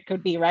out what it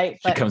could be, right?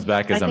 She comes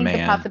back as a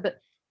man.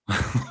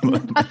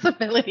 The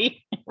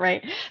possibility,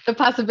 right? The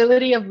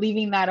possibility of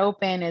leaving that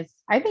open is,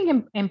 I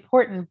think,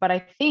 important. But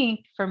I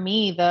think for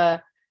me,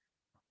 the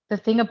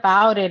thing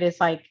about it is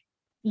like,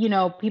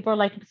 people are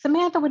like,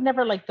 Samantha would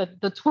never, like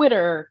the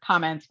Twitter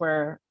comments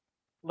were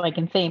like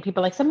insane.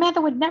 People are like, Samantha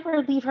would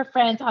never leave her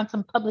friends on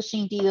some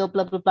publishing deal,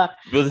 blah, blah, blah.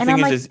 Well, the thing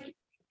is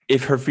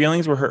if her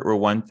feelings were hurt were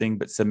one thing,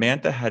 but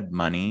Samantha had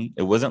money.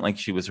 It wasn't like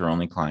she was her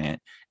only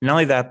client. Not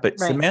only that, but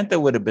Samantha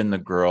would have been the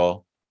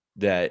girl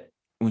that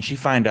when she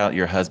find out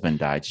your husband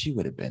died, she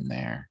would have been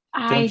there.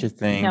 Don't you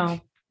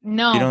think?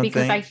 No,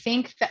 because I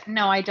think that,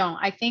 no, I don't.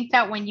 I think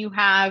that when you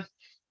have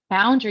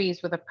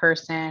boundaries with a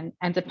person,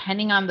 and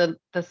depending on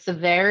the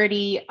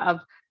severity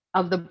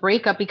of the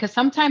breakup, because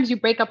sometimes you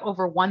break up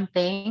over one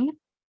thing,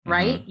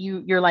 right?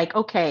 Mm-hmm. You're like,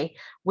 okay,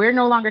 we're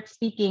no longer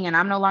speaking, and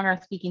I'm no longer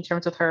on speaking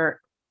terms with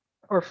her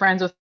or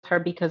friends with her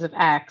because of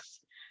X.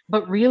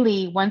 But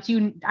really, once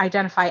you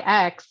identify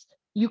X,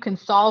 you can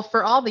solve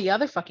for all the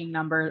other fucking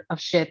number of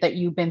shit that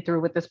you've been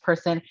through with this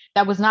person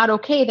that was not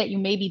okay, that you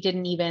maybe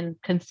didn't even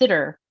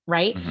consider,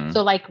 right? Mm-hmm.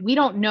 So like, we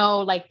don't know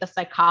like the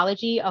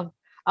psychology of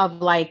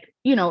like,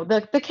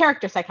 the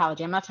character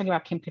psychology. I'm not talking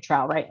about Kim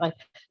Cattrall, right? Like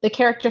the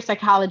character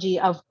psychology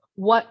of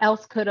what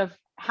else could have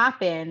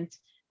happened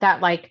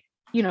that like,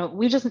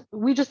 we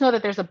just know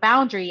that there's a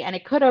boundary, and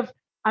it could have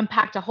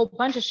unpacked a whole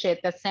bunch of shit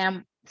that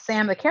Sam,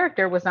 the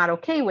character, was not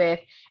okay with.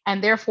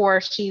 And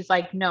therefore she's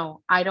like,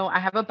 no, I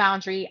have a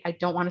boundary. I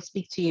don't want to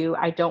speak to you.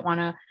 I don't want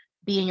to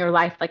be in your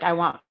life. Like I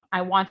want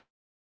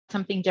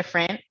something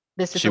different.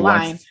 This is the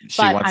line.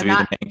 She wants to be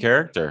the main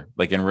character.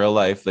 Like in real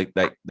life, like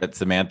that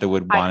Samantha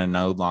would want to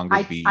no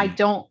longer be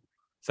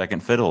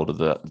second fiddle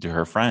to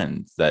her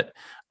friends. That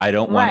I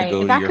don't want to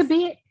go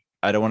to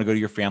I don't want to go to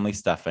your family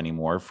stuff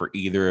anymore for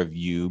either of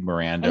you,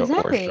 Miranda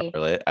or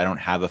Charlotte. I don't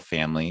have a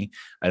family.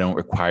 I don't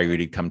require you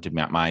to come to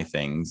my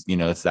things.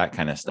 It's that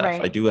kind of stuff.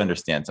 Right. I do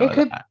understand some of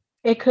that.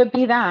 It could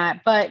be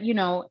that, but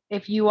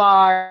if you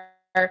are,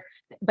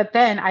 but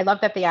then I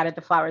love that they added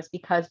the flowers,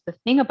 because the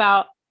thing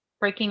about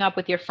breaking up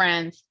with your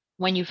friends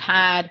when you've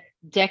had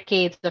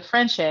decades of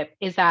friendship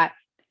is that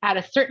at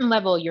a certain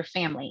level, you're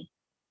family,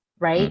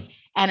 right?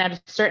 And at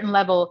a certain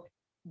level,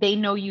 they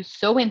know you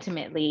so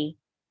intimately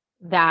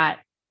that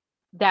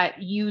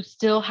you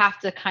still have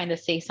to kind of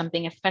say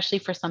something, especially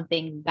for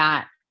something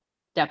that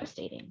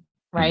devastating,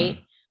 right?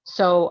 Mm-hmm.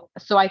 So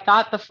I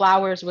thought the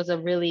flowers was a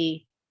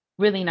really,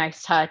 really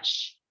nice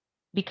touch,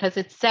 because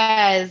it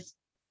says,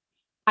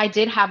 I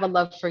did have a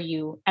love for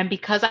you. And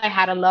because I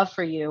had a love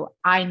for you,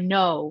 I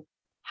know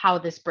how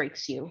this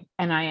breaks you.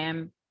 And I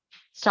am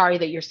sorry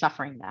that you're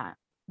suffering that.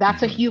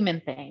 That's a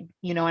human thing,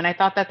 and I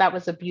thought that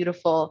was a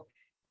beautiful,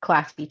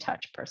 classy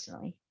touch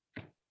personally.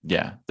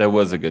 Yeah, that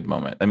was a good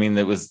moment. I mean,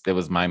 it was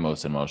my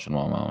most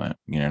emotional moment.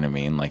 You know what I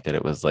mean? Like that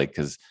it was like,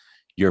 because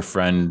your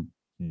friend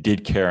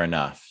did care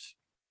enough.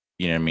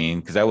 You know what I mean?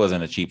 Because that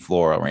wasn't a cheap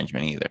floral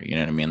arrangement either. You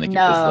know what I mean? Like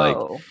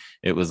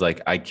it was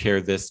like, I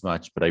care this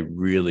much, but I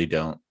really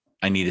don't.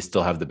 I need to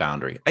still have the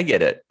boundary. I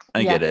get it.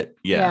 I get it.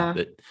 Yeah.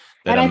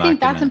 And I think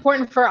that's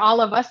important for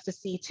all of us to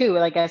see too,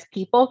 like as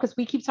people, because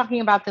we keep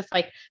talking about this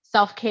like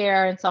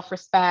self-care and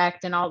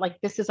self-respect and all, like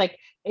this is like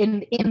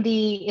in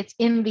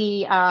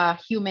the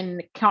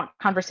human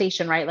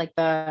conversation, right? Like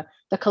the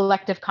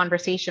collective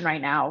conversation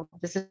right now.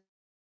 This is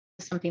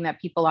something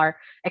that people are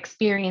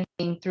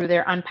experiencing through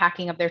their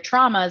unpacking of their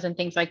traumas and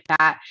things like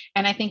that.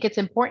 And I think it's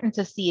important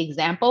to see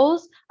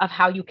examples of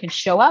how you can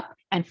show up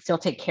and still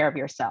take care of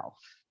yourself.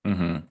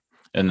 Mm-hmm.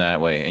 In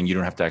that way. And you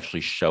don't have to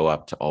actually show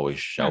up to always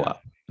show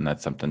up. And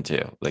that's something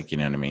too. Like, you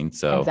know what I mean?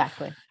 So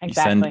exactly. You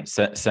send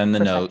the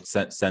note,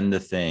 send the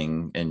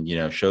thing, and,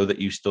 show that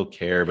you still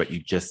care, but you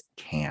just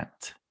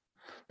can't.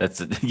 That's,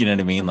 you know what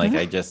I mean? Like,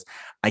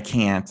 I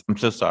can't, I'm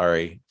so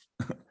sorry.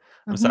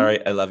 I'm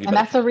sorry. I love you. And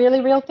that's a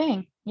really real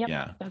thing. Yep.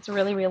 Yeah. That's a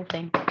really real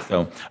thing.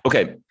 So,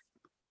 okay.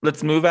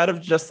 Let's move out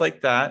of Just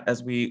Like That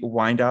as we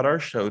wind out our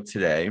show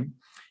today.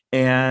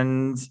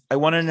 And I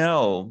want to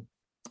know,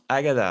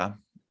 Agatha,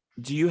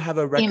 do you have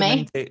a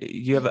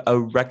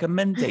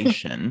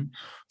recommendation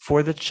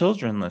for the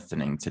children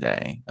listening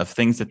today of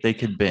things that they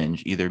could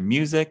binge, either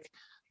music,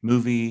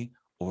 movie,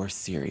 or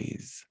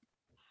series?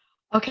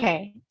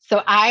 Okay.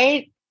 So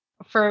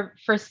for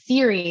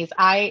series,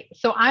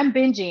 I'm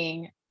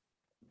binging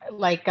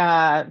like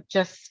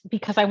just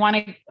because I want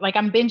to, like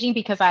I'm binging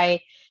because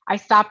I I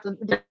stopped.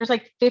 There's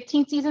like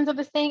 15 seasons of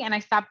this thing, and I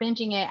stopped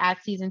binging it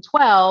at season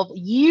 12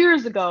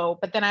 years ago.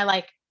 But then I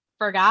like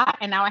forgot,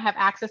 and now I have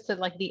access to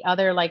like the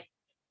other like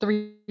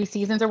 3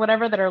 seasons or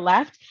whatever that are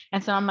left.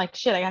 And so I'm like,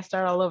 shit, I gotta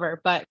start all over.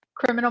 But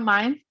Criminal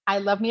Minds, I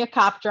love me a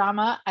cop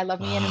drama. I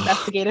love me an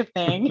investigative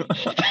thing.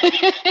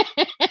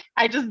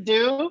 I just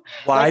do.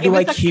 Why like, do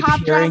I keep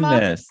hearing drama,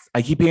 this?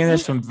 I keep hearing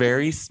this from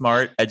very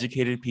smart,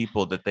 educated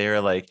people that they are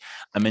like,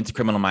 I'm into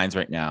Criminal Minds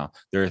right now.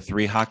 There are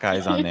 3 hot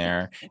guys on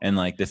there. And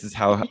like, this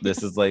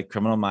is like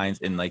Criminal Minds.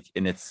 And like,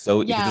 and it's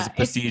so, because it's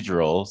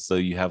procedural. So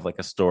you have like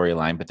a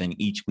storyline, but then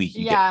each week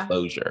you get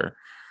closure.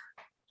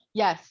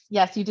 Yes,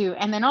 you do.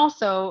 And then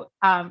also,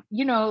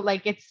 you know,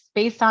 like it's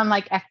based on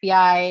like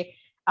FBI,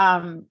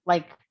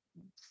 like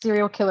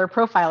serial killer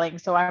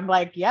profiling. So I'm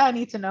like, yeah, I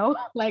need to know,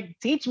 like,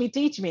 teach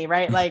me,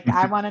 right? Like,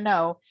 I want to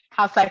know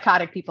how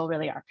psychotic people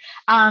really are.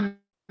 So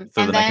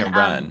and then I can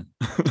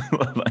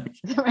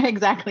run.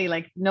 Exactly,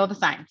 like know the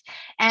signs.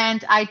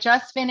 And I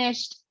just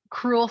finished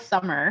Cruel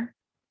Summer,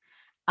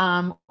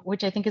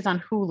 which I think is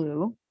on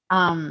Hulu.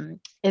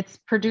 It's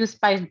produced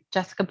by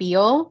Jessica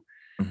Biel.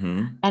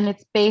 Mm-hmm. And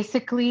it's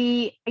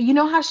basically, you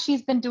know how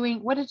she's been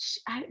doing,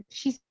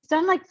 she's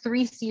done like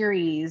 3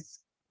 series.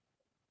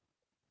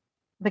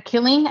 The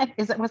Killing,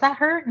 was that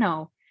her?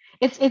 No,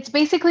 it's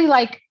basically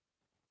like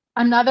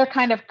another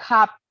kind of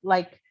cop,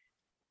 like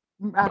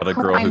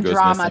crime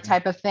drama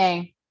type of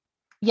thing.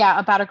 Yeah,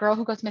 about a girl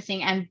who goes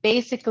missing, and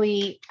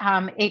basically,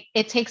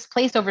 it takes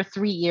place over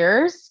 3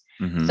 years.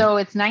 Mm-hmm. So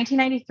it's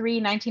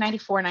 1993,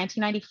 1994,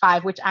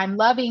 1995, which I'm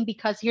loving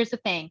because here's the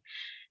thing.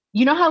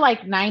 You know how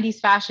like 90s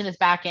fashion is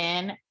back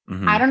in?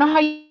 Mm-hmm. I don't know how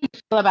you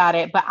feel about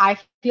it, but I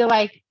feel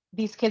like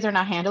these kids are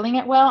not handling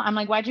it well. I'm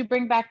like, why'd you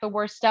bring back the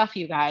worst stuff,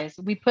 you guys?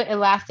 We put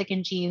elastic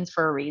in jeans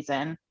for a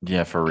reason.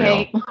 Yeah, for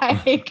real.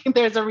 Like,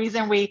 there's a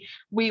reason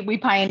we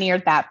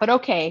pioneered that. But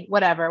okay,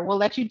 whatever. We'll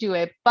let you do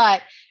it.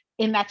 But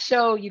in that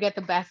show, you get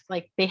the best.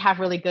 Like, they have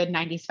really good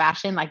 90s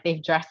fashion. Like,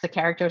 they've dressed the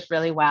characters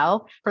really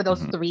well for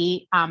those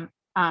 3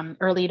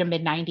 early to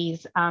mid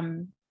 90s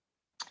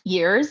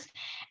years.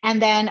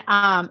 And then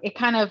it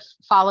kind of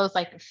follows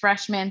like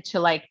freshman to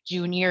like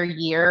junior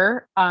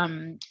year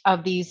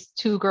of these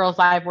 2 girls'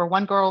 lives, where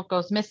one girl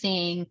goes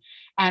missing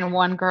and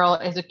one girl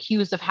is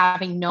accused of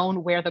having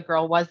known where the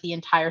girl was the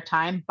entire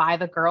time by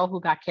the girl who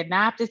got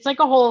kidnapped. It's like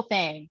a whole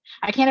thing.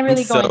 I can't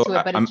really go into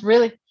it, but it's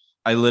really,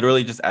 I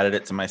literally just added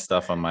it to my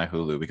stuff on my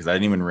Hulu because I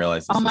didn't even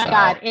realize this oh my was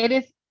God, out. it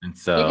is. And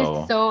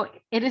so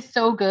it is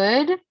so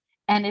good,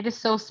 and it is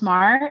so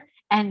smart.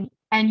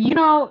 And you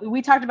know,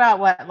 we talked about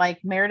what,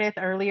 like Meredith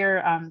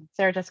earlier,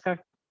 Sarah Jessica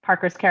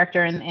Parker's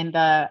character in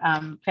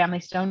the Family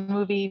Stone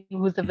movie,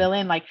 who's the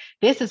villain. Like,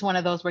 this is one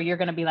of those where you're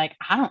gonna be like,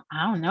 I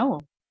don't know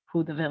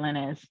who the villain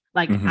is.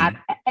 Like,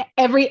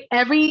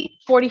 every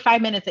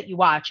 45 minutes that you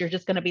watch, you're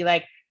just gonna be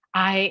like,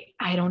 I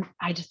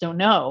just don't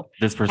know.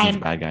 This person's a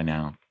bad guy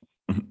now.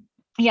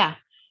 Yeah.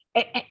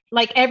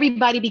 Like,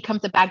 everybody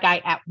becomes a bad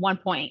guy at one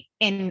point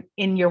in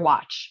your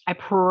watch. I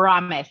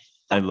promise.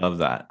 I love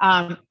that.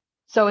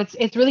 So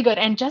it's really good.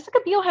 And Jessica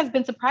Biel has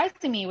been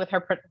surprising me with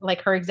her,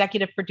 like, her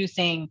executive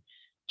producing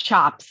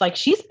chops. Like,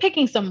 she's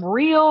picking some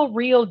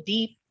real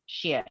deep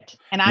shit.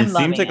 And I'm loving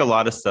it. Seems like a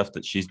lot of stuff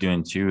that she's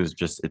doing too is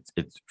just,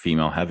 it's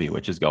female heavy,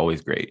 which is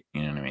always great.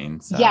 You know what I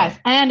mean? So. Yes.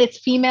 And it's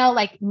female,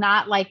 like,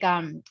 not like,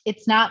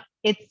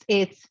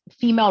 it's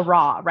female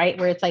raw, right?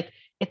 Where it's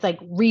like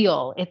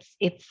real.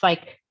 It's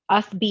like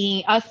us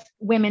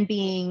women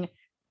being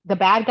the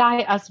bad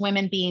guy, us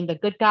women being the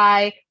good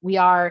guy. We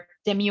are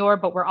demure,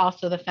 but we're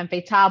also the femme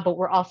fatale, but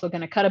we're also going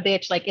to cut a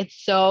bitch. Like,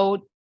 it's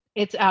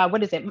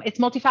what is it? It's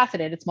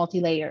multifaceted. It's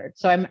multi-layered.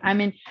 So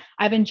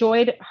I've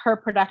enjoyed her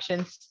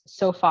productions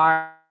so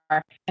far.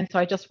 And so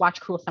I just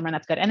watched Cruel Summer, and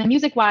that's good. And then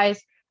music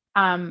wise,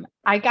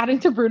 I got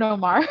into Bruno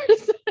Mars.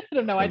 I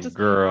don't know.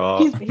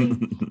 Girl.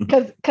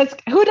 Cause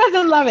who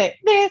doesn't love it?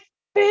 This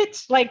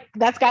bitch, like,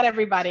 that's got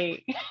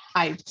everybody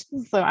hyped.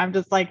 So I'm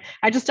just like,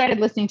 I just started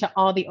listening to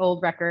all the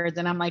old records,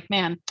 and I'm like,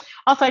 man.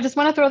 Also, I just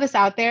want to throw this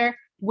out there.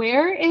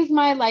 Where is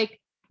my like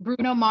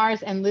Bruno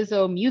Mars and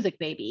Lizzo music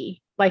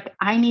baby? Like,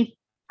 I need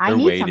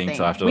waiting something.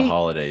 till after the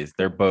holidays.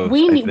 They're both.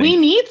 We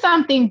need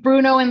something,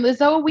 Bruno and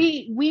Lizzo.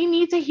 We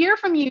need to hear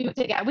from you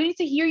together. We need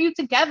to hear you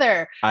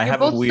together. I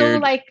have a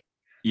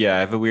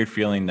weird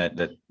feeling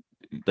that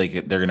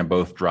like they're gonna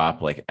both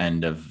drop like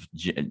end of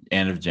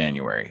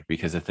January,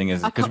 because the thing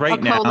is, because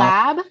right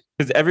now,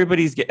 because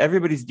everybody's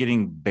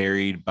getting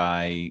buried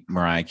by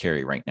Mariah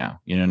Carey right now.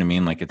 You know what I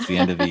mean? Like, it's the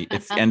end of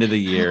the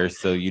year,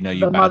 so you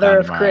the mother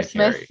of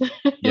Christmas. Carey.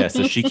 Yeah,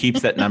 so she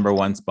keeps that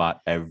 #1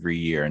 spot every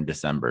year in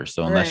December.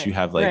 So unless you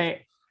have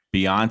like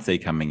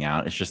Beyonce coming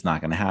out, it's just not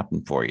going to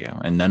happen for you,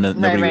 and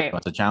nobody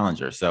wants to challenge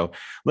her. So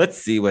let's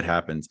see what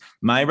happens.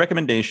 My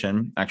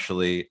recommendation,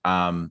 actually,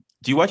 do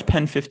you watch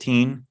Pen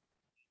 15?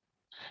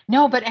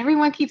 No, but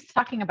everyone keeps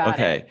talking about it.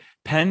 Okay,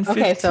 Pen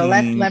 15. Okay, so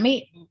let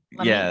me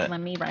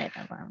write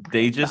that down.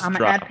 They just I'm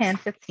gonna add Pen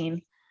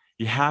 15.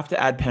 You have to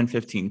add Pen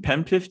 15.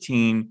 Pen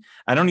 15,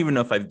 I don't even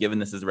know if I've given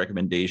this as a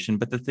recommendation,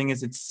 but the thing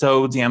is, it's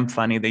so damn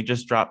funny. They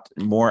just dropped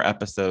more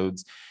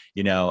episodes,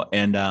 you know,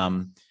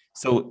 and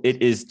So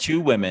it is two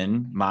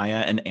women,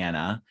 Maya and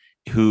Anna,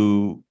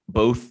 who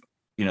both,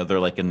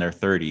 they're like in their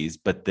 30s,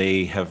 but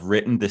they have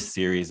written this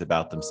series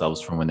about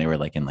themselves from when they were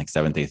like in like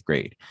 7th, 8th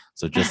grade.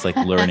 So just like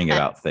learning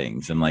about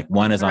things, and like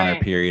one is on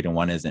her period and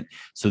one isn't.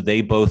 So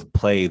they both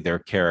play their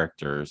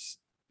characters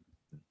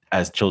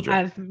as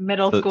children, as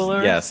middle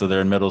schoolers. Yeah. So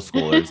they're middle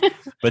schoolers,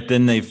 but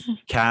then they've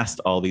cast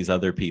all these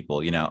other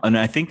people, and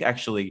I think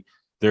actually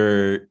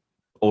they're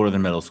older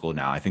than middle school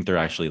now. I think they're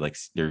actually like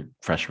they're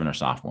freshmen or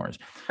sophomores.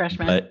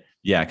 But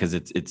yeah, because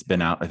it's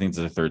been out. I think it's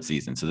the 3rd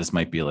season. So this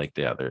might be like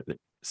the other.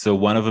 So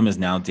one of them is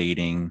now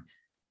dating.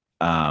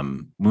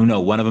 One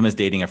of them is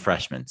dating a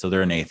freshman. So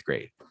they're in 8th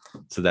grade.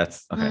 So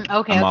that's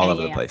okay. I'm all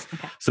over the place.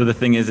 Okay. So the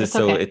thing is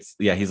it's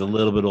he's a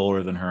little bit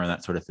older than her and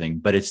that sort of thing.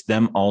 But it's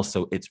them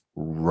also. It's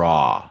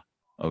raw.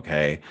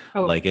 Okay.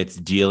 Oh. Like it's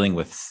dealing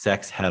with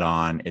sex head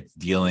on. It's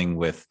dealing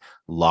with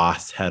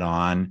loss head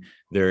on.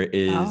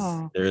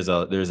 There's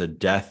a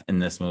death in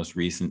this most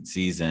recent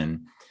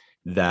season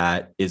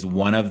that is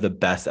one of the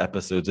best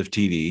episodes of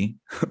TV,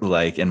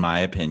 like in my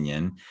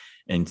opinion.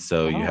 And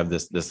so you have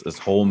this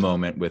whole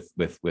moment with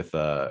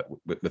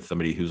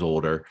somebody who's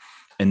older,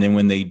 and then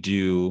when they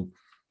do,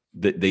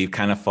 they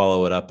kind of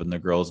follow it up, and the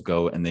girls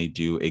go and they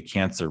do a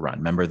cancer run.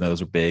 Remember,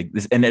 those are big.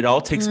 And it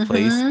all takes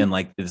place in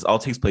like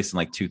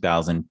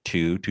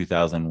 2002,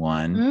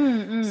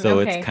 2001. So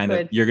it's kind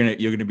of you're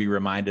gonna be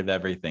reminded of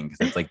everything,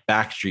 because it's like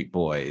Backstreet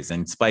Boys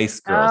and Spice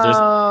Girls.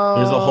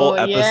 There's a whole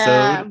episode.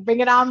 Yeah.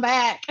 Bring it on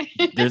back.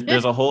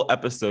 there's a whole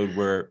episode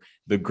where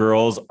the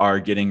girls are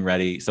getting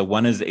ready. So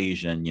one is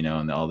Asian,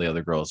 and all the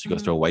other girls. She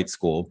goes to a white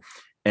school,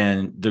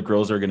 and the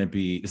girls are going to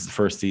be. This is the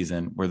first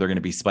season where they're going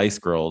to be Spice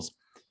Girls.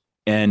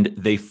 And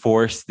they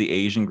force the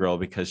Asian girl,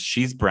 because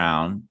she's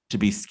brown, to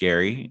be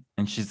scary.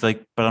 And she's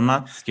like, but I'm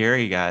not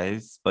scary,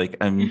 guys. Like,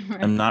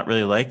 I'm not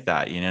really like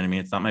that. You know what I mean?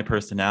 It's not my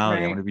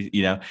personality. Right. I want to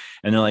be, and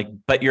they're like,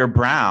 but you're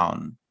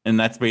brown. And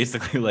that's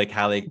basically like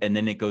how and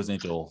then it goes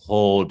into a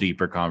whole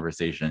deeper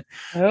conversation.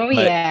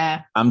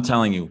 Yeah. I'm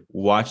telling you,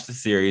 watch the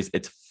series.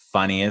 It's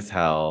funny as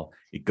hell.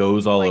 It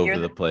goes all over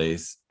the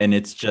place, and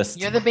it's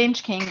just you're the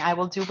binge king. I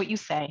will do what you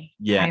say.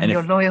 Yeah, I'm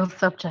your loyal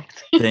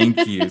subject.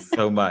 Thank you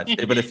so much.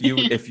 But if you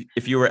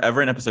were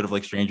ever an episode of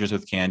like Strangers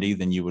with Candy,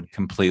 then you would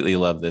completely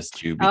love this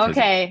too.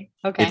 Okay.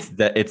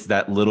 It's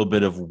that little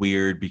bit of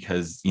weird,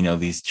 because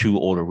these two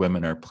older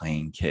women are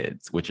playing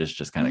kids, which is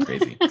just kind of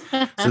crazy.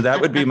 So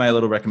that would be my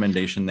little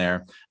recommendation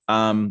there.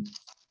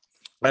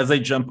 As I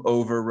jump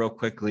over real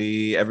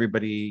quickly,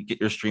 everybody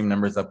get your stream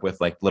numbers up with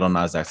like Lil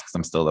Nas X, because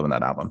I'm still loving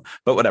that album,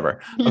 but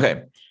whatever.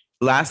 Okay.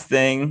 Last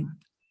thing,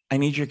 I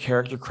need your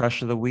character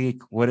crush of the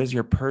week. What is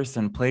your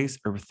person, place,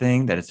 or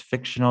thing that is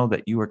fictional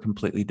that you are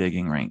completely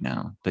digging right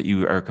now, that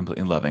you are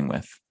completely loving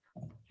with?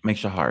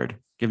 Makes you hard.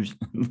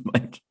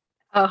 Like.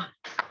 Oh.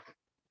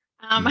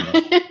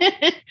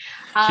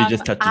 She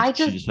just touched her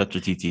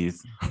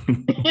TTs.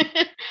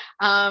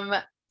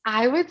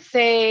 I would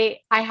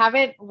say I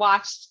haven't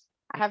watched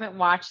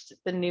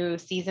the new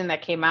season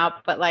that came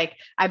out, but like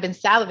I've been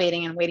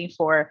salivating and waiting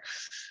for,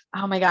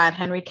 oh my God,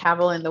 Henry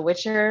Cavill in The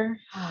Witcher.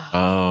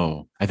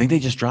 Oh, I think they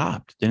just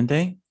dropped, didn't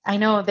they? I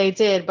know they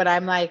did, but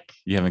I'm like,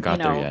 you haven't got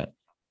there yet.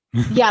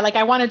 Yeah, like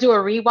I want to do a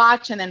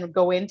rewatch and then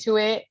go into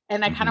it,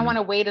 and I kind of want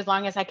to wait as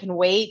long as I can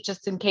wait,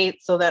 just in case,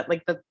 so that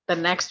like the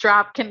next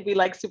drop can be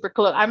like super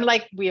close. I'm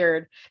like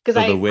weird because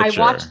I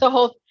watched the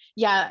whole.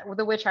 Yeah,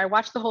 The Witcher. I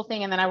watched the whole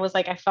thing, and then I was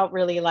like, I felt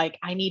really like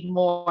I need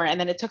more, and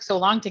then it took so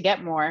long to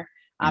get more.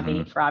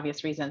 For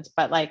obvious reasons,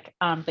 but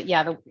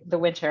yeah, the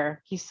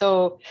Witcher.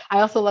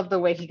 I also love the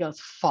way he goes,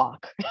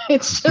 fuck.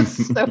 It's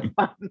just so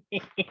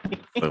funny.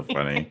 So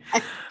funny.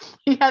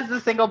 He has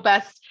the single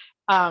best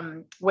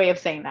way of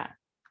saying that.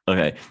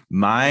 Okay.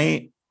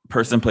 My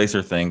person, place,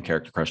 or thing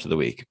character crush of the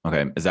week,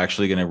 okay, is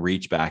actually going to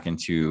reach back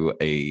into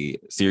a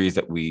series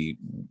that we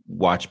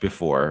watched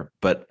before,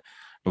 but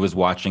I was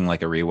watching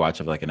like a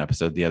rewatch of like an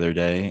episode the other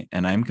day,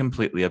 and I'm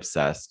completely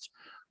obsessed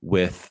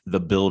with The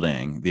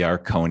Building, the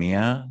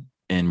Arconia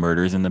in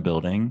Murders in the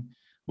Building,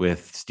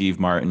 with Steve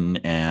Martin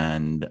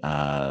and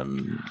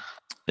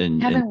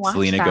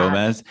Selena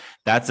Gomez.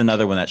 That's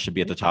another one that should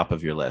be at the top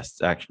of your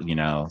list, actually,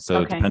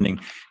 so depending,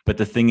 but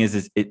the thing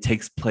is it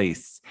takes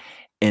place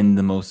in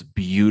the most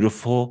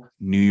beautiful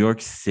New York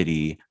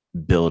City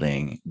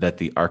building, that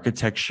the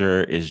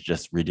architecture is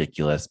just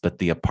ridiculous, but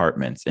the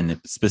apartments, and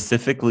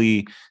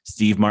specifically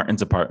Steve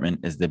Martin's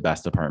apartment, is the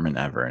best apartment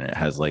ever. And it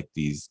has like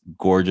these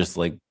gorgeous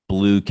like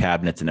blue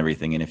cabinets and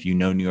everything. And if you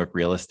know New York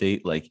real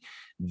estate, like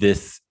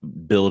this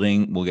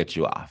building will get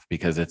you off,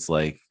 because it's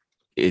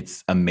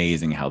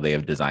amazing how they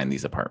have designed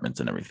these apartments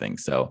and everything.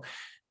 So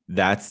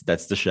that's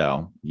the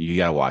show. You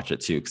got to watch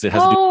it too, because it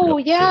has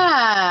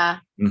yeah.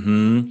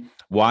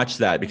 Watch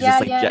that,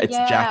 because it's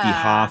Jackie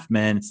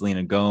Hoffman,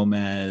 Selena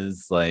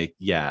Gomez,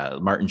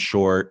 Martin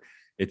Short.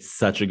 It's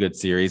such a good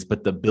series.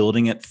 But the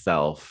building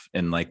itself,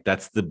 and like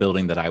that's the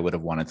building that I would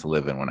have wanted to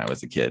live in when I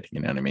was a kid.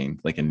 You know what I mean?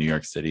 Like in New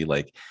York City,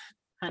 like,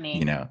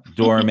 honey,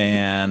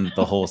 doorman,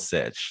 the whole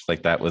sitch.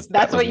 Like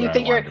that's what you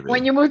think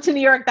when you move to New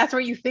York, that's where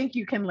you think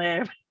you can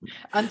live,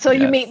 until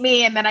you meet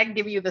me, and then I can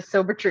give you the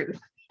sober truth.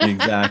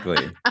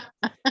 Exactly.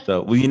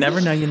 So, well, you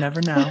never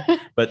know.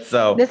 But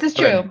so this is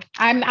true.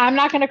 I'm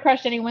not going to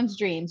crush anyone's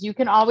dreams. You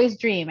can always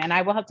dream, and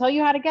I will tell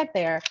you how to get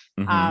there.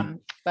 Mm-hmm.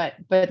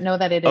 But know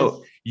that it is.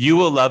 You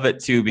will love it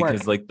too,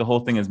 because like the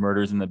whole thing is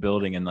murders in the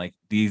building, and like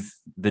the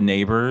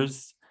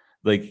neighbors,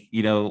 like,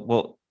 you know,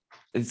 well,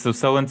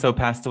 so and so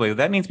passed away.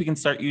 That means we can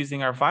start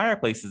using our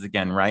fireplaces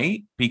again,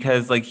 right?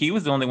 Because like he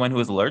was the only one who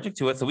was allergic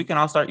to it, so we can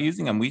all start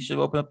using them. We should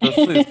open up those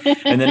flues.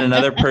 And then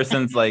another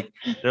person's like,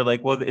 they're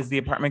like, well, is the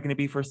apartment going to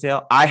be for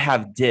sale? I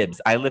have dibs.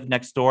 I live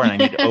next door, and I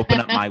need to open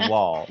up my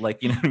wall.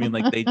 Like, you know what I mean?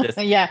 Like they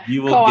just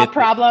you will co-op get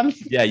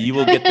problems. You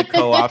will get the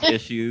co-op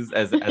issues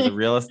as a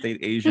real estate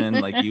Asian.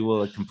 Like you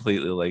will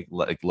completely like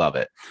love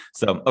it.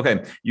 So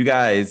okay, you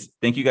guys,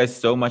 thank you guys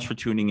so much for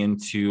tuning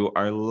into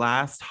our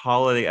last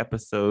holiday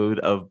episode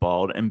of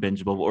Bald and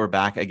Bingeable. We're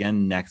back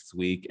again next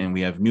week, and we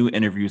have new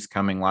interviews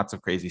coming, lots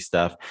of crazy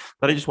stuff.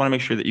 But I just want to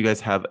make sure that you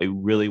guys have a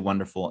really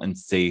wonderful and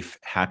safe,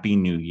 happy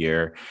new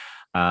year.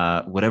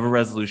 Whatever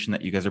resolution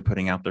that you guys are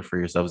putting out there for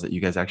yourselves, that you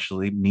guys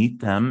actually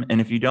meet them.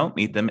 And if you don't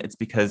meet them, it's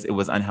because it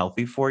was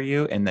unhealthy for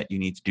you and that you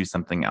need to do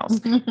something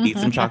else. Eat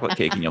some chocolate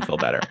cake and you'll feel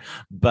better.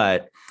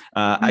 But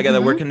I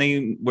got where can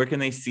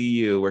they see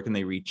you? Where can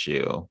they reach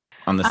you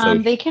on the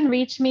social? They can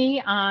reach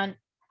me on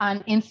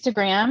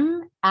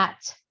Instagram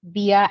at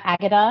Via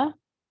Agata,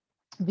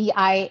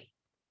 VIAAGUEDA.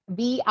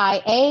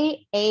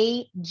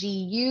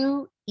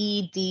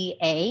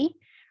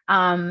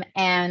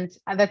 And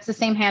that's the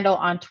same handle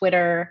on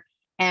Twitter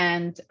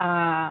and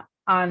on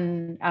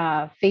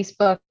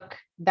Facebook.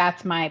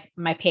 That's my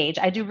page.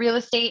 I do real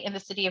estate in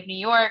the city of New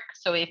York.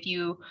 So if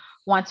you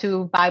want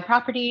to buy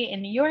property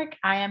in New York,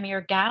 I am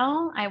your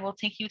gal. I will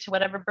take you to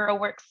whatever borough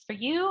works for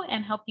you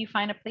and help you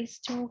find a place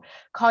to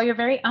call your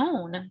very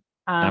own.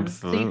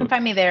 So you can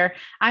find me there.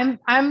 I'm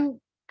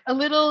a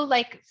little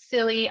like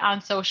silly on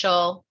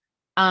social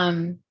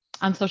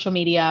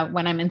media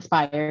when I'm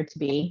inspired to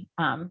be.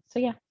 So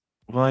yeah.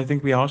 Well, I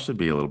think we all should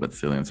be a little bit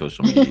silly on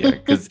social media,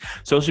 because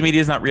social media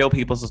is not real,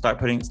 people. So stop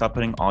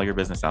putting all your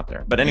business out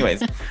there. But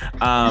anyways, you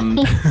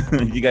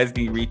guys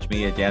can reach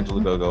me at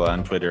D'Angelo Gogo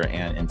on Twitter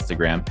and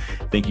Instagram.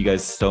 Thank you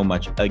guys so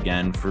much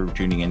again for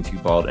tuning into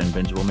Bald and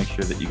Bingeable. Make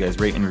sure that you guys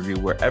rate and review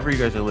wherever you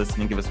guys are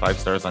listening. Give us 5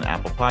 stars on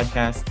Apple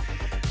Podcasts.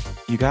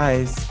 You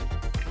guys,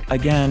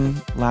 again,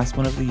 last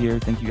one of the year.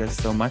 Thank you guys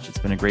so much. It's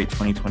been a great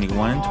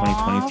 2021,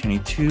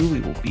 2022.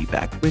 We will be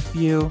back with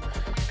you.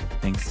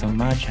 Thanks so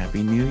much.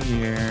 Happy New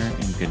Year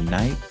and good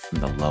night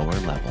from the lower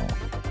level.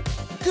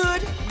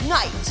 Good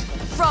night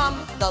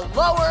from the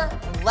lower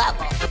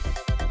level.